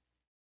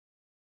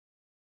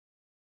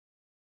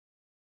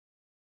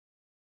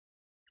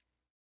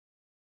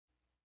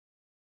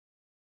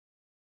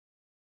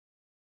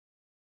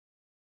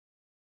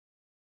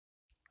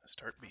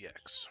 Start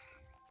BX.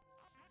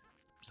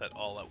 Is that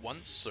all at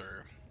once,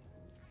 or?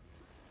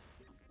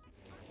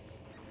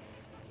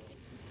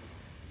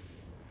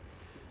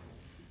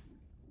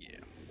 Yeah,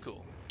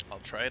 cool. I'll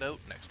try it out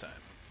next time.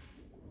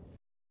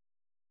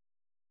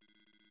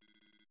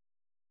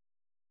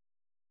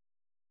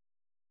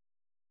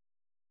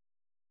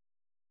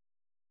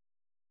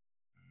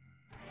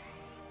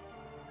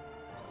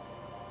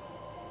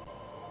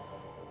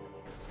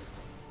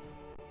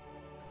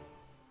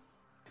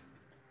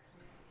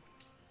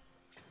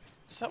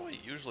 Is that how we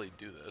usually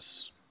do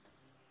this?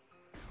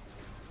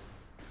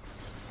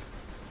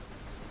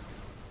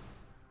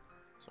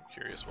 So I'm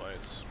curious why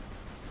it's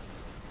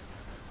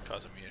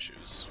causing me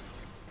issues.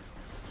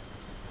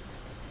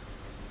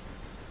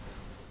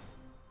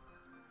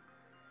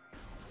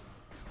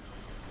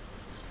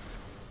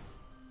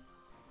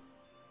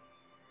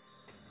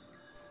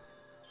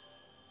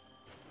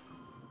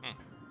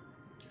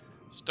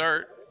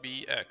 Start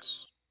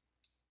BX.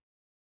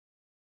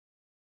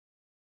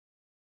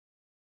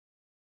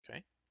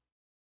 Okay.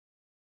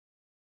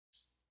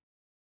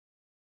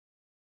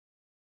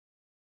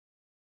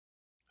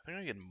 I think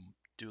I can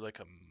do like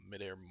a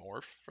midair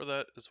morph for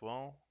that as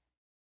well.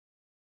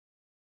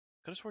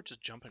 Could have sworn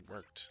just jumping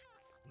worked.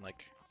 And,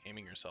 like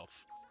aiming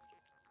yourself.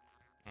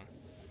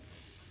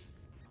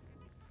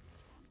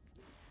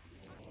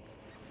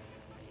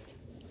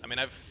 I mean,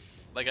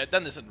 I've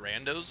done this in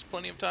randos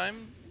plenty of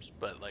times,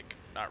 but like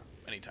not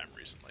anytime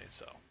recently,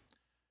 so.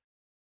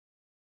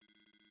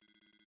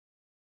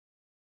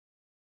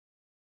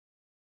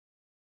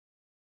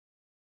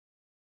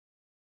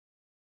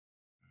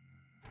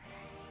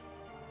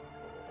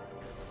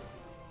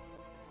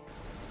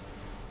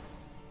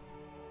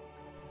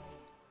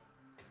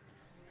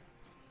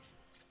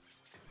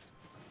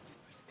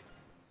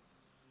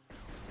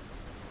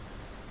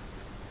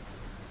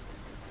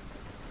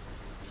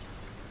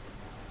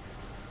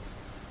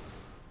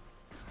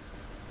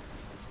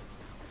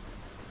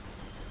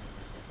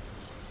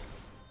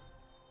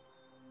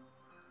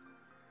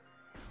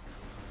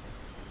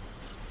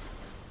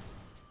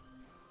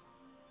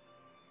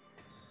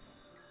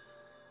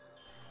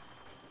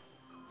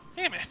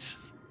 Damn it!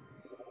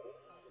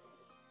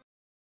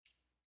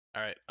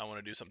 Alright, I want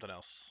to do something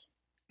else.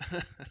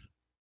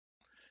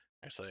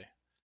 Actually,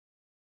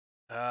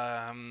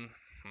 one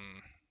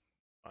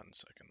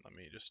second, let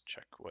me just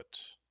check what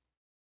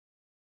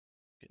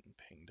I'm getting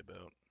pinged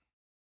about.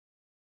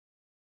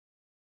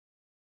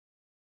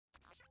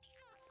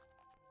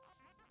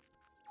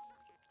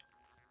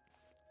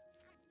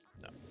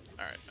 No.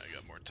 Alright, I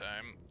got more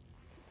time.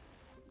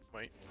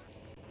 Wait.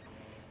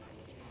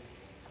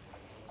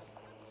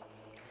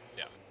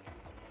 Yeah.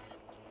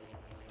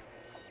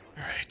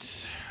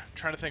 Alright. I'm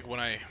trying to think when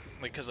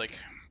because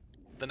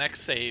the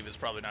next save is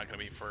probably not going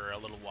to be for a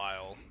little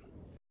while.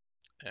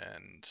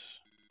 And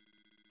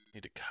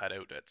need to cut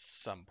out at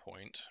some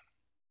point.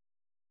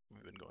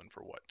 We've been going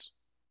for what?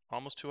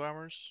 Almost 2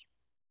 hours?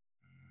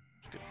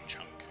 It's a good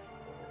chunk.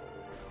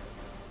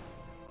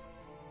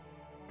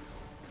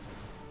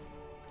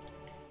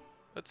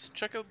 Let's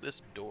check out this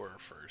door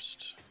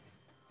first.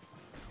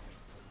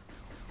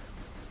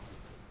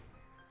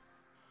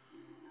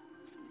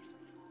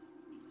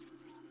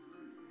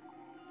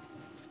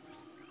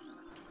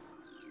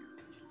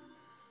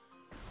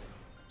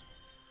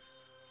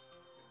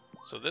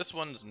 So this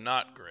one's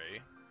not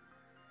gray.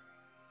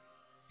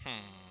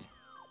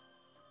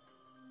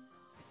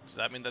 Does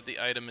that mean that the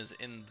item is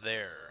in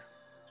there?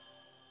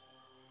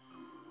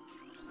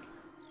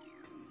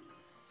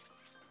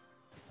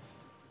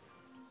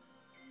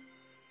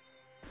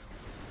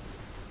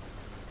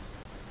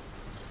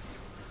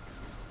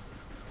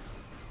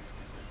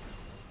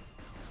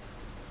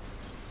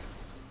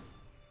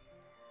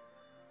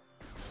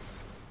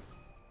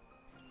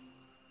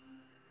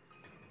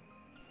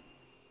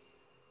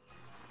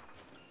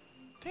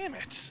 Damn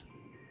it!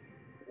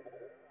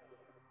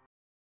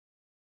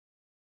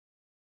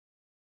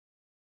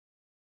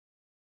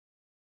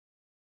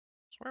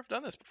 I swear I've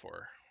done this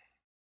before.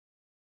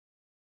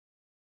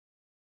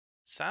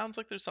 Sounds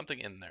like there's something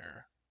in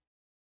there.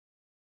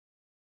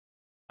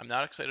 I'm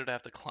not excited to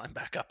have to climb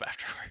back up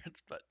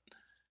afterwards, but...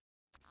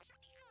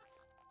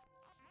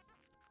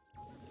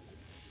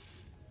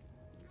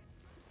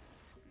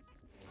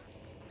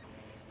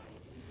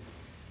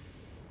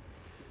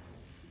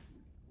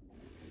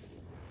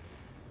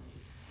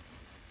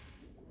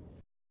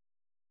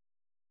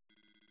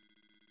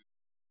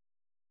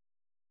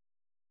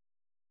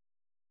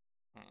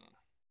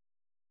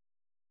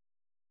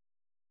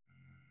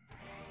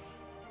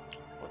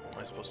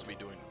 I supposed to be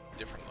doing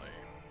differently?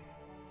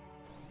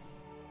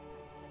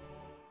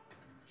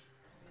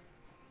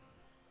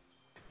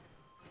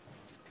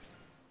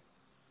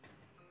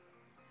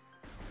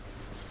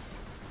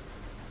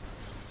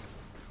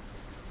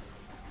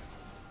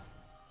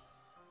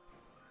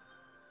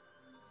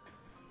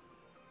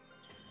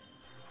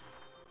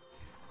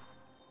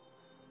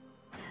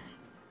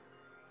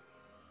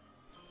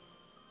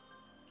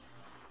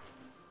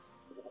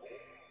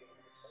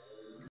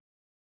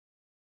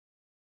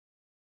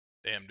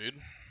 Damn, dude.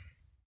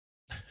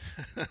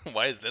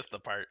 Why is this the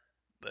part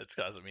that's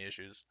causing me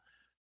issues?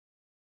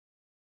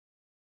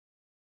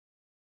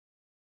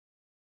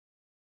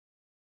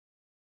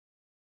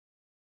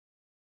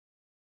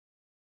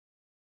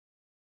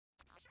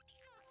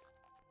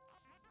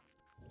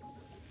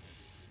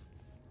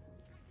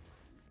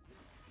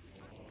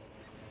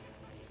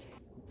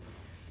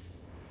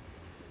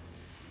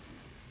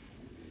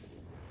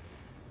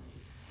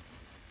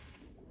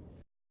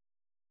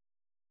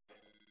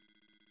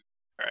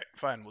 Alright,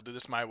 fine, we'll do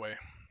this my way.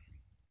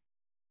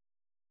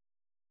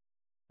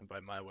 And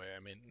by my way,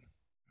 I mean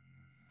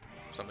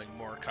something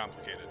more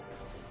complicated.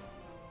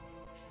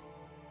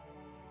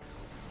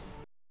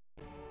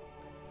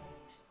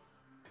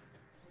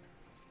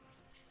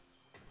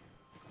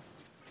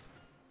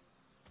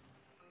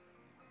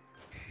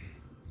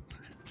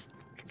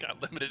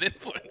 Got limited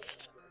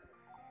influence.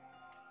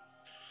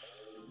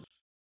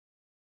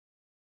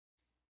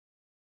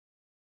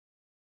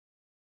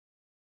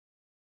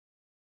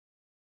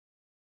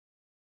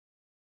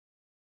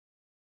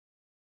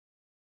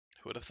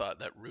 Who would have thought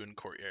that ruined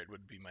courtyard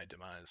would be my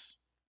demise?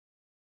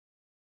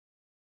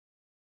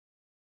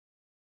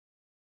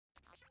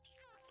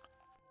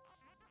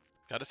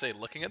 Gotta say,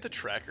 looking at the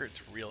tracker,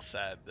 it's real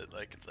sad that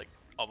like it's like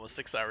almost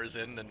 6 hours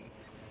in, and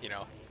you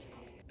know,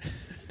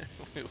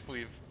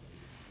 we've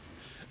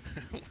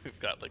we've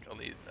got like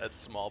only a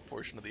small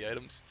portion of the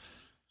items.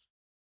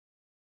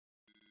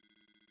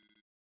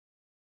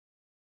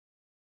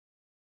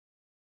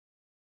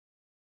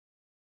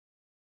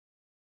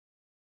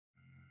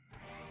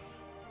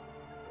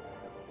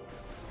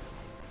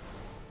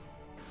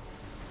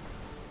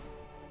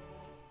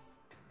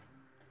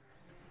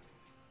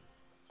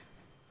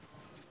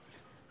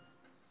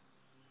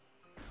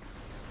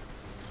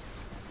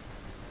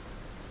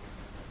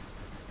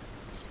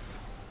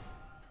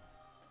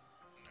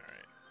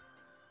 Alright.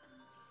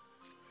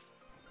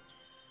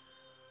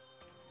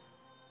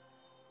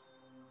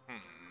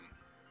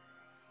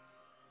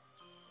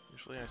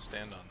 Usually I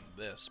stand on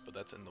this, but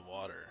that's in the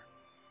water.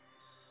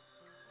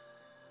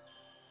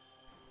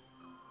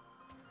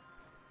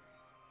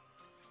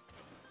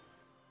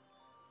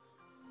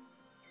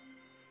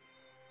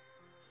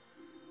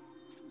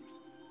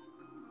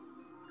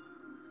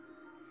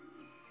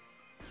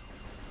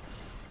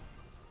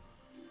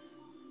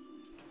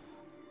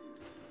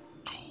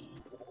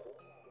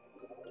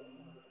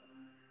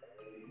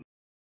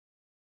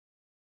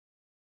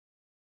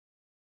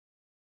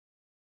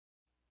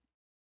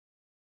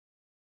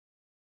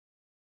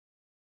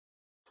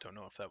 Don't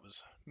know if that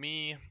was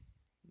me,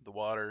 the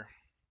water.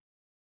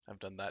 I've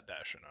done that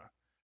dash in a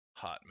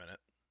hot minute.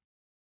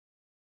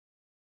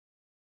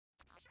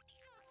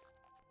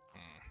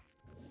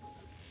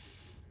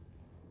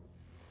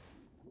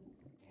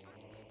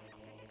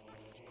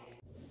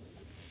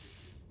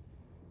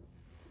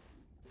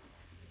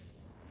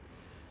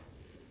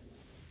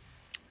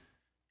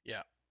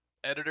 Yeah.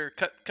 Editor,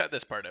 cut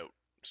this part out.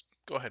 Just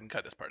go ahead and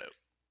cut this part out.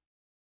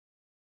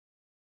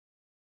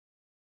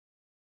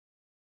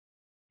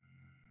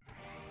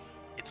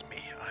 It's me.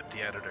 I'm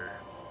the editor.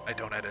 I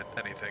don't edit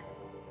anything,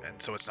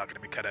 and so it's not going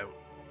to be cut out.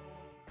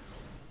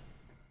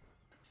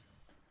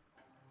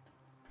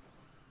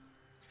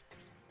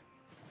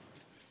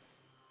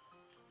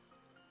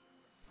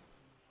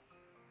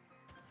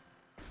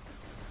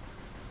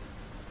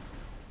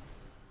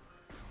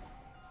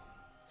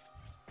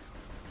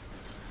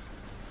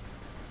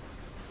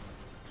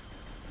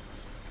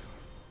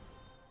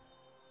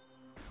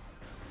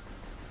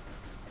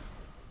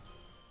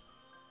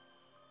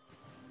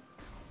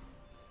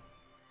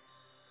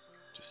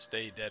 Just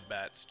stay dead,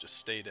 bats. Just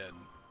stay dead.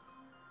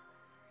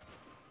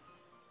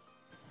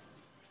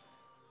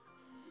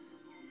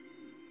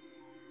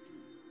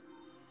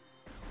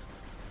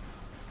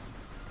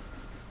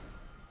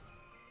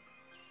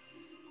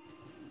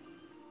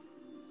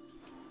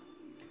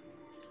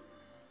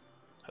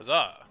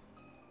 Huzzah!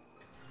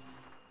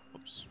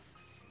 Oops.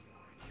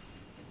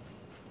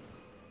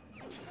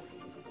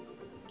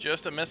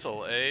 Just a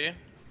missile, eh?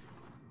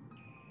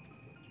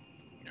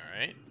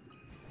 Alright.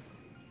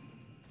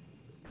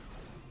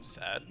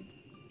 Sad.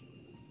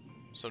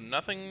 So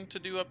nothing to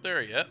do up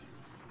there yet.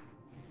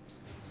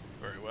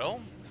 Very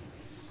well.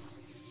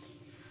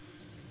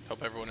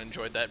 Hope everyone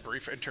enjoyed that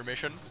brief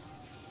intermission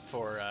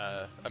for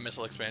a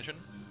missile expansion.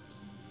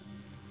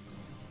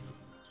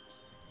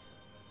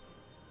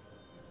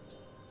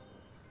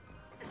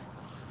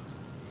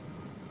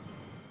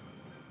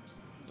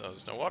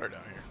 There's no water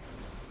down here.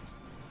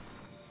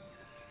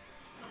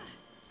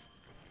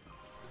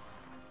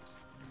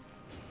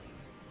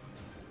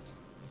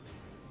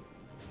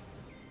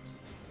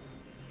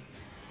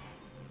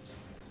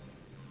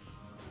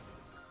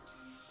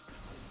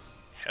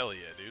 Hell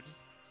yeah, dude.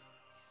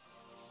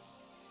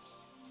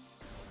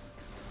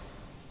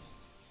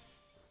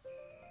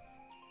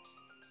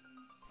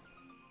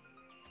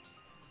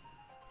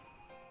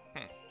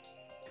 Hmm.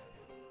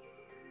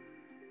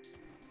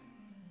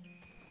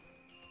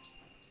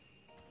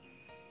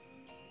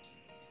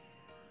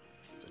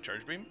 Is it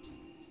charge beam?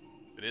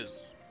 It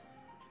is.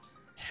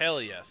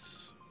 Hell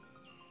yes.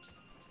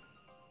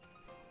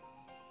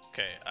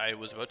 Okay, I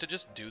was about to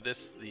just do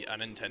this the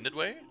unintended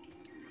way.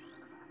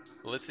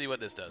 Let's see what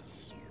this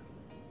does.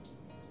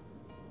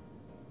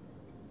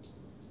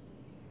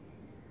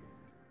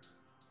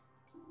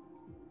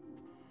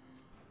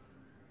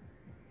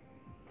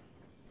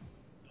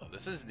 Oh,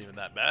 this isn't even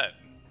that bad.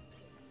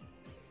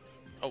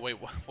 Oh wait,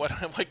 what?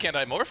 Why can't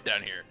I morph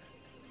down here?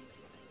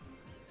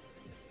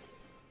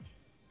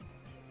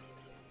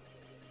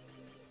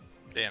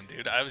 Damn,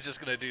 dude, I was just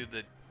gonna do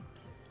the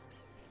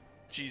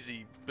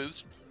cheesy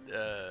boost,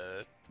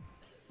 the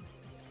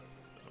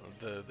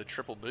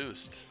triple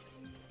boost.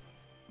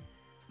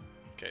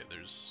 Okay,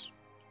 there's.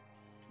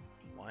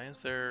 Why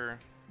is there?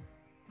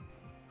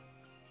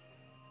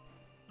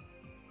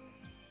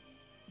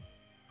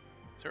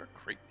 Is there a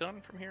crate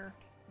done from here?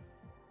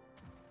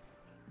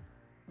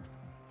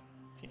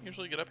 Can't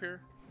usually get up here.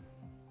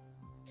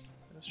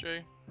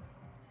 SJ.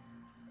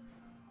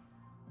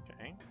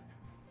 Okay.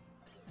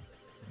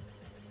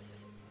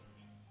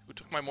 Who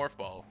took my morph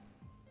ball?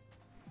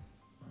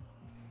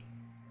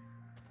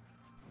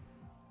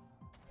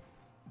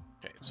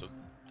 Okay, so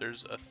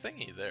there's a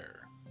thingy there.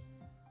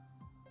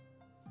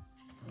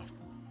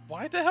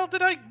 Why the hell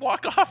did I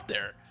walk off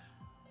there?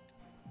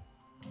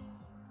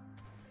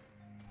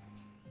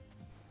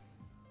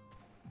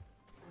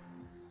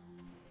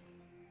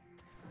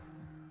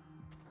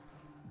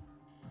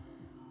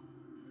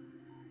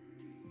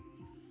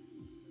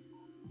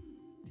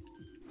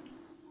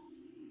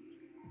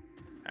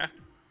 Huh?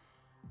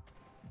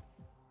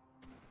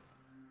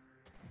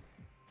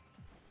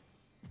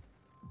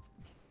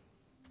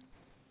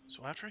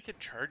 So after I get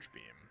charge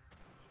beam,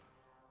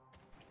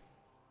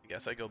 I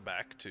guess I go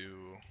back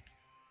to...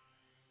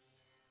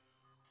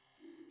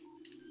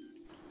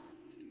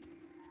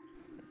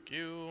 Thank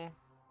you.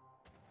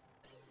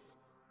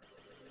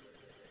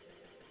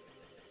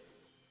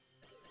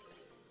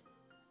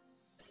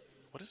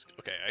 What is...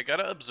 Okay, I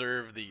gotta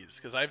observe these,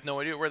 because I have no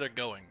idea where they're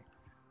going.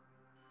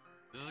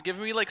 This is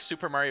giving me, like,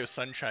 Super Mario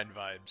Sunshine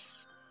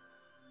vibes.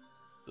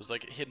 Those,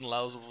 like, hidden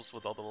levels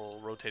with all the little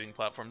rotating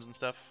platforms and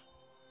stuff.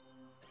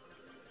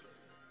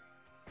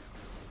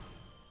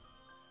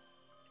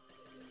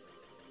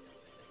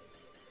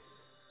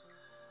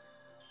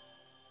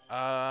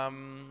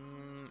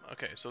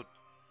 Okay, so...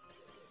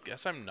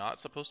 Guess I'm not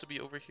supposed to be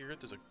over here.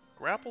 There's a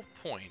grapple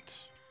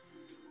point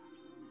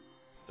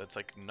that's,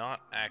 like, not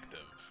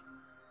active.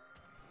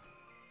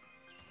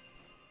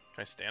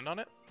 Can I stand on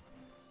it?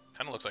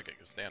 Kind of looks like I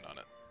can stand on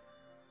it.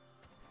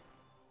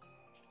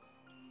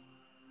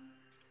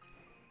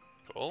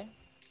 Cool.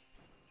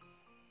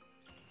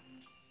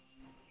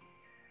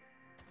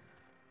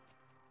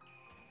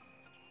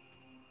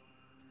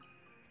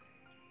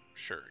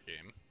 Sure,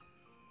 game.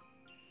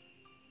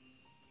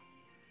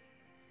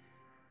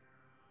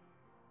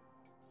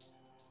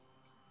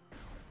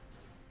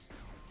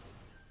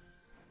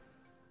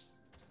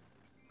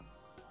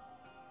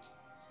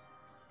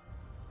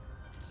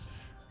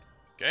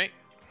 Okay.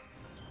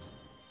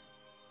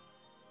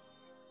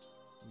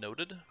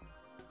 Noted.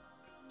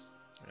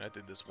 I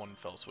did this one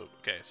fell swoop.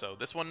 Okay, so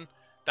this one,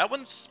 that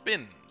one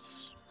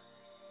spins.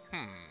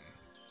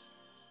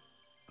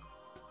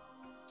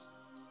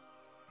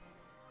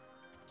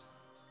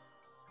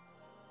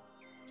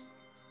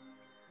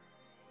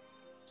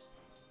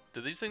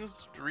 Do these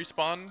things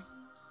respawn?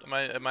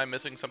 Am I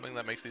missing something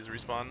that makes these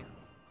respawn?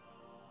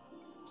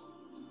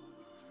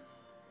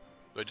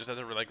 Do I just have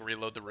to like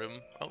reload the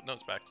room? Oh no,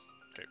 it's back.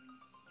 Okay.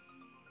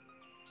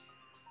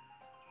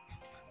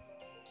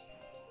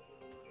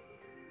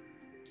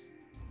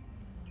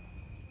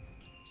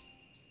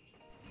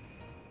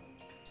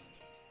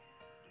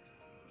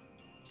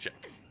 Check.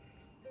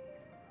 I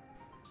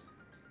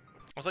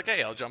was like,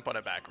 hey, I'll jump on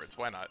it backwards.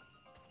 Why not?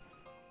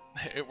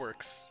 It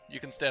works. You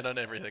can stand on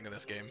everything in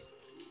this game.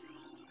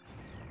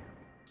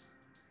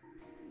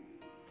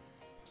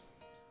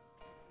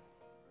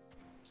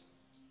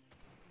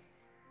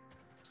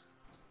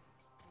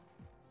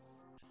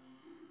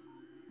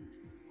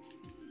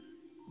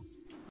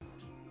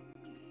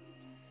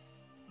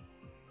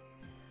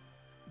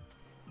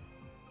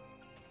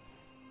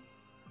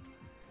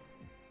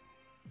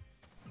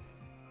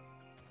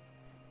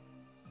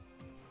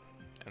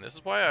 And this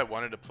is why I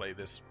wanted to play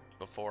this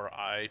before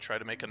I try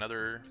to make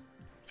another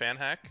fan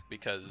hack,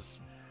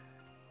 because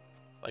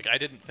like I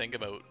didn't think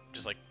about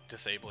just like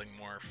disabling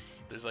morph.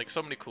 There's like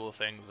so many cool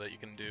things that you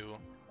can do.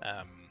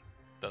 That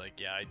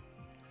like yeah, I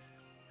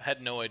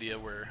had no idea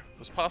where it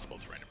was possible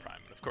to run a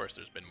prime. And of course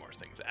there's been more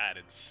things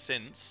added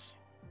since.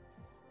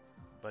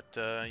 But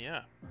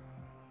yeah.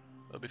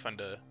 It'll be fun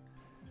to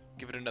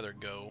give it another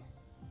go.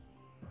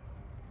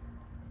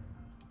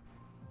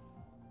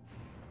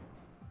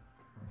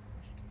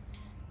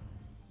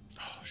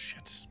 Oh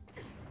shit.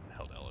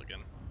 Held L again.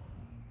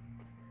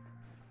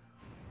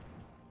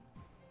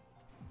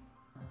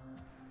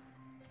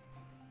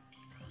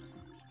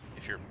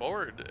 If you're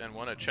bored and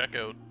want to check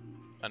out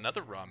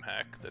another ROM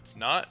hack that's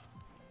not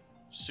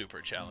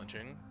super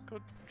challenging, go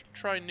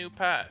try New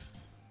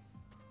Path.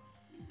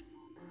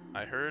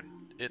 I heard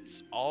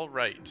it's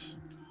alright.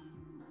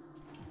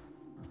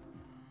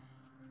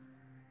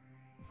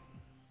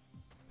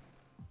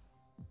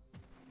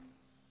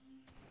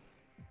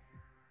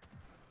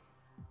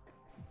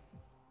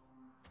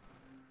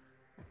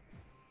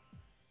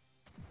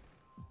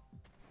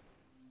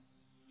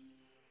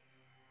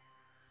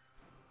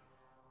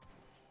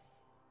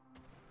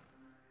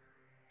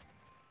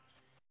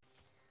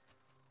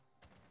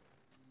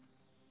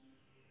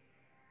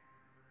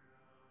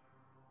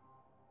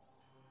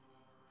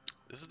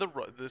 This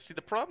is see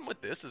the problem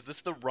with this is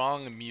the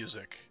wrong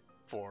music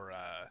for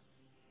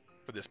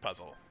this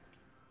puzzle.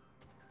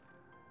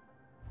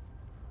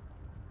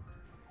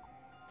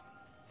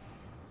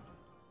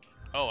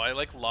 Oh, I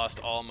like lost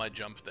all my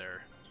jump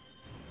there.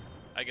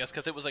 I guess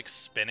because it was like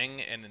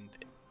spinning and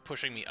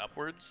pushing me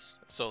upwards,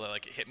 so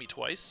like it hit me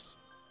twice.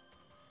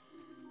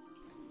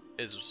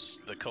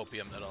 Is the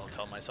copium that I'll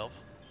tell myself.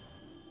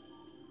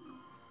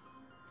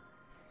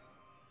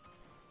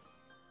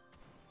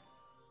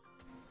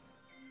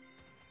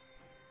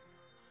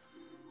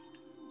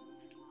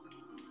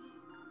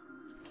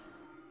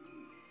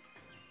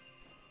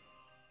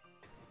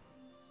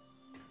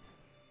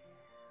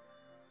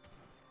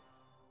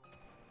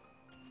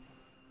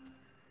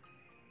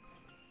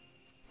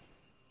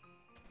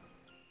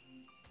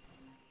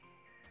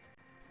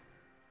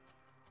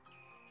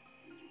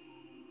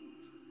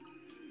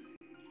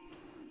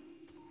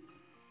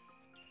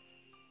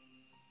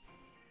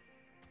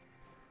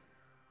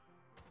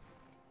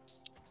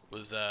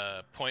 Was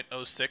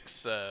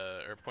 0.06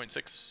 or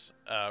 0.6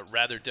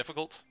 rather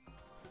difficult?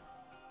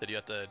 Did you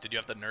have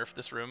to nerf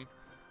this room?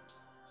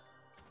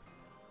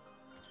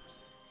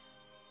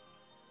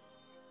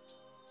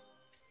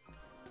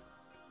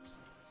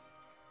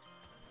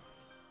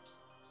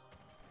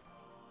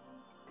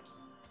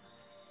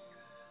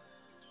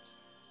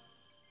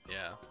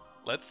 Yeah.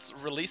 Let's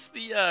release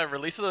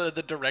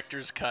the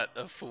director's cut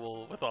of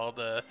Fool with all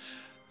the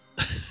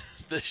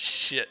the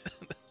shit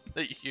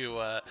that you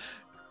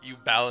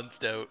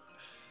balanced out.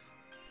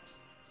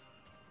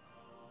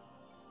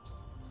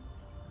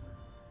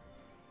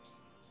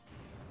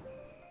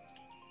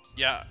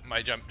 Yeah,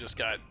 my jump just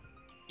got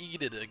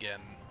eated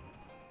again.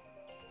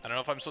 I don't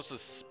know if I'm supposed to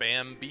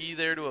spam B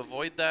there to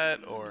avoid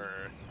that, or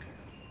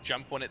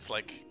jump when it's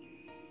like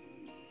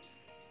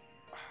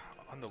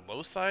on the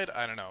low side.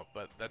 I don't know,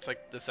 but that's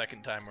like the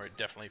second time where it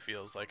definitely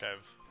feels like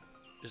I've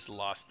just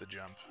lost the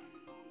jump.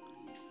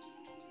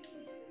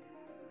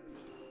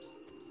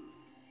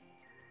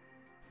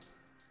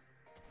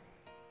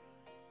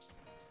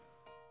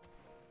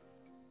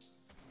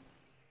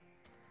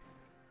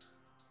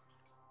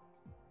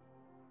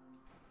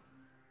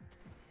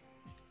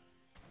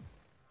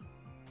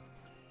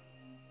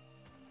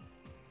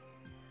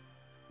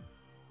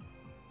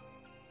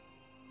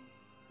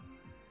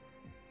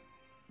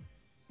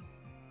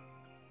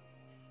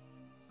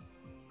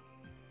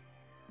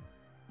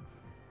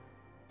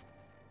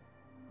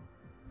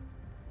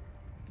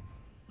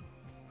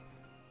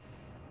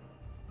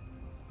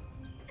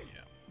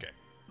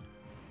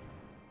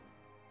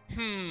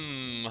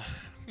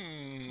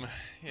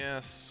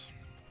 Yes.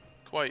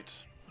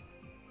 Quite.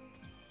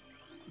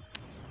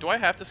 Do I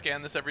have to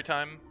scan this every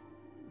time?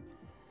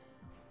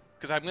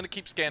 Because I'm going to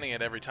keep scanning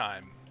it every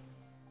time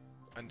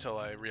until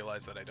I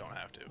realize that I don't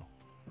have to.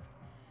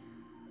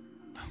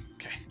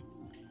 Okay.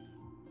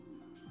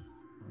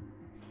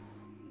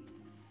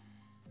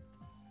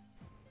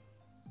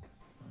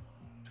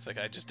 It's like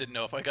I just didn't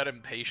know if I got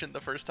impatient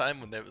the first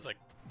time when it was like,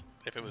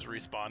 if it was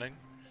respawning.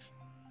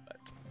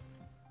 But,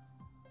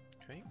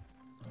 okay.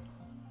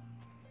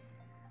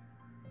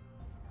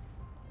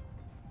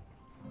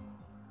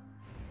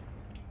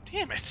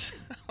 Damn it!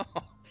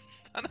 Oh,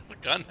 son of a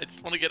gun! I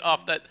just want to get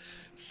off that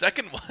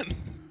second one.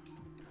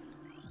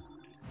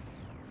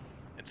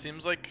 It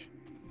seems like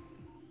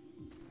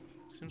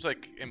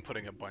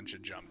inputting a bunch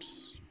of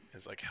jumps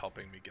is like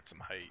helping me get some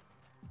height,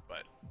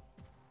 but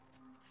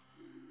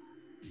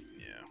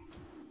yeah.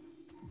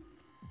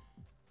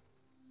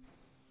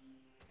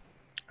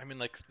 I mean,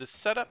 like the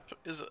setup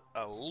is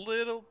a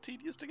little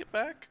tedious to get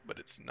back, but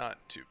it's not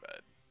too bad.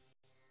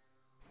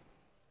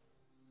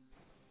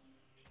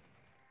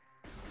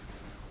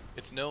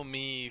 It's no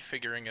me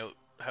figuring out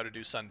how to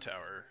do Sun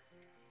Tower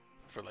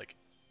for like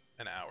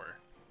an hour.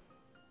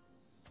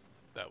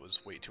 That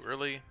was way too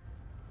early.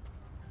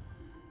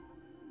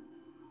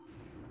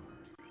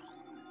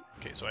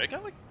 Okay, so I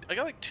got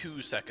like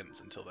 2 seconds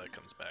until that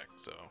comes back,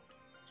 so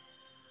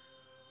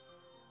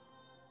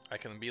I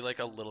can be like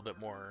a little bit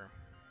more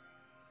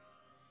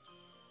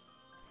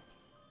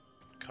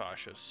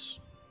cautious.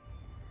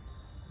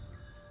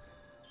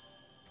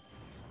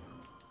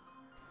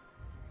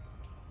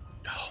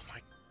 Oh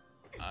my.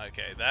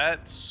 Okay,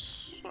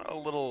 that's a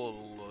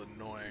little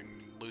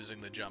annoying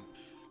losing the jump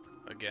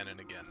again and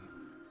again.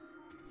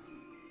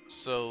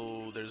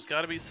 So there's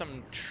got to be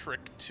some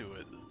trick to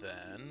it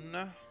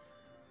then.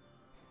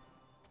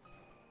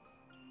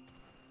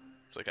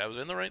 It's like I was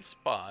in the right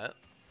spot.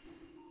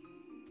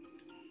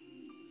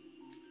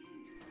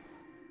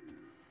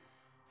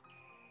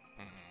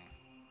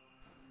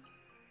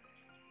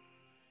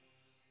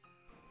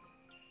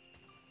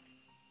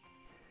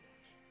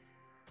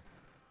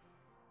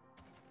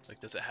 Like,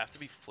 does it have to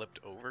be flipped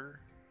over?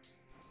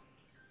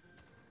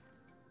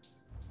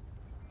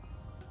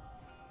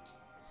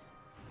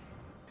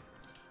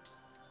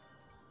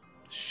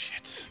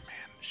 Shit,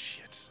 man,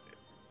 shit.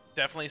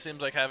 Definitely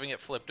seems like having it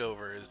flipped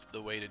over is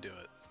the way to do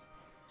it.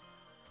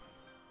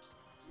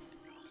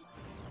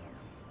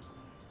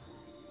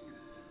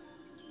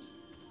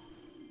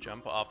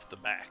 Jump off the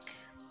back.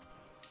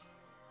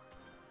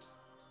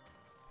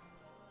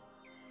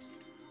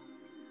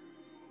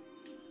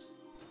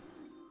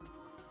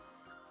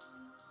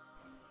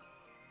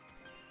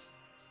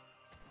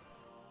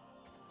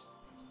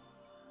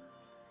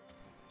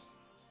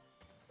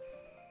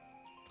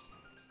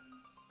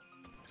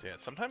 So yeah,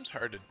 it's sometimes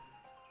hard to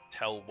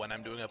tell when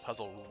I'm doing a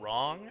puzzle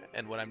wrong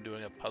and when I'm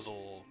doing a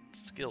puzzle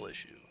skill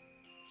issue.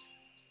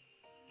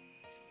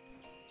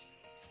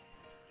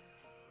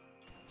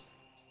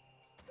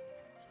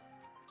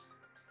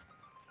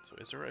 So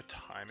is there a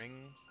timing?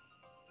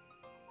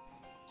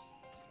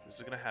 This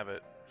is gonna have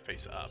it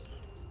face up.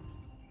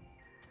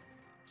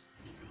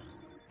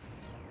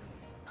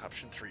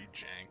 Option 3,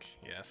 jank.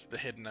 Yes, the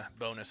hidden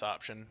bonus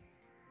option.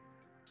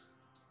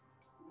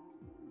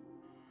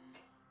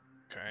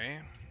 Okay.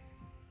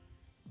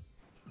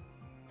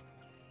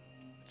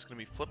 It's going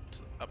to be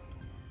flipped up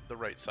the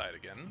right side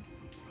again.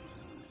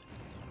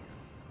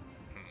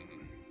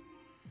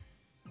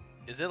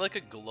 Is it like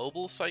a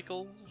global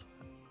cycle?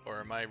 Or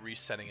am I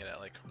resetting it at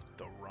like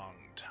the wrong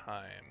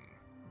time?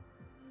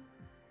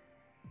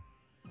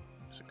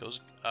 So it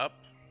goes up.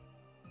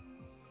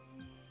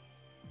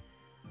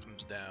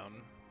 Comes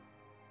down.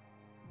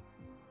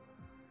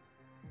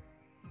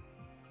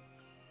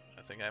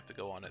 I think I have to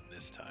go on it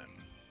this time.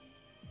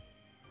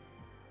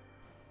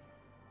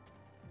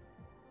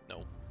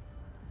 Nope.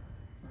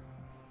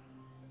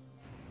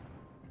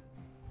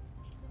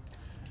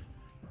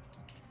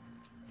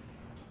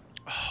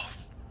 Oh,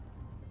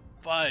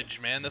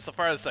 fudge, man. That's the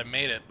farthest I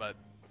made it, but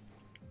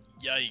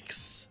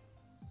yikes.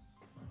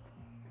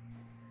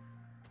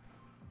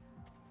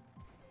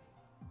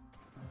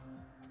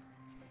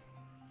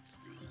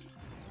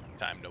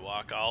 Time to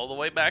walk all the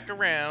way back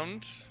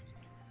around.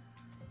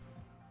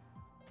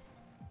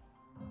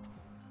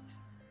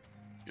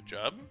 Good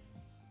job.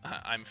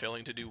 I'm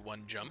failing to do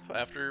one jump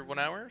after 1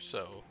 hour,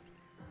 so,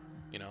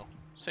 you know,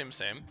 same.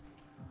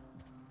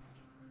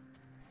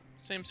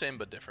 Same,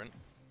 but different.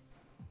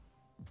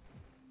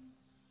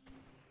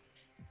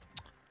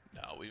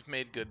 Now, we've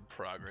made good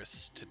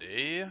progress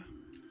today.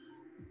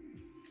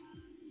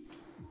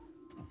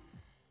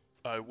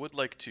 I would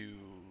like to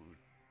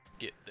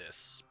get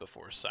this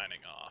before signing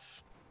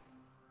off.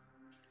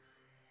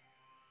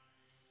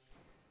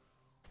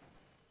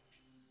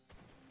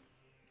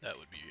 That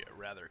would be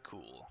rather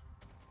cool.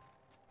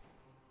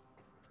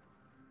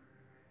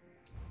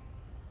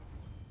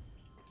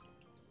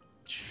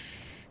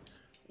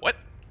 What?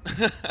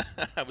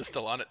 I was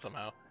still on it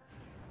somehow.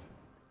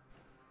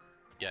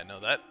 Yeah, no,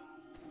 that...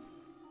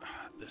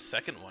 The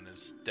second one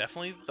is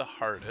definitely the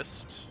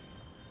hardest.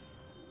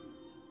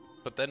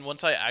 But then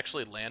once I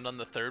actually land on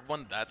the third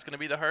one, that's going to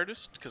be the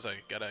hardest, because I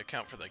gotta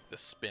account for, like, the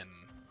spin.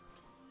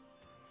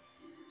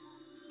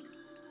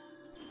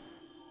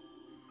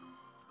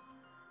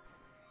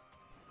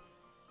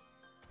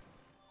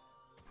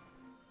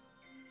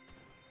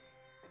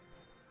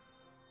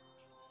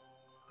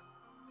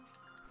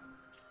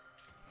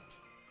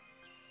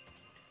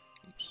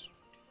 Oops.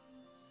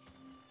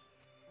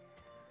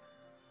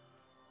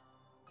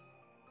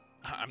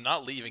 I'm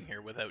not leaving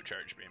here without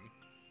Charge Beam.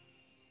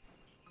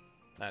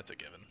 That's a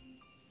given.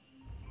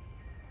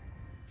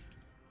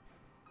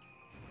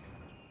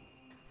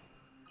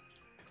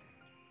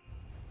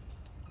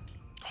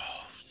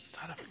 Oh,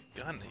 son of a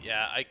gun.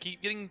 Yeah, I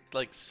keep getting,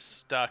 like,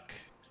 stuck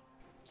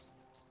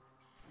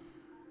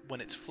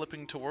when it's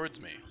flipping towards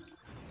me.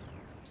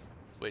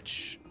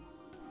 Which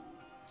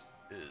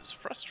is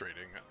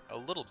frustrating a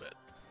little bit.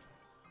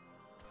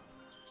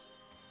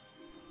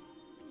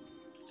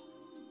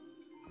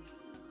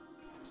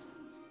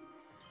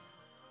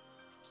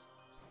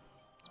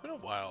 It's been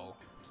a while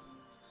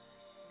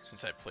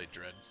since I played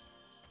Dread.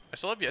 I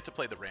still have yet to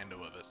play the rando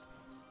of it.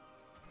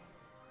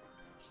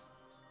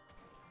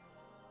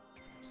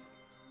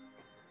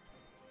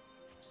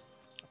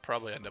 I'll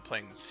probably end up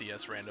playing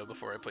CS rando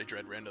before I play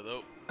Dread rando,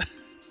 though. I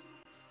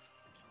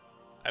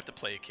have to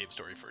play a Cave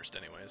Story first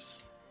anyways.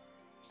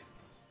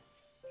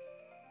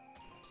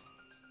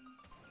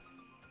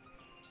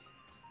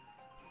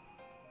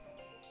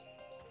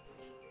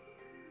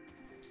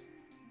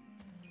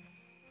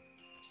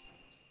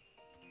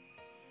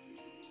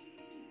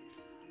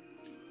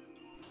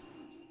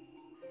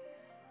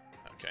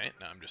 Okay,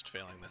 now I'm just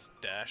failing this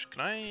dash. Can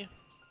I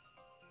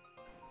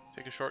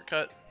take a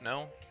shortcut?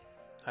 No?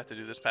 I have to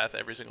do this path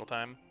every single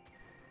time?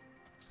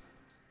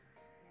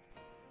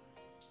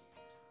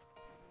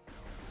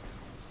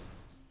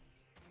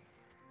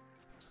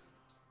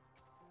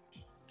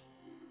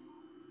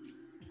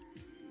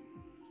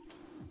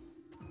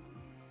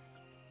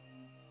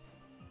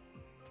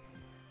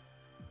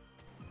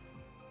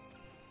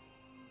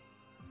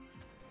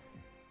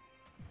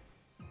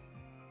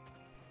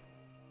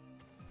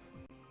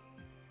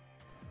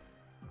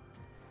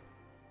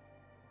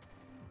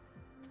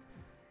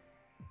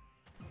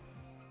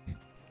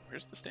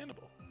 Where's the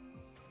standable?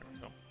 There we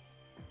go. Am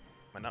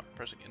I not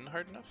pressing in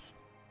hard enough?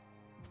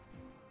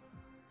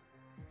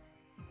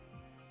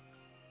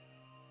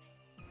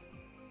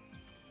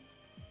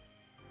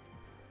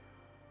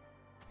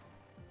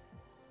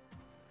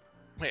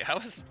 Wait, how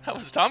is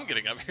Tom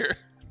getting up here?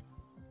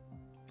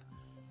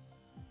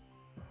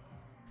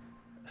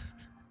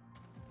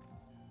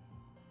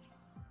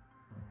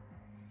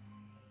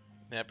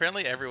 Yeah,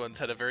 apparently everyone's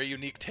had a very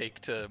unique take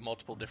to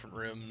multiple different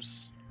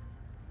rooms.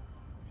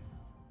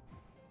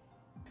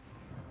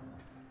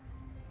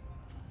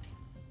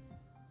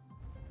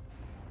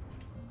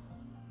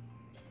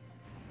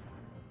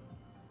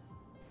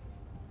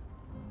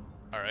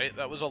 Alright,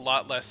 that was a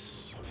lot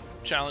less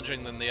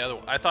challenging than the other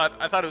one. I thought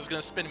it was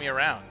gonna spin me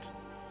around.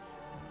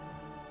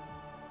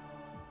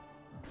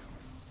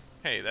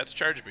 Hey, that's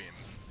Charge Beam.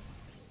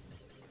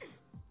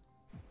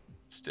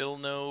 Still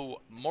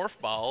no Morph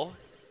Ball.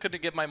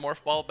 Couldn't get my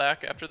Morph Ball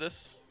back after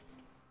this?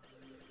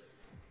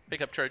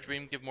 Pick up Charge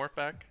Beam, give Morph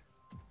back?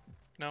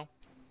 No?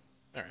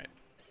 Alright.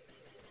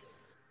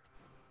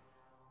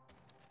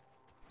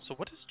 So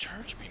what does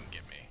Charge Beam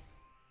give me?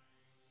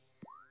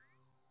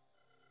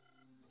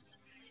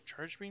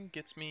 Charge Beam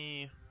gets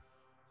me...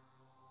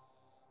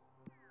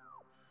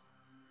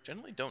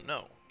 Generally don't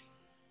know.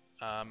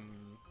 I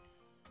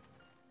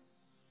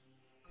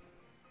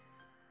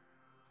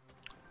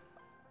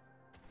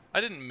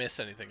didn't miss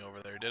anything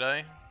over there, did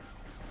I?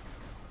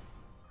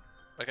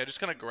 Like, I just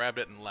kind of grabbed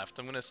it and left.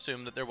 I'm going to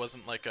assume that there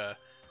wasn't, like, a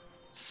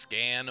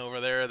scan over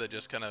there that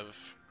just kind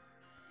of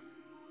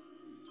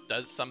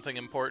does something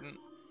important.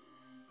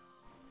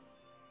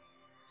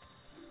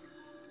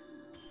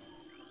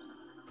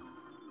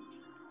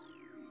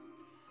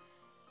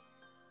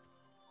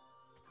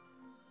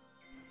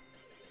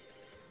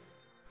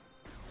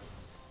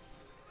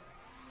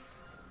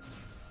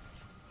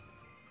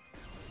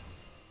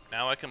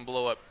 Now I can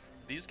blow up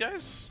these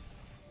guys?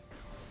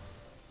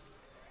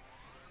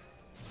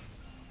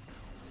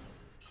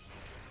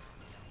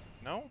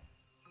 No?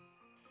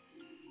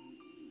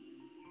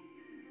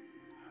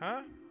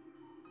 Huh?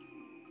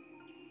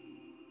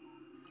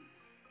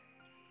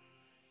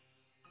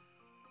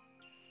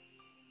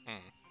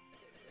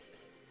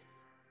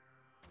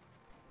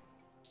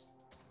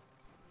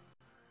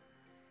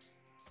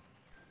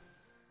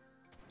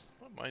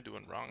 What am I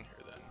doing wrong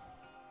here, then?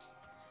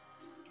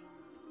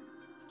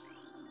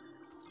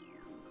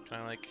 Can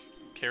I, like,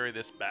 carry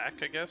this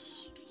back, I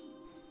guess?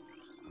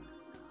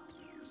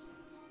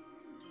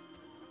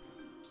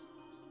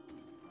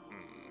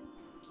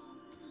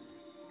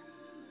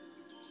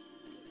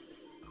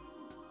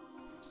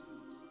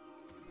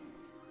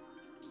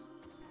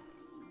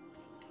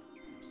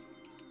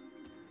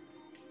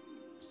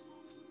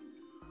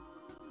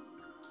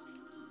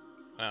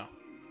 Oh.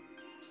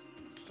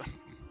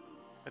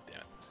 God damn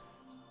it.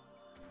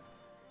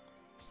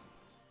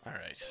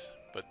 Alright.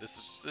 But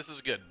this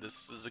is good.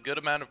 This is a good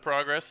amount of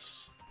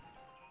progress.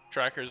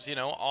 Tracker's, you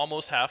know,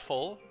 almost half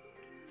full.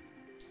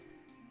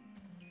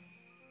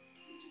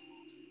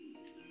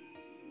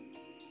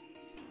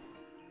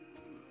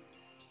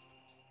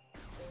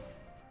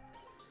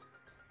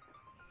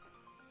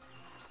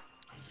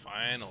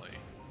 Finally.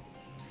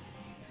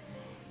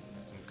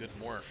 Some good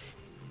morph.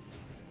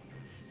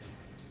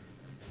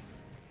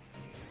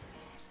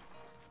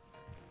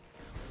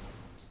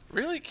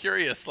 Really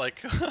curious,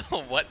 like,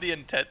 what the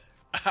intent...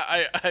 Have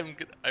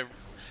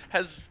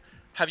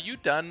you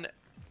done...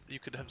 You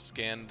could have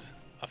scanned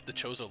off the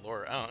Chozo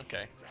lore. Oh,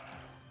 okay.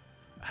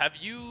 Have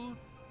you...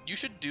 You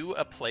should do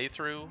a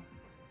playthrough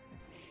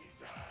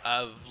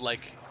of,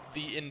 like,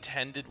 the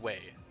intended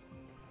way.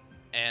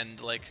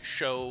 And, like,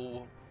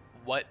 show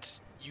what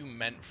you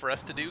meant for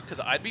us to do. Because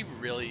I'd be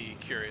really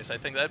curious. I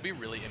think that'd be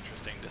really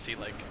interesting to see,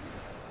 like...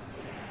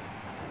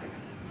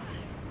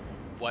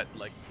 What,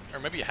 like... Or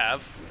maybe you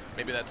have.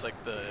 Maybe that's,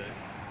 like, the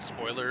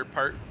spoiler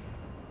part.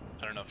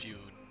 I don't know if you...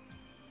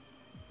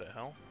 The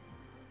hell?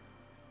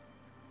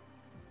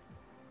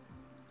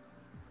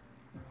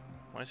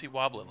 Why is he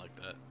wobbling like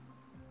that?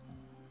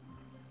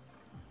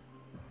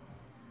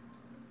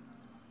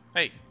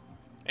 Hey!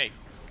 Hey!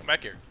 Come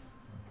back here.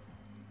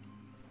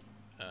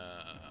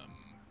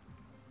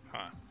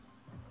 Huh.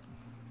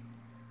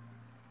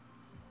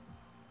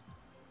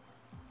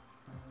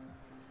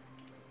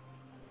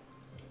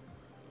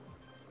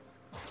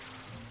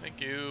 Thank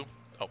you.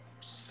 Oh,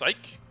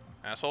 psych!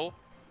 Asshole.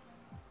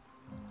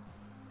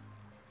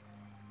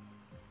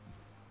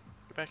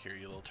 Get back here,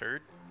 you little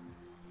turd.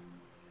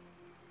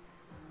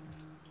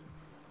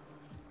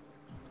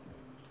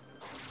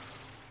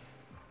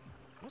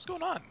 What's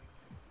going on?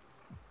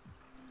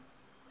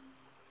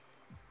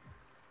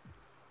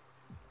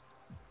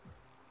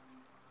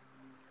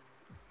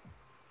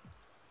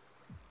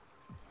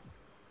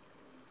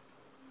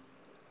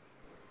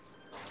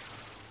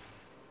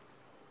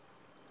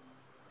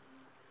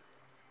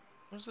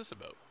 What's this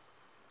about?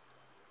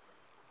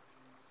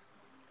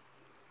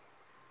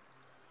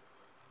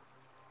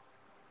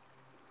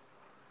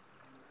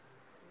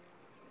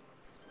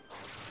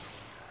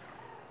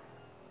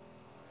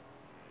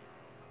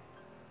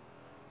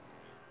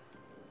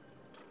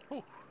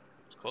 Oh,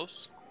 it's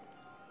close.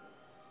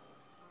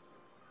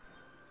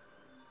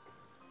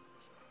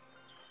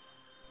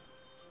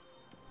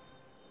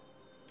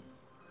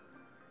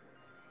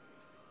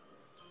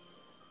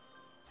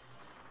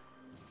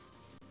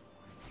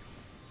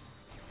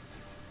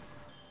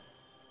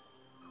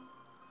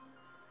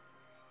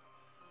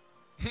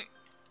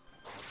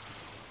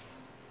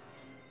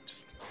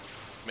 Just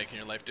making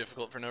your life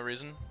difficult for no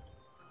reason.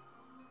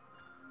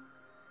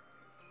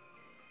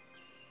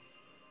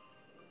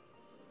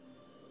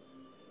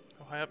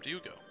 How high up do you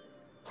go?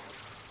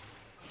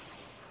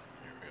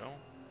 Here we go.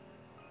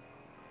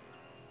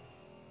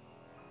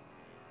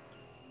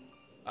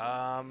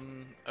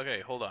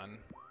 Okay, hold on.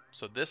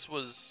 So this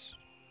was...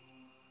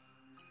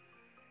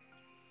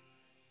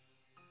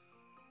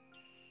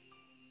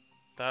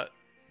 That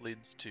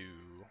leads to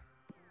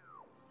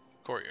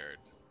courtyard,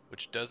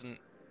 which doesn't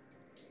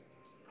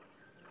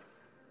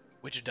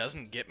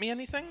get me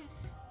anything?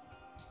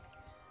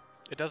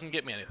 It doesn't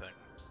get me anything.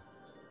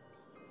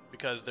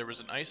 Because there was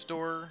an ice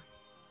door.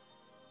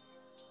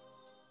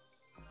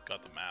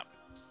 Got the map.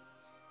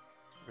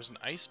 There's an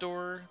ice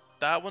door.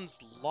 That one's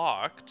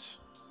locked.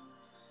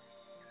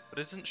 But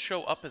it doesn't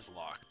show up as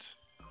locked.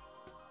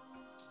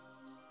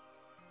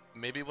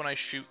 Maybe when I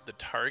shoot the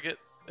target,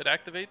 it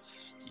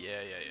activates?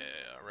 Yeah,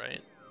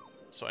 right?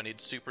 So I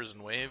need supers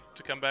and wave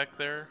to come back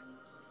there.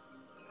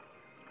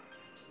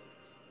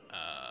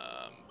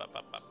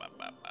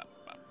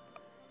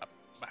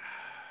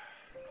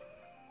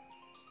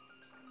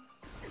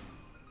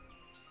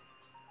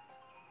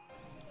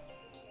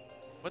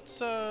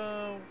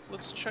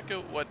 Let's check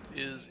out what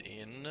is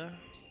in,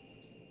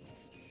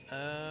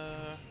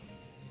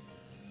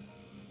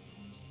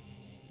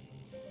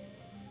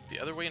 the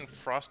other way in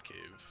Frost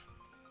Cave.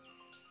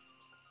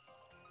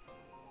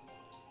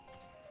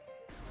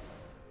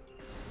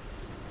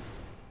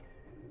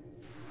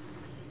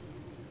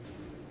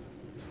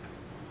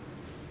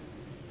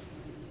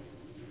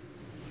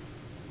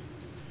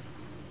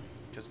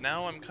 Because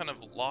now I'm kind of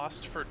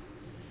lost for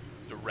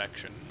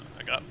direction.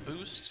 I got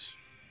boost,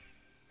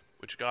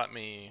 which got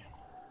me,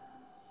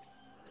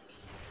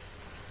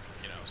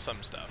 you know,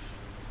 some stuff.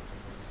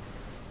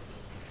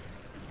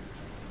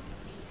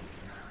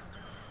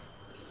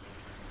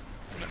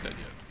 I'm not dead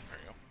yet. There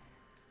you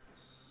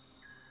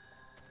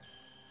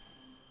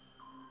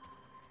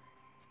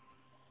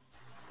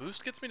go.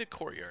 Boost gets me to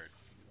courtyard.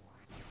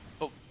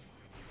 Oh.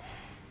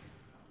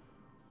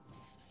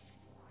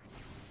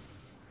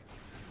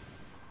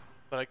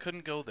 But I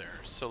couldn't go there,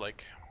 so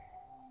like...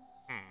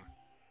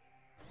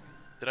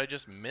 Did I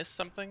just miss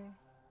something?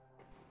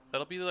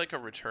 That'll be like a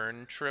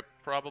return trip,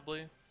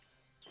 probably.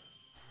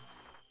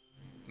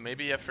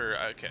 Maybe after...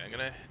 Okay, I'm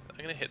gonna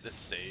hit this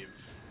save.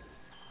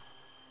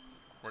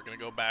 We're gonna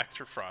go back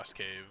through Frost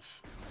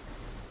Cave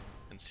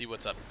and see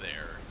what's up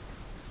there.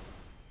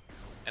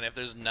 And if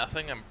there's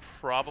nothing, I'm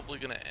probably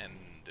gonna end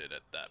it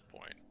at that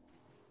point.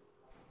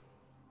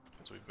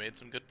 Because we've made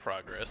some good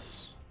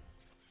progress.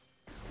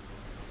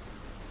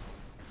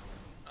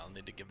 I'll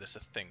need to give this a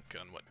think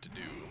on what to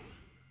do.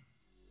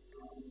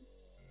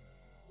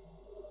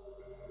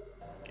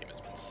 Game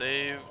has been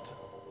saved.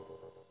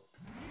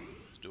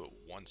 Let's do it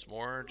once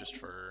more, just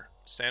for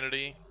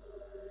sanity.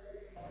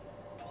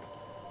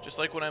 Just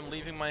like when I'm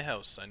leaving my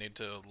house, I need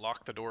to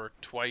lock the door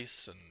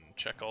twice and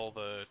check all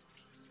the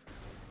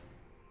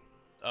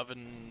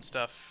oven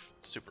stuff.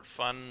 It's super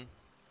fun.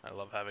 I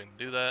love having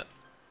to do that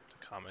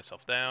to calm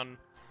myself down.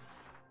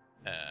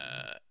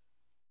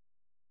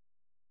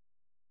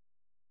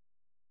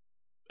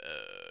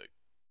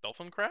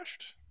 Dolphin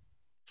crashed?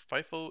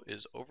 FIFO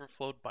is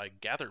overflowed by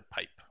gather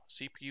pipe.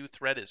 CPU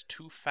thread is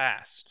too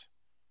fast.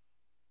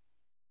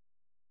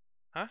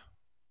 Huh?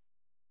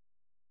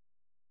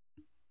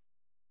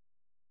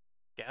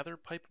 Gather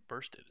pipe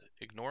bursted.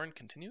 Ignore and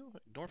continue?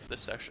 Ignore for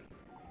this section.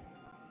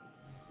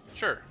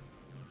 Sure.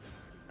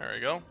 There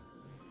we go.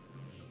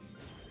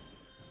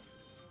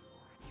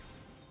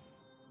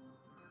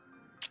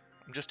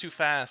 I'm just too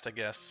fast, I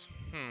guess.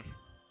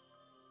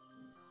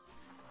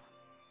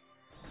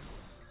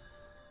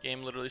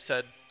 Game literally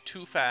said,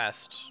 too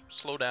fast.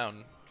 Slow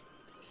down.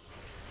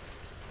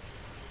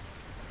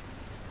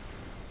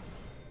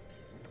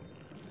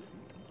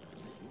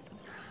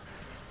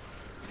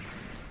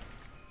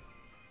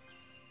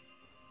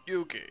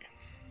 Okay.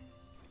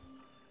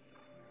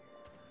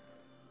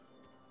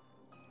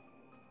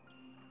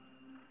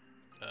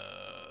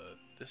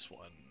 This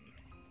one.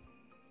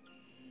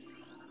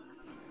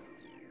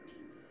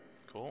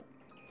 Cool.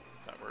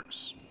 That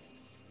works.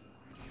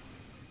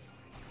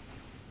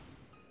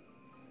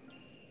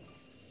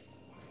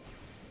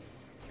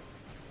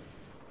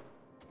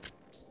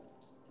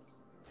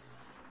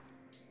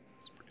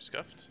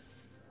 scuffed.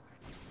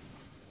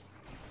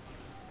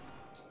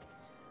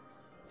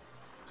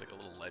 It's like a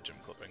little ledge I'm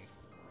clipping.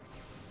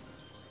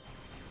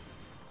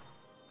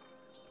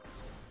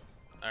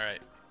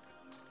 Alright.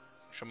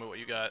 Show me what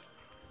you got.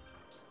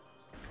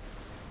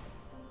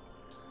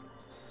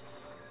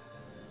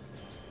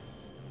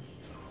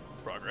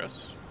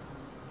 Progress.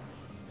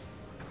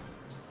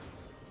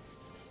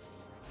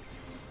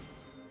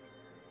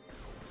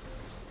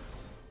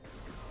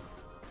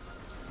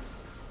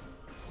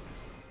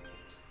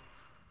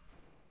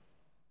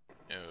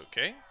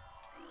 Okay.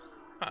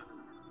 Huh.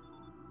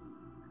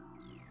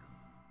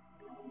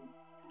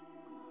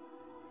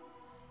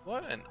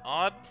 What an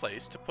odd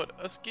place to put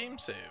a game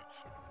save.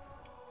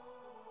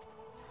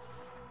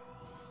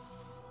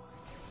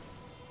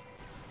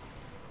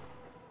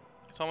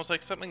 It's almost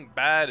like something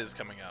bad is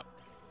coming up.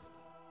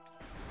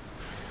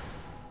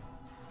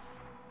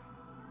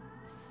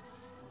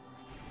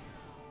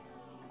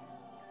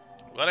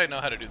 Glad I know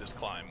how to do this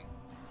climb.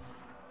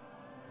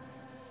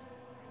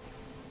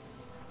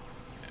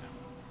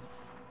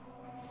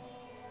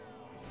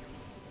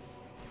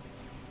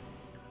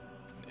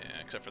 Yeah,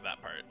 except for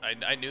that part.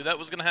 I knew that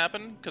was going to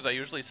happen, because I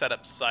usually set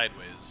up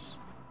sideways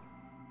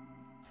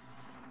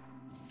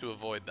to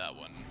avoid that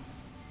one.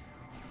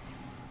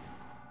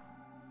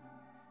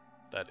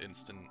 That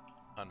instant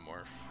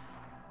unmorph.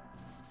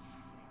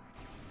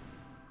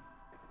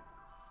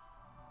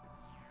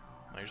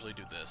 I usually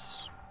do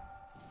this.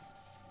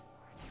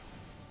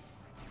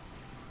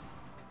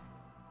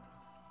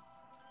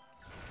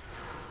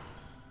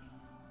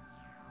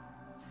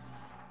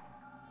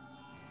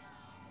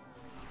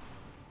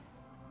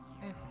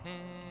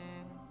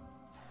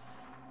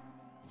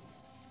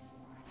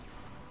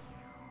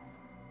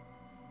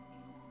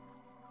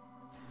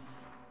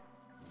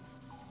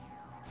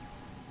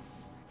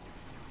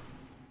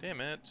 Damn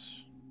it.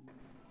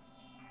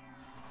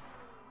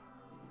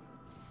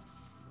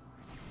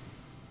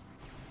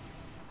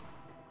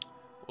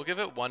 We'll give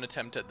it one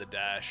attempt at the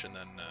dash, and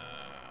then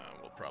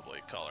we'll probably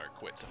call our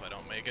quits if I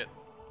don't make it.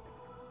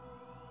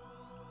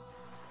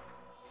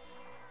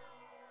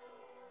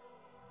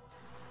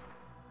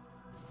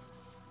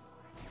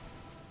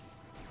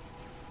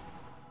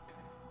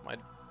 My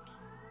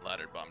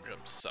laddered bomb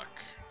jumps suck.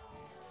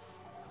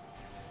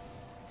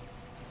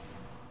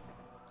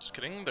 Just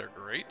kidding, they're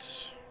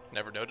great.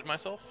 Never doubted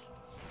myself.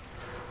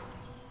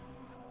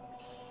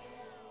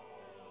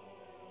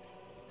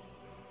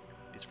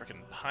 These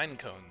freaking pine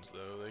cones,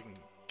 though, they can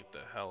get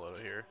the hell out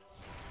of here.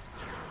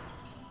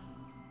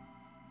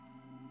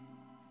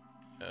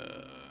 I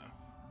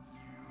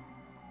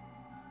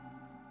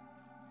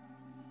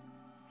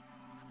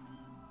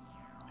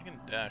can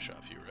dash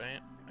off you,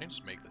 right? I can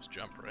just make this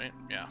jump, right?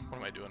 Yeah, what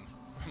am I doing?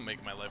 I'm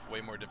making my life way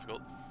more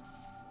difficult.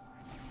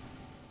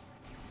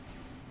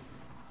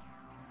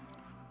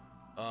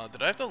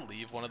 Did I have to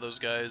leave one of those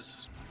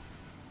guys?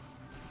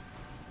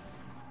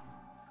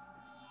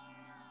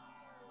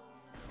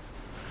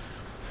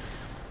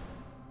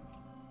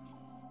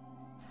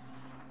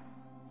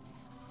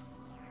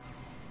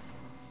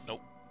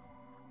 Nope.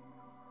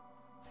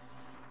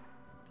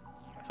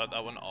 I thought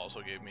that one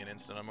also gave me an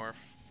instant unmorph.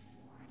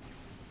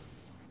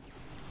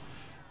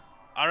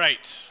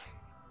 Alright.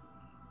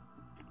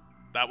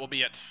 That will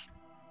be it.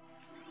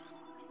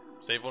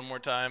 Save one more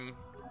time.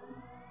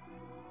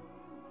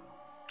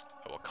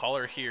 I will call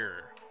her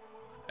here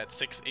at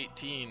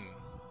 6:18.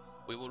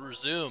 We will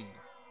resume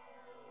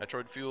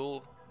Metroid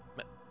Fuel,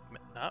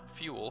 not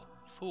Fuel,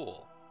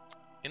 Fool,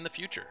 in the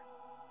future.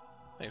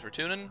 Thanks for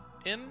tuning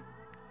in.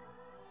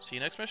 See you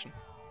next mission.